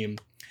great name.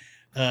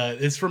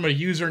 It's from a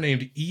user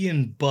named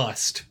Ian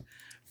Bust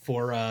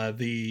for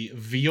the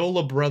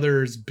Viola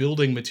Brothers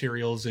building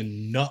materials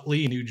in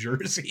Nutley, New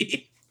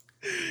Jersey.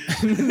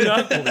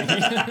 Nutley.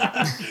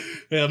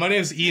 Yeah, my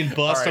name's Ian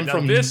Bust. Right, I'm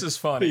from. This is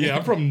funny. Yeah,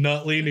 I'm from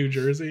Nutley, New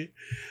Jersey.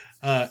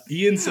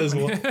 Ian says,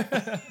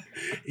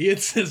 Ian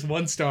says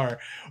 1 star.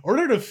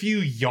 Ordered a few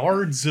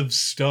yards of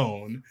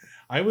stone.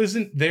 I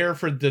wasn't there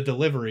for the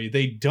delivery.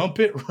 They dump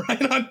it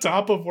right on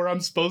top of where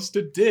I'm supposed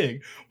to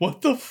dig.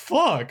 What the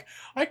fuck?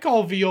 I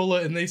call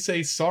Viola and they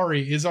say,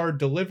 sorry, is our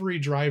delivery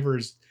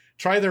drivers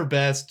try their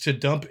best to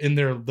dump in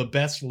the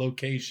best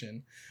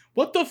location.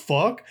 What the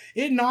fuck?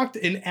 It knocked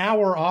an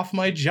hour off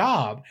my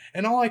job.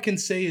 And all I can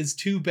say is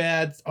too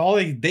bad. All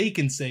they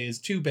can say is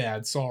too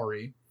bad.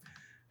 Sorry.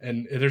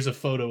 And there's a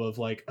photo of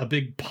like a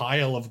big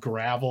pile of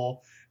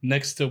gravel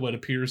next to what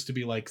appears to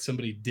be like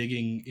somebody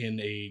digging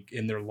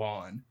in their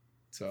lawn.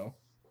 So,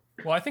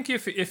 well, I think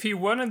if he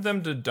wanted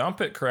them to dump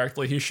it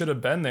correctly, he should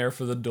have been there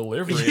for the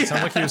delivery. Yeah. It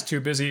sounded like he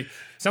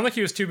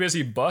was too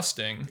busy.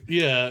 Busting.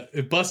 Yeah,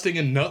 busting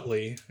in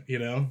Nutley.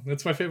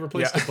 That's my favorate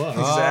place to bust.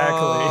 Exactly.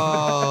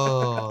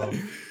 Oh.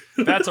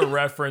 That's a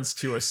reference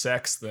to a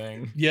sex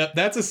thing. Yep,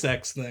 that's a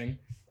sex thing.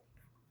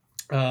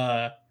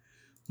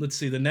 Let's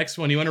see the next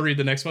one. You want to read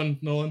the next one,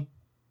 Nolan?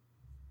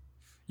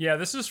 Yeah,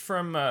 this is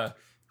from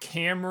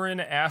Cameron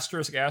 *********. I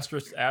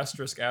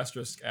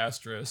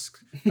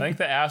think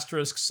the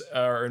asterisks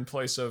are in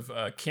place of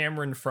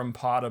Cameron from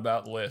Pod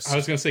About List. I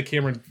was gonna say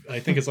Cameron. I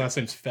think his last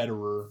name's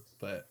Federer,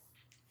 but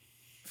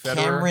Federer?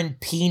 Cameron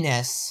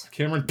Penis.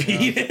 Cameron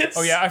Penis.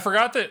 Oh yeah, I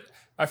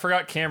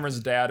forgot Cameron's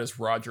dad is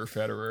Roger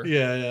Federer.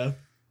 Yeah.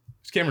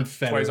 It's Cameron Federer.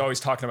 That's why he's always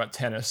talking about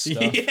tennis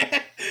stuff.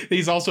 Yeah.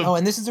 He's also. Oh,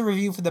 and this is a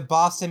review for the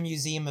Boston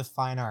Museum of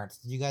Fine Arts.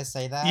 Did you guys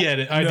say that?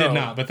 Yeah, I did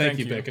not, but thank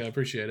you, Becca. I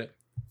appreciate it.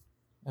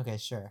 Okay,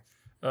 sure.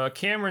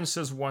 Cameron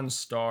says 1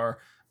 star.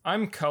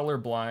 I'm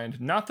colorblind.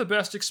 Not the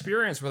best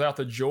experience without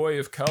the joy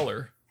of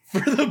color.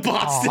 For the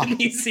Boston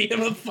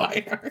Museum of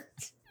Fine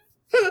Arts.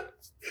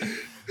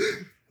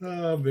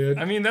 Oh, man.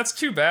 I mean, that's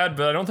too bad,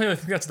 but I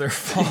think that's their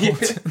fault. Yeah.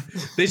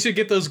 They should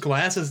get those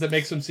glasses that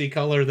makes them see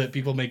color that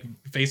people make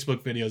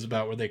Facebook videos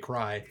about where they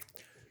cry.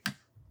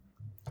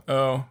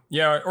 Oh,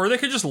 yeah. Or they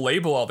could just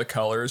label all the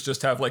colors.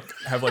 Just have like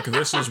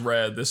this is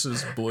red, this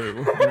is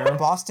blue.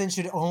 Boston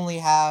should only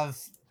have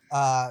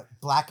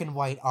black and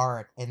white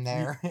art in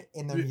their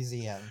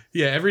museum.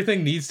 Yeah,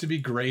 everything needs to be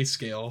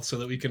grayscale so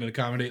that we can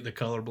accommodate the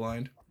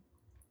colorblind.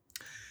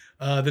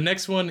 The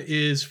next one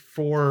is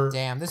for...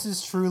 Damn, this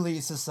is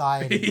truly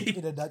society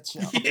in a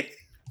nutshell.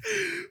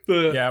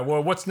 Yeah,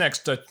 well, what's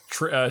next?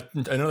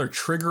 Another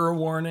trigger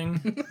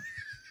warning?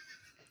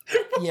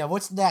 Yeah,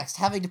 what's next?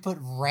 Having to put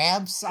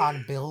ramps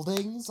on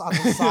buildings, on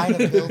the side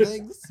of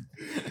buildings?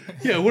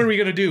 Yeah, what are we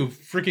going to do?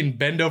 Freaking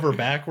bend over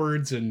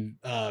backwards and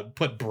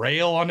put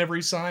Braille on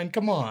every sign?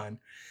 Come on.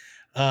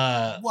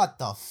 What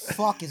the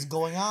fuck is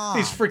going on?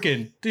 These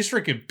freaking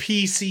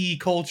PC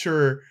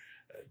culture...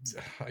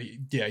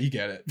 Yeah, you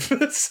get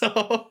it.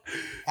 So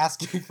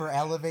asking for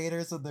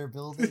elevators in their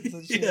buildings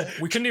and shit. Yeah.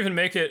 We couldn't even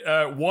make it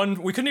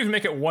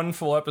one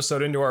full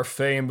episode into our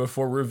fame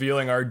before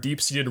revealing our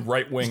deep-seated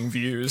right-wing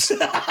views.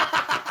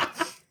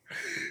 I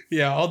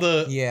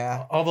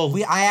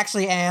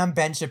actually am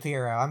Ben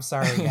Shapiro. I'm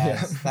sorry,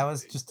 guys. That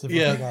was just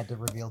something I had to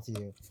reveal to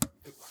you.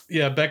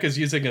 Yeah, Becca's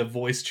using a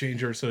voice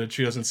changer so that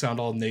she doesn't sound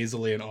all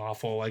nasally and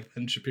awful like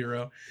Ben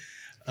Shapiro.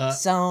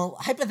 So,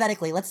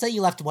 hypothetically, let's say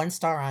you left 1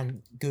 star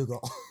on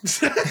Google.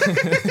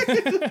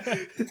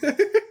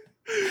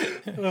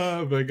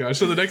 Oh my gosh!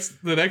 So the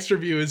next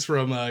review is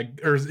from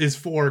is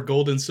for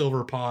Gold and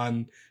Silver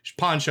Pawn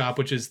Shop,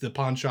 which is the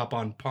pawn shop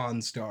on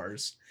Pawn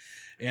Stars,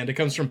 and it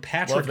comes from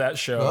Patrick. Love that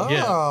show. Oh.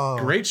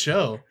 Yeah, great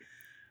show.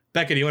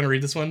 Becca, do you want to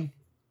read this one?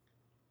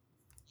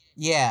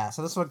 Yeah.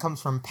 So this one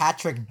comes from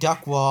Patrick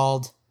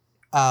Duckwald,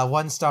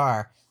 1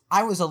 star.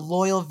 I was a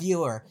loyal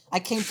viewer. I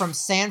came from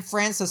San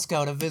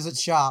Francisco to visit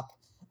shop.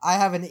 I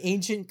have an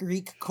ancient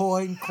Greek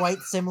coin quite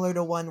similar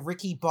to one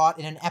Ricky bought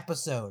in an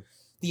episode.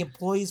 The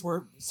employees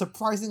were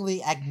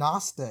surprisingly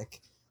agnostic.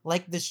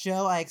 Like the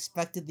show, I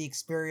expected the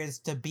experience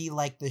to be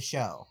like the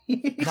show.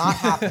 Not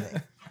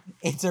happening.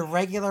 It's a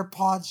regular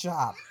pawn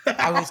shop.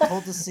 I was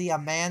told to see a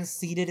man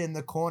seated in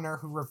the corner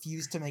who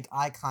refused to make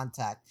eye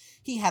contact.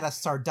 He had a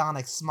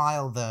sardonic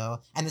smile, though,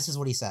 and this is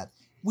what he said.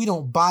 We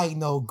don't buy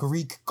no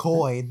Greek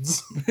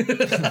coins.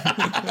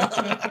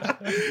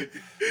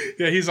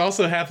 Yeah, he's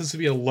also happens to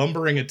be a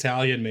lumbering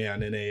Italian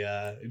man in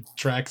a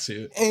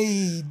tracksuit.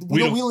 Hey,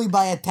 we only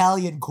buy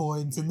Italian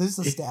coins in this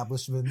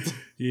establishment.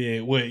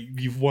 Yeah, wait,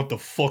 you want the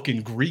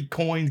fucking Greek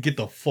coin? Get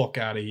the fuck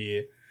out of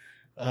here.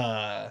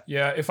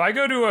 Yeah, if I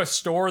go to a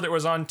store that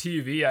was on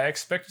TV, I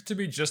expect it to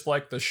be just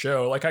like the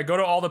show. Like, I go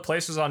to all the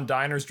places on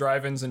diners,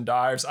 drive-ins, and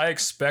dives. I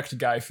expect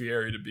Guy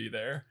Fieri to be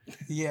there.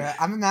 Yeah,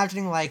 I'm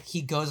imagining, like,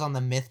 he goes on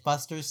the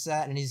Mythbusters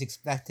set and he's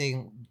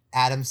expecting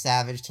Adam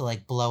Savage to,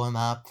 like, blow him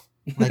up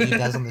like he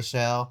does on the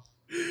show.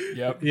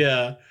 Yep.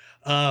 Yeah.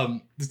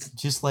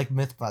 Just like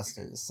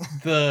Mythbusters.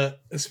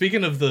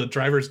 Speaking of the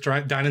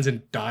diners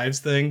and dives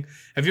thing,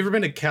 have you ever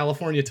been to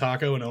California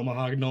Taco in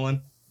Omaha,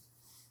 Nolan?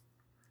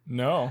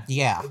 No.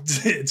 Yeah.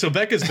 So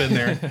Becca's been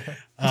there.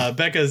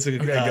 Becca's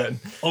good.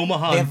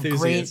 Omaha they have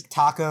enthusiast. Great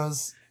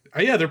tacos.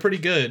 Yeah, they're pretty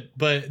good,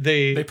 but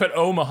they put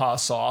Omaha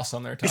sauce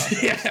on their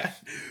tacos. Yeah,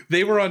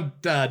 they were on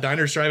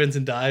Diners, Drive-Ins,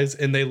 and Dives,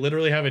 and they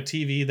literally have a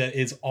TV that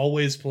is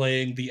always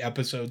playing the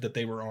episode that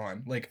they were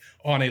on, like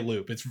on a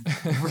loop. It's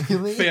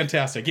really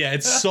fantastic. Yeah,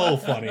 it's so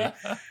funny.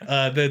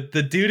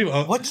 The dude who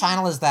what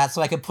channel is that?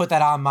 So I could put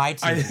that on my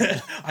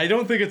TV. I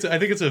don't think it's. I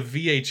think it's a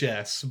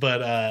VHS,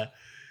 but.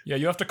 Yeah,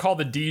 you have to call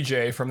the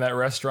DJ from that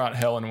restaurant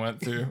Helen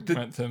went to.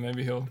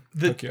 Maybe he'll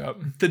hook you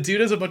up. The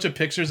dude has a bunch of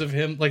pictures of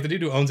him, like the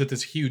dude who owns it,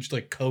 this huge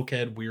like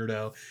cokehead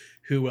weirdo,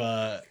 who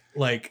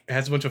like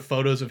has a bunch of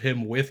photos of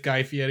him with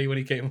Guy Fieri when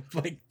he came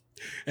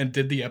and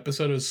did the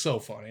episode. It was so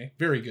funny,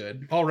 very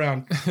good, all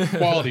around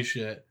quality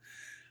shit.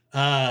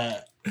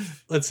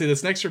 Let's see.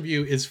 This next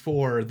review is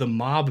for the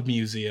Mob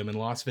Museum in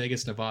Las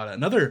Vegas, Nevada.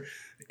 Another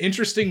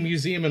interesting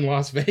museum in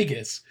Las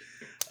Vegas.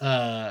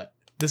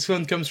 This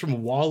one comes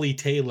from Wally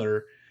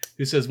Taylor,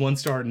 who says 1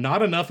 star,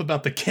 not enough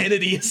about the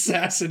Kennedy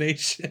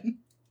assassination.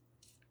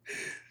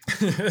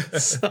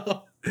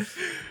 So I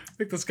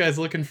think this guy's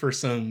looking for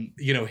some,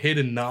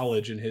 hidden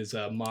knowledge in his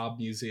mob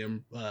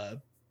museum,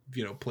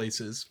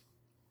 places.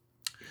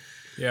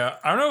 Yeah,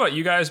 I don't know about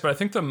you guys, but I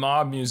think the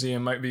Mob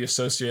Museum might be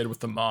associated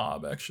with the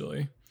mob,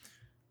 actually.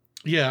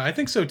 Yeah, I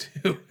think so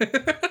too.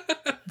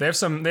 They have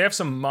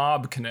some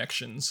mob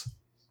connections.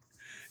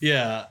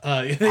 Yeah,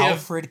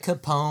 Alfred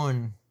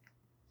Capone.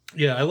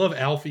 Yeah, I love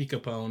Alfie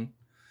Capone.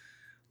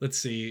 Let's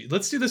see.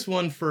 Let's do this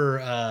one for,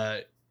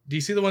 do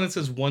you see the one that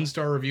says 1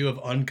 star review of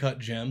Uncut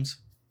Gems?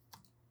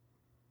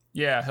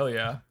 Yeah, hell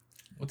yeah.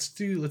 Let's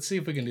see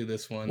if we can do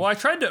this one. Well, I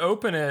tried to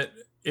open it.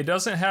 It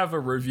doesn't have a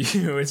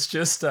review. It's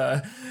just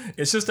a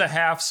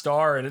half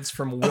star, and it's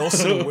from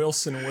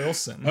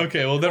Wilson.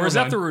 Okay, well, or is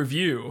that the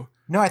review?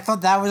 No, I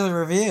thought that was a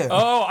review.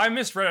 Oh, I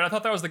misread it. I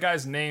thought that was the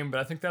guy's name, but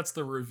I think that's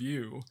the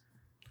review.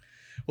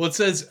 Well, it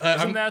says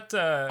I'm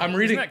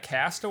reading. Isn't that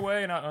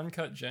Castaway, not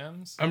Uncut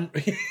Gems? I'm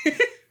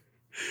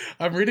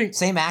reading.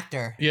 Same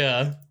actor.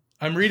 Yeah,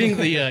 I'm reading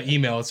the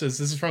email. It says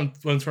this is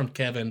one's from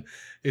Kevin.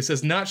 It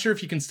says, not sure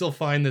if you can still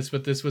find this,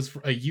 but this was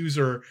a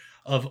user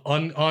of a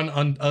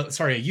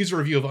user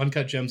review of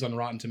Uncut Gems on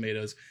Rotten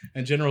Tomatoes.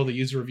 In general, the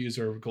user reviews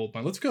are gold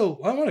mine. Let's go.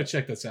 I want to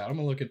check this out. I'm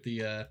gonna look at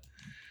the.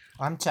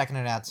 I'm checking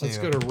it out too. Let's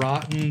go to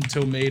Rotten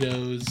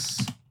Tomatoes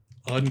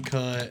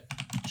Uncut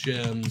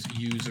Gems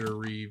user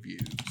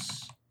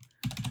reviews.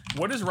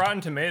 What is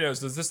Rotten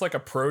Tomatoes? Is this like a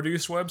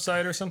produce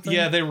website or something?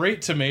 Yeah, they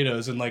rate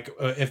tomatoes and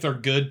if they're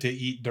good to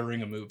eat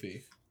during a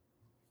movie.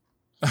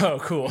 Oh,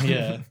 cool.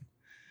 Yeah.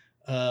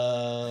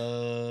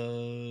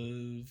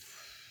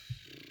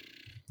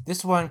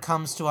 This one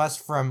comes to us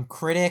from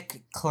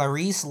critic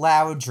Clarice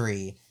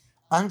Loudry.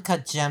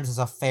 Uncut Gems is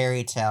a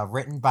fairy tale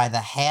written by the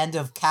hand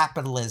of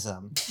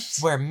capitalism,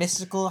 where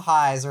mystical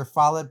highs are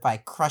followed by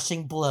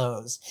crushing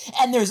blows,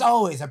 and there's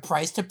always a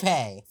price to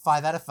pay.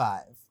 5 out of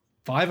 5.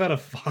 5 out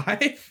of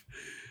 5?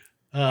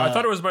 I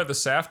thought it was by the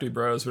Safdie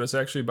Bros, but it's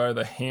actually by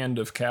the hand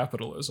of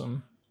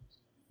capitalism.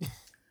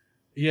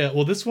 Yeah,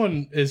 well, this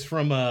one is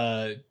from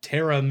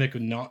Tara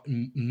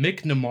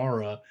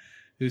McNamara,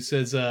 who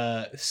says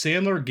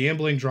Sandler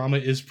gambling drama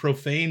is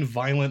profane,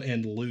 violent,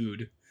 and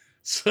lewd.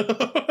 So,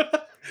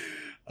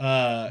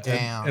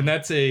 damn, and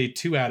that's a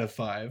 2 out of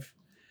 5.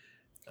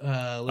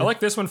 I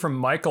like this one from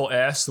Michael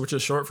S., which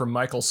is short for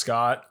Michael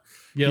Scott.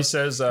 Yep.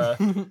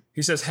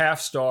 He says half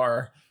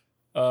star.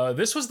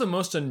 This was the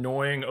most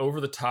annoying,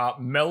 over-the-top,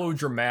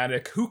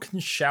 melodramatic, who can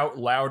shout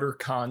louder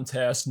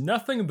contest,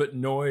 nothing but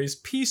noise,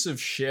 piece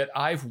of shit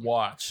I've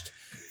watched.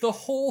 The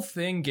whole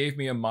thing gave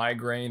me a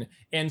migraine,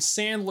 and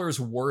Sandler's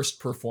worst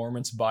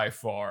performance by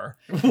far.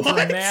 What?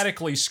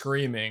 Dramatically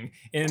screaming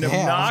in an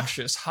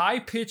obnoxious,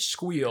 high-pitched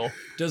squeal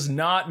does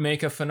not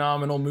make a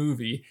phenomenal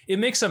movie. It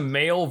makes a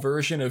male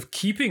version of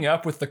Keeping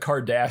Up with the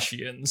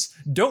Kardashians.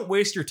 Don't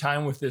waste your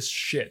time with this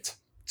shit.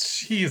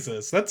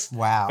 Jesus, that's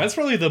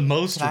probably the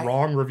most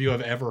wrong review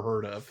I've ever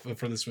heard of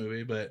for this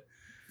movie, but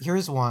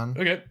here's one.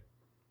 Okay.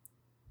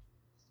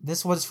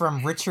 This was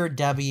from Richard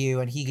W,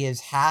 and he gives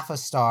half a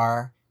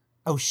star.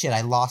 Oh shit, I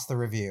lost the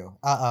review.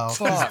 He's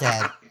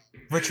dead.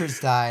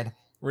 Richard's died.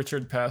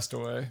 Richard passed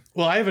away.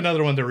 Well, I have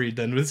another one to read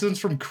then. This one's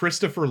from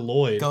Christopher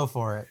Lloyd. Go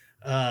for it.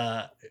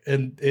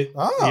 And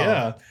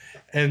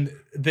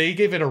they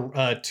gave it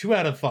a 2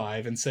 out of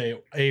 5 and say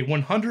a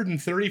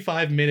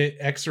 135-minute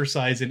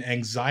exercise in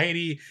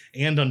anxiety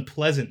and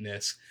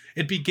unpleasantness.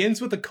 It begins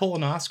with a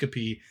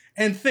colonoscopy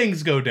and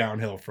things go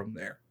downhill from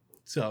there.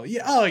 So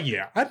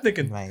yeah, I'm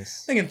thinking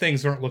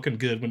things aren't looking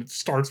good when it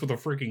starts with a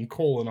freaking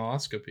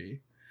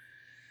colonoscopy.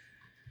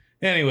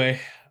 Anyway,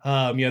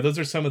 those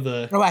are some of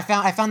the. Oh, I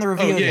found the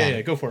review.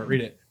 Yeah, go for it.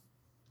 Read it.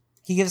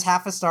 He gives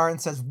half a star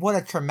and says, "What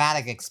a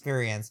traumatic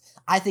experience.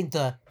 I think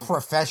the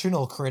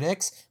professional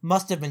critics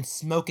must have been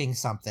smoking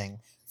something.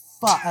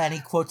 Fuck," and he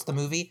quotes the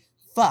movie.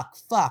 Fuck.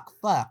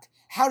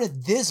 How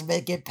did this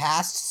make it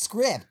past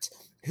script?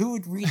 Who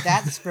would read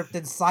that script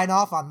and sign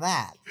off on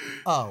that?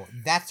 Oh,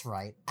 that's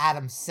right.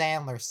 Adam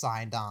Sandler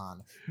signed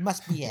on.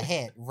 Must be a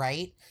hit,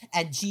 right?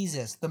 And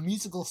Jesus, the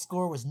musical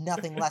score was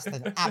nothing less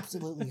than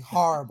absolutely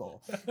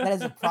horrible. That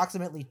is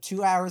approximately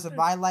 2 hours of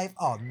my life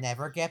I'll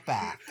never get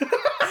back.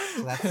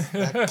 So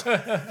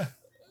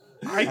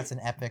that's an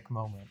epic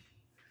moment.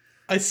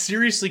 I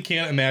seriously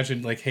can't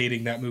imagine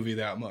hating that movie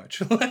that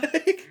much.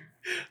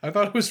 I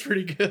thought it was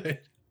pretty good.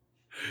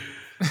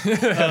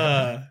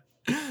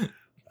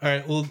 All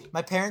right, well...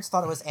 My parents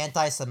thought it was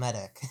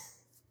anti-Semitic.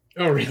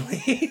 Oh,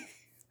 really?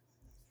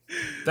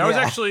 That was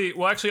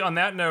actually on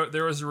that note,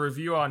 there was a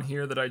review on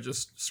here that I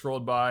just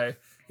scrolled by.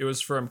 It was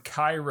from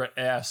Kyra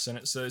S, and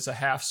it says a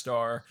half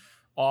star.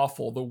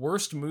 Awful. The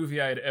worst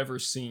movie I had ever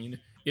seen.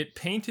 It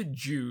painted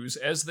Jews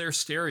as their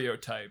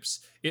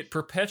stereotypes. It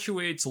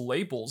perpetuates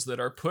labels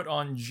that are put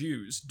on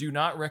Jews. Do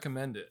not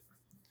recommend it.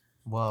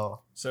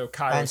 Whoa. So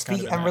Kyra's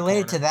and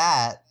related to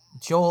that,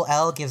 Joel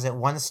L gives it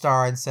 1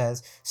 star and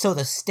says, so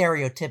the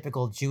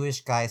stereotypical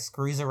Jewish guy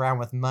screws around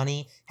with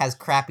money, has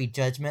crappy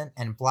judgment,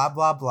 and blah,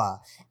 blah, blah.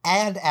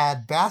 And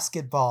add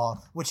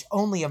basketball, which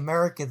only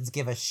Americans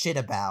give a shit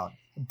about.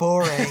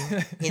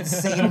 Boring.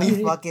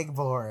 Insanely fucking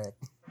boring.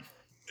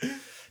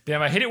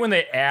 Damn, I hate it when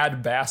they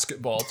add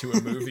basketball to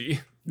a movie.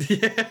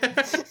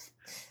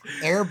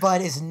 Air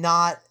Bud is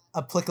not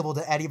applicable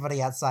to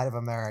anybody outside of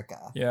America.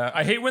 Yeah,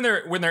 I hate when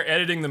they're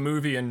editing the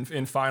movie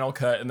in Final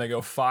Cut and they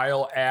go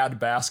file add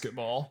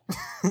basketball.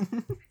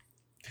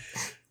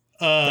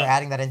 They're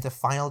adding that into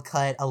Final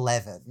Cut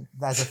 11.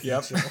 That's a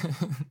feature.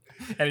 Yep.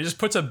 And it just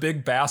puts a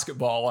big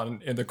basketball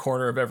in the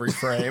corner of every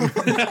frame.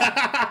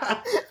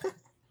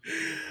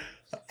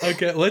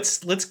 Okay,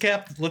 let's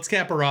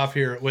cap her off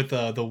here with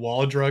the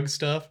wall drug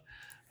stuff.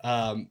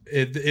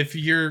 If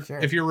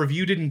your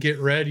review didn't get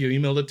read, you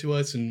emailed it to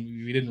us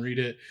and we didn't read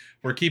it.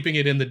 We're keeping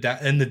it in the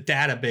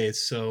database.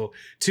 So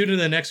tune in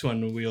to the next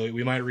one.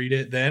 We might read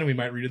it then. We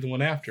might read it the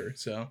one after.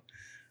 So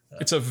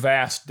it's a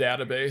vast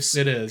database.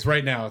 It is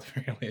right now. At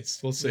the very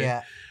least. We'll see.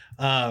 Yeah.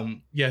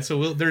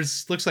 So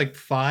there's looks like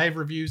 5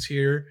 reviews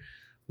here.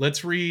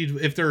 Let's read.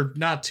 If they're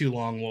not too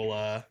long,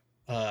 we'll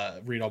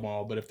read them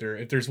all. But if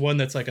there's one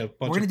that's like a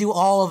bunch, we're gonna do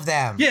all of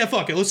them. Yeah,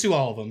 fuck it. Let's do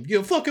all of them.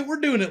 Fuck it. We're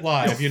doing it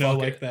live.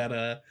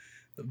 That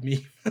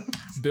me.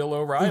 Bill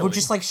O'Reilly. We're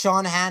just like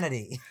Sean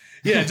Hannity.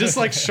 Yeah, just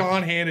like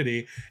Sean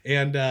Hannity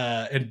and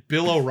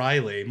Bill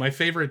O'Reilly, my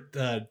favorite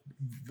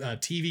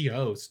TV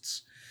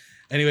hosts.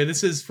 Anyway,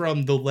 this is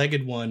from The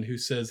Legged One, who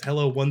says,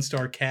 "Hello,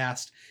 1-star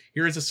cast.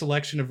 Here is a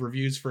selection of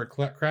reviews for a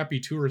crappy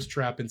tourist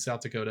trap in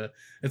South Dakota.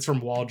 It's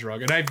from Wall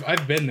Drug, and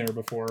I've been there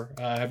before.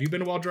 Have you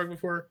been to Wall Drug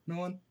before,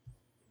 Nolan?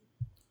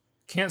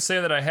 Can't say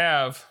that I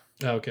have.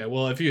 Okay,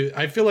 well, I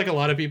feel like a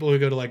lot of people who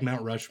go to like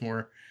Mount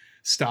Rushmore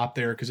stop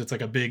there because it's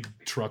like a big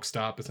truck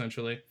stop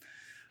essentially.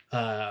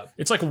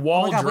 It's like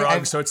wall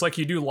drug, so it's like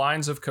you do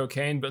lines of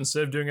cocaine, but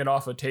instead of doing it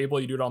off a table,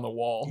 you do it on the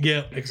wall.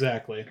 Yeah,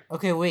 exactly.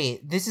 Okay,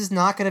 wait. This is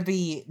not gonna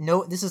be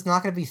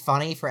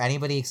funny for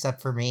anybody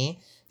except for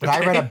me. But I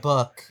read a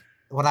book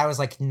when I was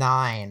like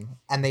 9,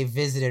 and they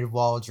visited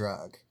Wall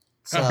Drug.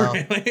 So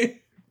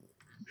really?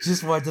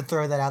 Just wanted to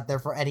throw that out there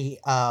for any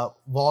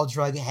Wall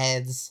Drug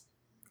heads.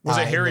 Was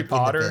it Harry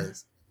Potter?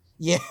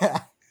 Yeah.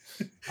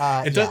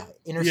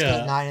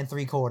 Interstate 9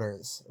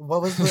 3/4.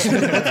 What was the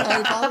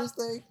Harry Potter's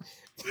thing?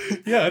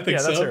 Yeah, I think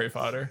so. Yeah, that's Harry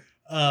Potter.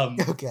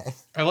 Okay.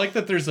 I like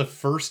that there's a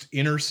First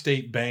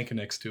Interstate Bank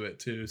next to it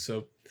too.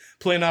 So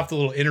playing off the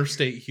little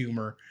interstate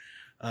humor.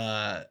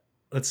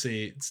 let's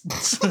see.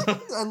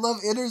 I love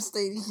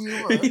interstate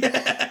humor.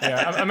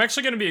 Yeah, I'm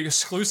actually going to be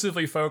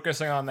exclusively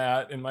focusing on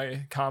that in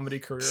my comedy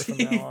career from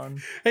now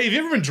on. Hey, have you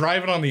ever been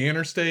driving on the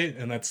interstate?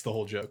 And that's the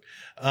whole joke.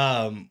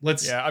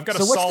 Let's. Yeah, I've got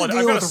a solid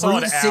hour of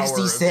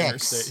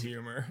interstate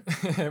humor.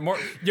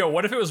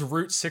 What if it was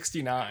Route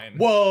 69?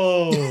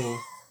 Whoa.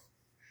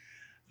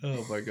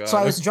 Oh my god. So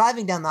I was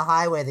driving down the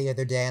highway the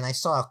other day and I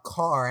saw a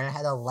car and it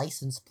had a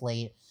license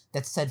plate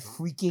that said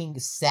freaking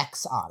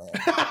sex on it.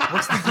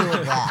 What's the deal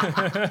with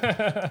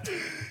that?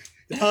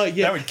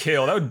 Yeah. That would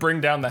kill. That would bring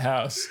down the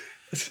house.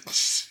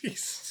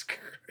 Jesus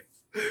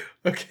Christ.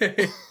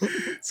 Okay.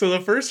 So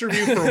the first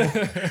review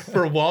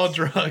for Wall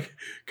Drug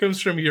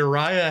comes from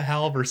Uriah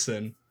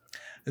Halverson.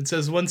 It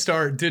says 1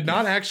 star, did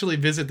not actually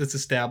visit this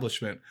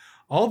establishment.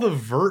 All the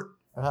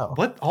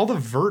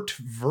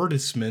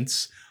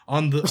advertisements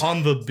on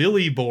the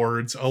Billy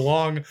boards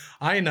along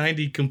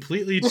I-90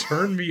 completely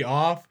turned me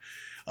off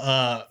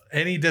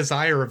any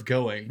desire of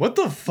going. What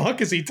the fuck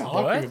is he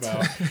talking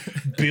about?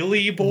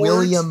 Billy boards?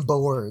 William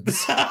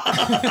boards.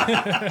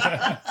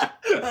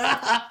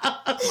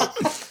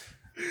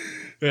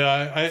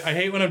 Yeah, I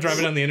hate when I'm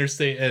driving down the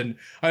interstate, and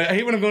I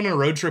hate when I'm going on a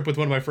road trip with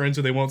one of my friends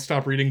and they won't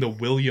stop reading the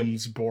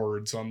Williams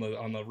boards on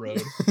the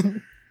road.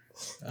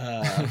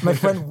 My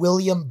friend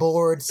William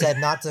Board said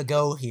not to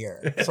go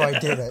here, so I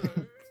did it.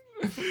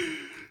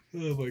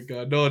 Oh my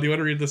god. Noah, do you want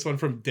to read this one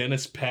from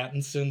Dennis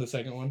Pattinson, the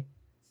second one?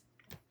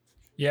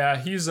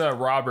 Yeah, he's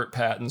Robert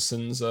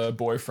Pattinson's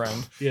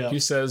boyfriend. Yeah. He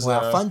says...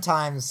 fun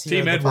times here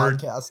on the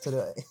podcast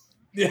today.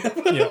 Yeah.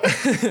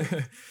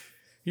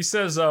 He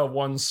says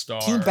 1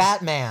 star. Team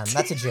Batman.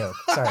 That's a joke.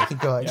 Sorry, keep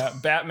going. Yeah,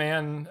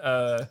 Batman...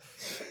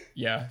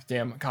 yeah,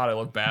 damn. God, I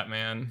love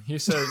Batman. He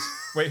says...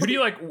 Wait, who do you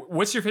like?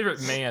 What's your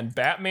favorite man?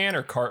 Batman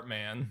or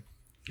Cartman?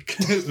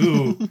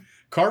 Ooh.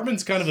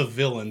 Cartman's kind of a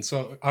villain,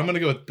 so I'm going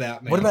to go with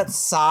Batman. What about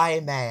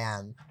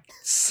Psy-Man?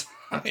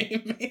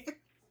 Psy-Man?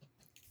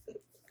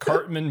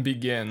 Cartman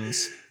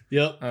Begins.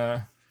 Yep.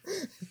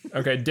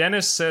 Okay,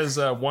 Dennis says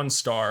 1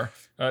 star.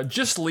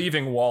 Just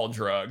leaving Wall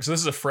Drugs. This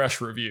is a fresh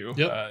review.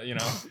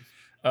 Yep.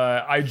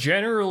 I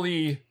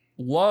generally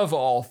love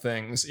all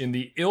things in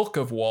the ilk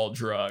of Wall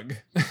Drug.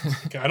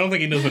 I don't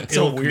think he knows what it's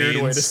ilk a weird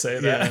means. way to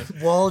say that.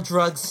 Yeah. Wall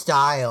Drug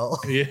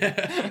style.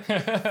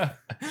 Yeah.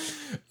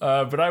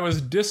 But I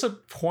was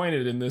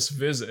disappointed in this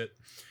visit.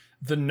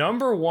 The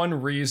number one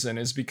reason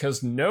is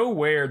because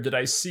nowhere did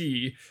I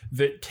see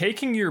that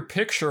taking your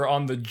picture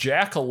on the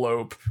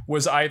jackalope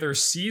was either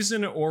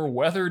season or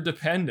weather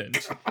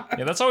dependent.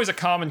 Yeah, that's always a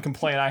common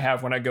complaint I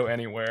have when I go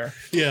anywhere.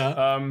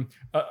 Yeah.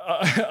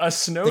 A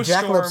snowstorm. The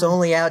jackalope's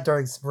only out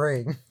during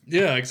spring.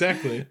 Yeah,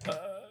 exactly.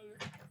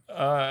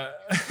 A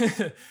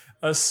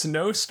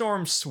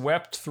snowstorm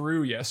swept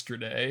through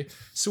yesterday,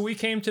 so we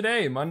came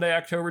today, Monday,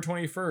 October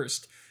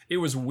 21st. It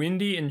was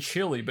windy and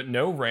chilly, but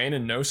no rain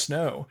and no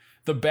snow.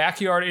 The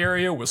backyard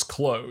area was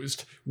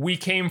closed. We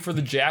came for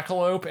the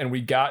jackalope, and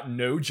we got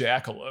no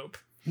jackalope.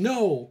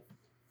 No.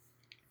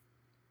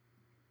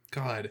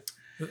 God.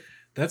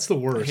 That's the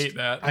worst. I hate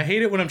that. I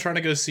hate it when I'm trying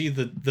to go see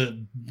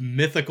the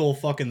mythical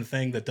fucking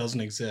thing that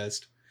doesn't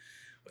exist.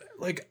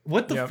 Like,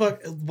 what the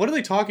fuck? What are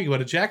they talking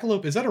about? A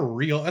jackalope? Is that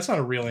that's not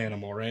a real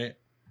animal, right?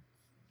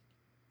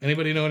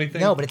 Anybody know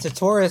anything? No, but it's a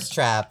tourist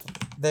trap.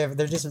 They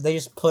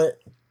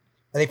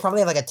probably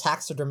have like a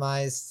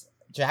taxidermized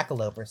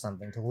jackalope or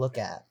something to look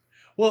at.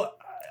 Well,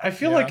 I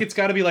feel like it's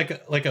got to be like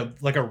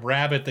a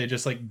rabbit they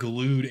just like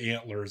glued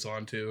antlers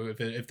onto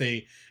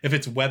if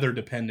it's weather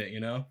dependent, you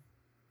know.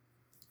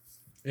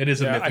 It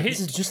is a myth. This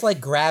is just like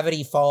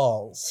Gravity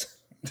Falls.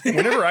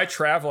 Whenever I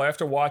travel, I have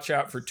to watch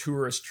out for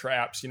tourist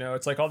traps. You know,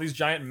 it's like all these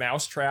giant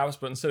mouse traps,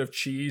 but instead of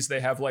cheese, they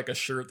have like a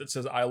shirt that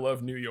says "I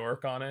love New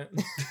York" on it.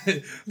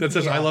 That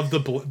says "I love the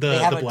they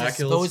have the Black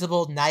Hills."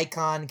 Disposable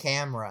Nikon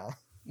camera.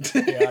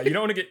 Yeah, you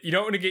don't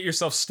want to get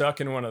yourself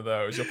stuck in one of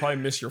those. You'll probably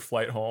miss your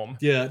flight home.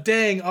 Yeah,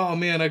 dang. Oh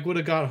man, I would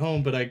have got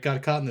home, but I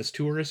got caught in this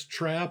tourist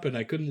trap and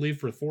I couldn't leave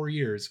for 4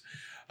 years.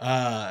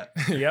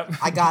 Yep.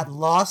 I got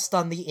lost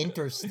on the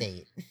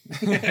interstate.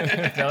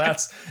 Now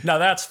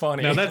that's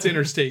funny. Now that's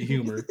interstate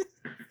humor.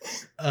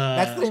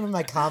 That's the name of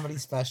my comedy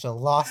special,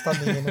 Lost on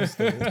the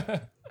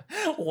Interstate.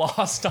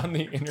 Lost on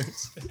the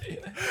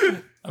Interstate.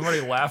 I'm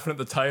already laughing at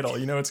the title.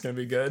 You know it's going to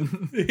be good.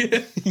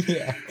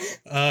 Yeah.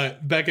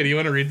 Becca, do you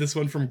want to read this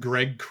one from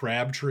Greg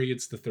Crabtree?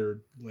 It's the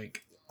third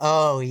link.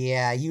 Oh,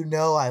 yeah. You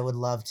know I would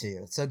love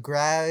to. So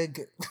Grab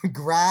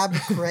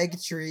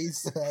Craig Tree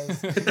says,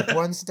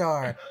 1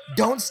 star.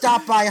 Don't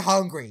stop by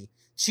hungry.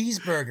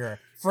 Cheeseburger,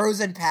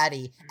 frozen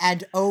patty,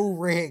 and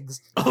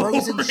O-rings.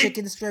 Frozen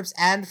chicken strips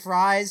and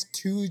fries,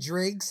 2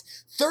 drinks.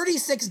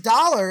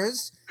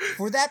 $36?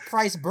 For that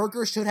price,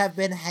 burger should have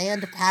been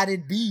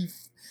hand-patted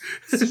beef.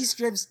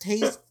 C-strips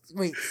taste...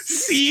 Wait.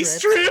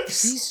 C-strips?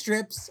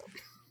 C-strips...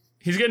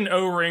 He's getting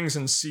O-rings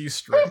and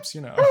C-strips,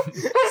 you know.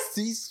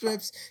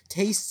 C-strips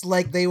tastes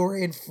like they were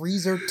in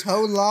freezer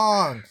too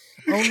long.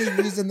 Only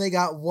reason they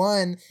got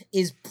 1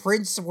 is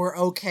prints were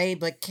okay,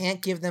 but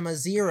can't give them a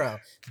 0.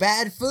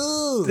 Bad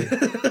food.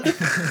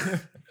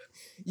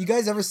 You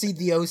guys ever see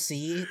The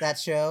OC, that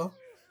show?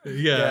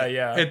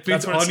 Yeah. It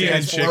beats onion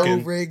and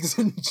chicken. Rigs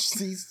and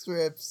cheese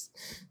strips.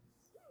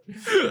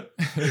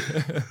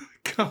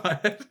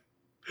 God.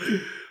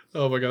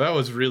 Oh my god, that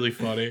was really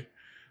funny.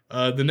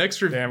 The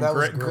next review. That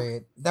was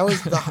great. That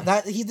was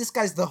this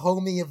guy's the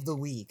homie of the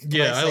week.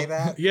 Can I say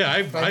that? Yeah,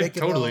 I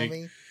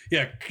totally.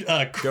 Yeah,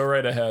 go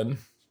right ahead.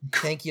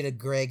 Thank you to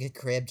Greg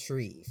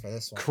Crabtree for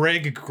this one.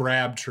 Craig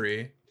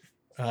Crabtree.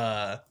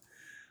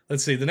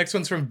 Let's see. The next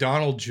one's from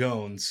Donald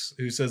Jones,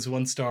 who says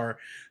 1 star.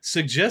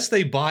 Suggest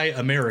they buy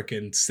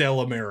American, sell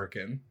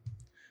American.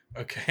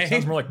 Okay.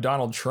 Sounds more like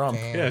Donald Trump.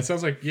 Damn. Yeah, it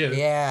sounds like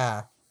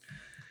Yeah.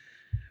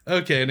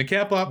 Okay, and to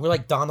cap off, we're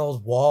like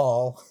Donald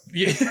Wall.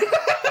 Yeah.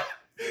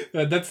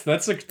 that's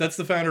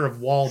the founder of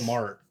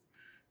Walmart.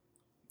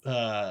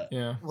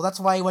 Yeah. Well, that's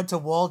why he went to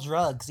Wall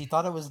Drugs. He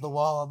thought it was the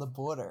wall on the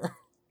border.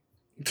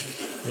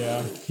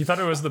 Yeah, he thought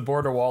it was the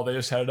border wall. They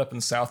just had it up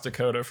in South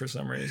Dakota for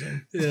some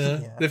reason. Yeah.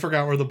 They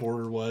forgot where the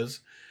border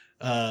was.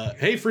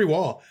 Hey, free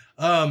wall.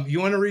 You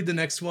want to read the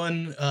next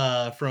one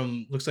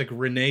from, looks like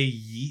Renee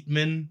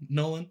Yeatman,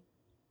 Nolan?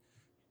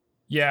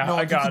 Yeah, Nolan,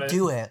 I got it. You can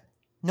do it.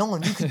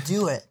 Nolan, you can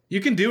do it. You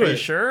can do Are it. You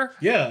sure?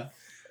 Yeah.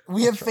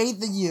 We have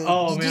faith in you.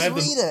 Oh, you man,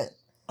 just read it.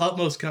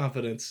 Utmost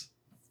confidence.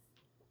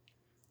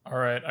 All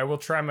right, I will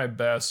try my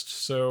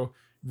best. So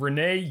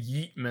Renee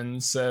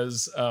Yeatman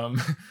says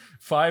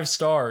 5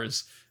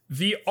 stars.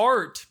 The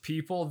art,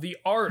 people, the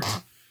art.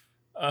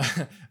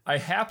 I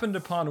happened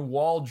upon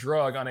Wall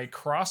Drug on a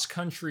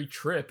cross-country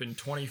trip in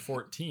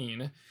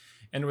 2014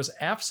 and was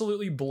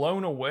absolutely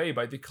blown away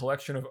by the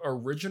collection of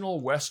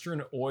original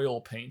Western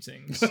oil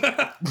paintings.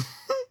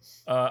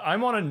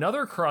 I'm on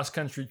another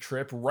cross-country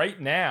trip right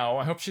now.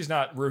 I hope she's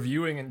not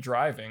reviewing and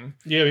driving.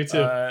 Yeah, me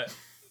too.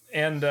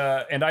 And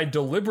I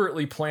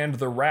deliberately planned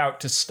the route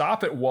to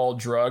stop at Wall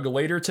Drug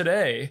later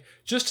today,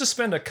 just to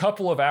spend a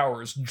couple of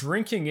hours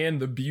drinking in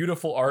the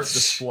beautiful art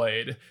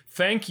displayed.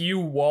 Thank you,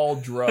 Wall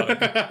Drug.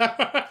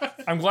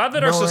 I'm glad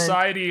that our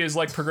society is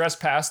like progressed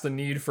past the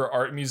need for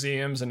art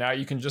museums, and now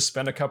you can just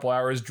spend a couple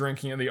hours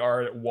drinking in the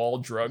art at Wall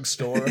Drug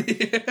store.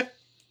 Yeah.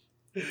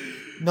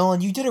 Nolan,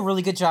 you did a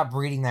really good job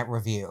reading that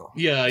review.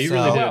 Yeah, you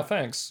really did. Wow,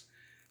 thanks.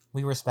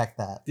 We respect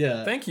that.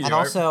 Yeah. Thank you. And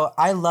also,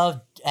 I love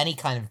any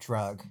kind of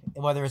drug,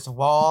 whether it's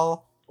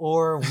wall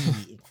or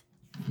weed.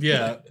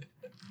 Yeah.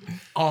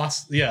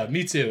 Awesome. Yeah,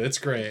 me too. It's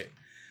great.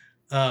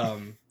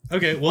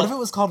 Okay, well, what if it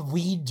was called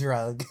weed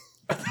drug?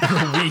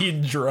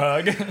 Weed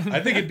drug. I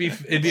think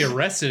it'd be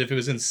arrested if it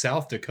was in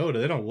South Dakota.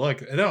 They don't like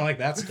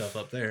that stuff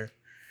up there.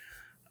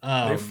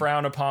 They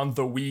frown upon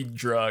the weed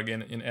drug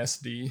in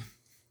SD.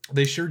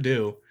 They sure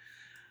do.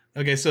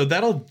 Okay, so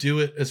that'll do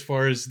it as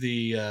far as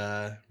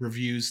the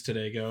reviews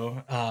today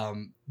go.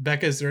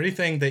 Becca, is there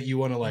anything that you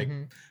want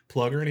to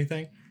plug or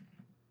anything?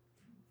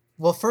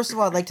 Well, first of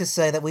all, I'd like to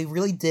say that we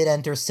really did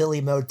enter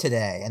silly mode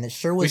today, and it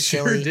sure was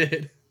silly. We sure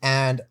did.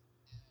 And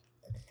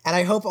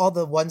I hope all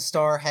the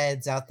 1-star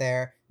heads out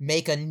there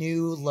make a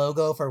new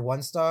logo for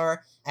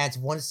 1-star, and it's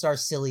 1-star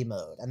silly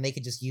mode, and they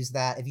could just use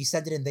that. If you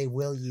send it in, they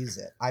will use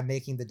it. I'm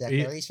making the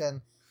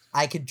declaration.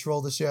 I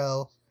control the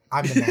show.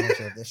 I'm the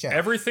manager of the show.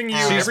 Everything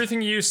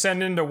you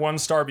send into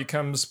 1-star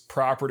becomes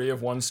property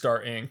of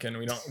 1-Star Inc., and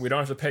we don't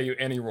have to pay you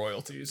any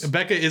royalties.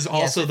 Becca is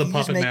also the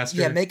puppet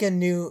master. Yeah, make a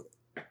new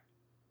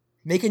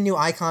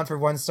icon for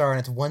 1-star, and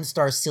it's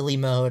 1-star silly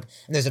mode,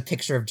 and there's a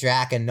picture of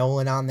Jack and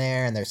Nolan on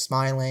there, and they're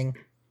smiling,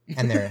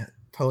 and they're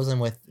posing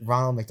with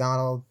Ronald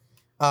McDonald.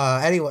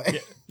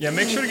 Anyway. Yeah,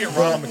 make sure to get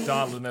Ronald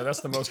McDonald in there.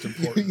 That's the most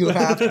important you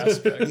have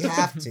aspect. You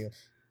have to.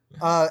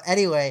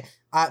 Anyway,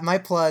 my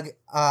plug,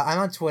 I'm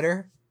on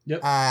Twitter.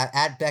 Yep.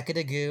 At Becca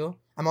DeGoo.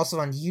 I'm also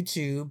on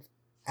YouTube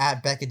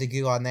at Becca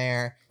DeGoo on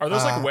there. Are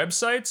those like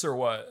websites or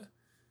what?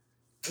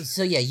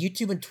 So yeah,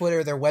 YouTube and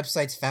Twitter, they're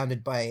websites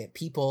founded by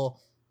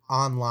people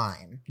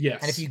online. Yes.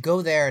 And if you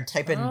go there and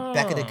type in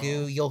Becca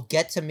DeGoo, you'll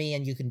get to me,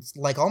 and you can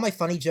like all my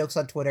funny jokes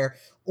on Twitter,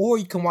 or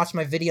you can watch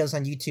my videos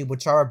on YouTube,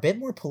 which are a bit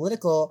more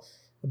political,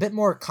 a bit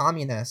more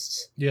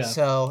communist. Yeah.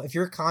 So if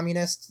you're a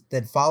communist,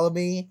 then follow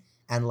me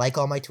and like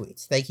all my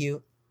tweets. Thank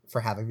you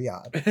for having me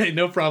on. Hey,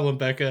 no problem,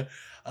 Becca.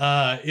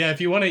 Yeah,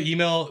 if you want to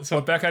email...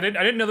 Well, Becca, I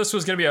didn't know this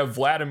was going to be a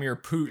Vladimir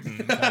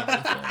Putin kind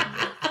of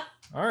thing.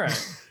 All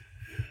right.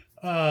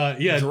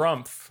 Yeah.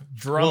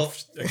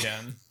 Drumpf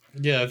again.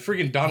 Yeah,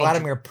 freaking Donald...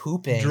 Vladimir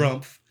pooping.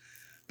 Drumpf.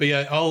 But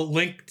yeah, I'll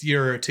link to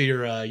your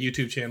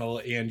YouTube channel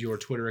and your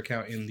Twitter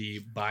account in the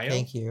bio.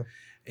 Thank you.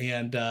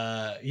 And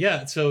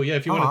yeah, so yeah,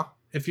 if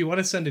you want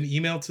to send an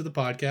email to the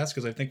podcast,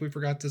 because I think we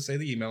forgot to say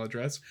the email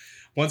address,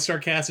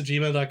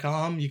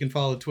 1starcast@gmail.com. You can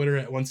follow Twitter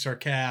at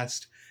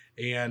 1starcast.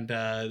 And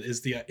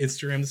is the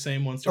Instagram the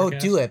same 1-star? Oh,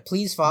 do it!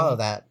 Please follow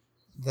that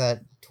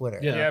Twitter.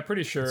 Yeah,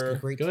 pretty sure.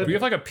 Great. Do we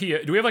have like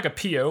a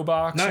PO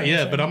box? Not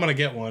yet, but I'm gonna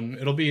get one.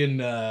 It'll be in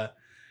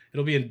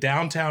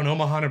downtown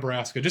Omaha,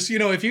 Nebraska. Just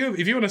if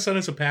you want to send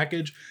us a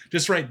package,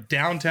 just write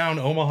downtown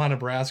Omaha,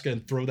 Nebraska,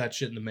 and throw that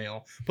shit in the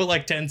mail. Put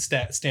like 10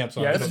 stamps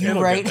on it.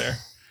 It'll get there.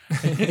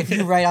 If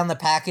you write on the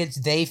package,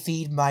 they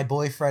feed my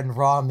boyfriend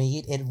raw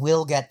meat, it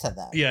will get to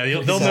them. Yeah,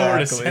 they'll know where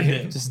to send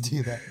it. Just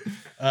do that.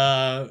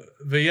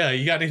 But yeah,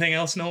 you got anything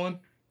else, Nolan?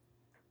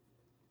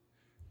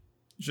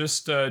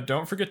 Just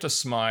don't forget to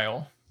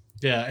smile.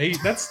 Yeah, hey,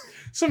 that's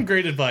some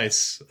great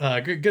advice.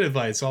 Good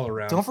advice all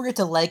around. Don't forget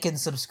to like and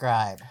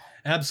subscribe.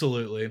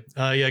 Absolutely.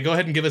 Yeah, go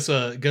ahead and give us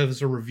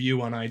a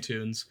review on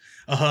iTunes.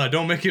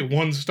 Don't make it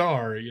 1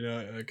 star,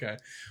 Okay.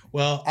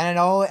 Well, and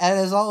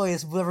as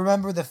always,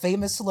 remember the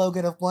famous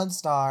slogan of 1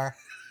 star,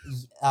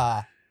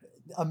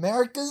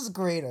 America's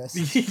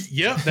greatest.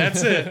 Yep,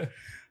 that's it.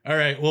 All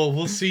right. Well,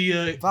 we'll see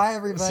you. Bye,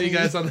 everybody. See you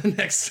guys on the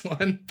next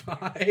one.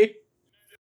 Bye.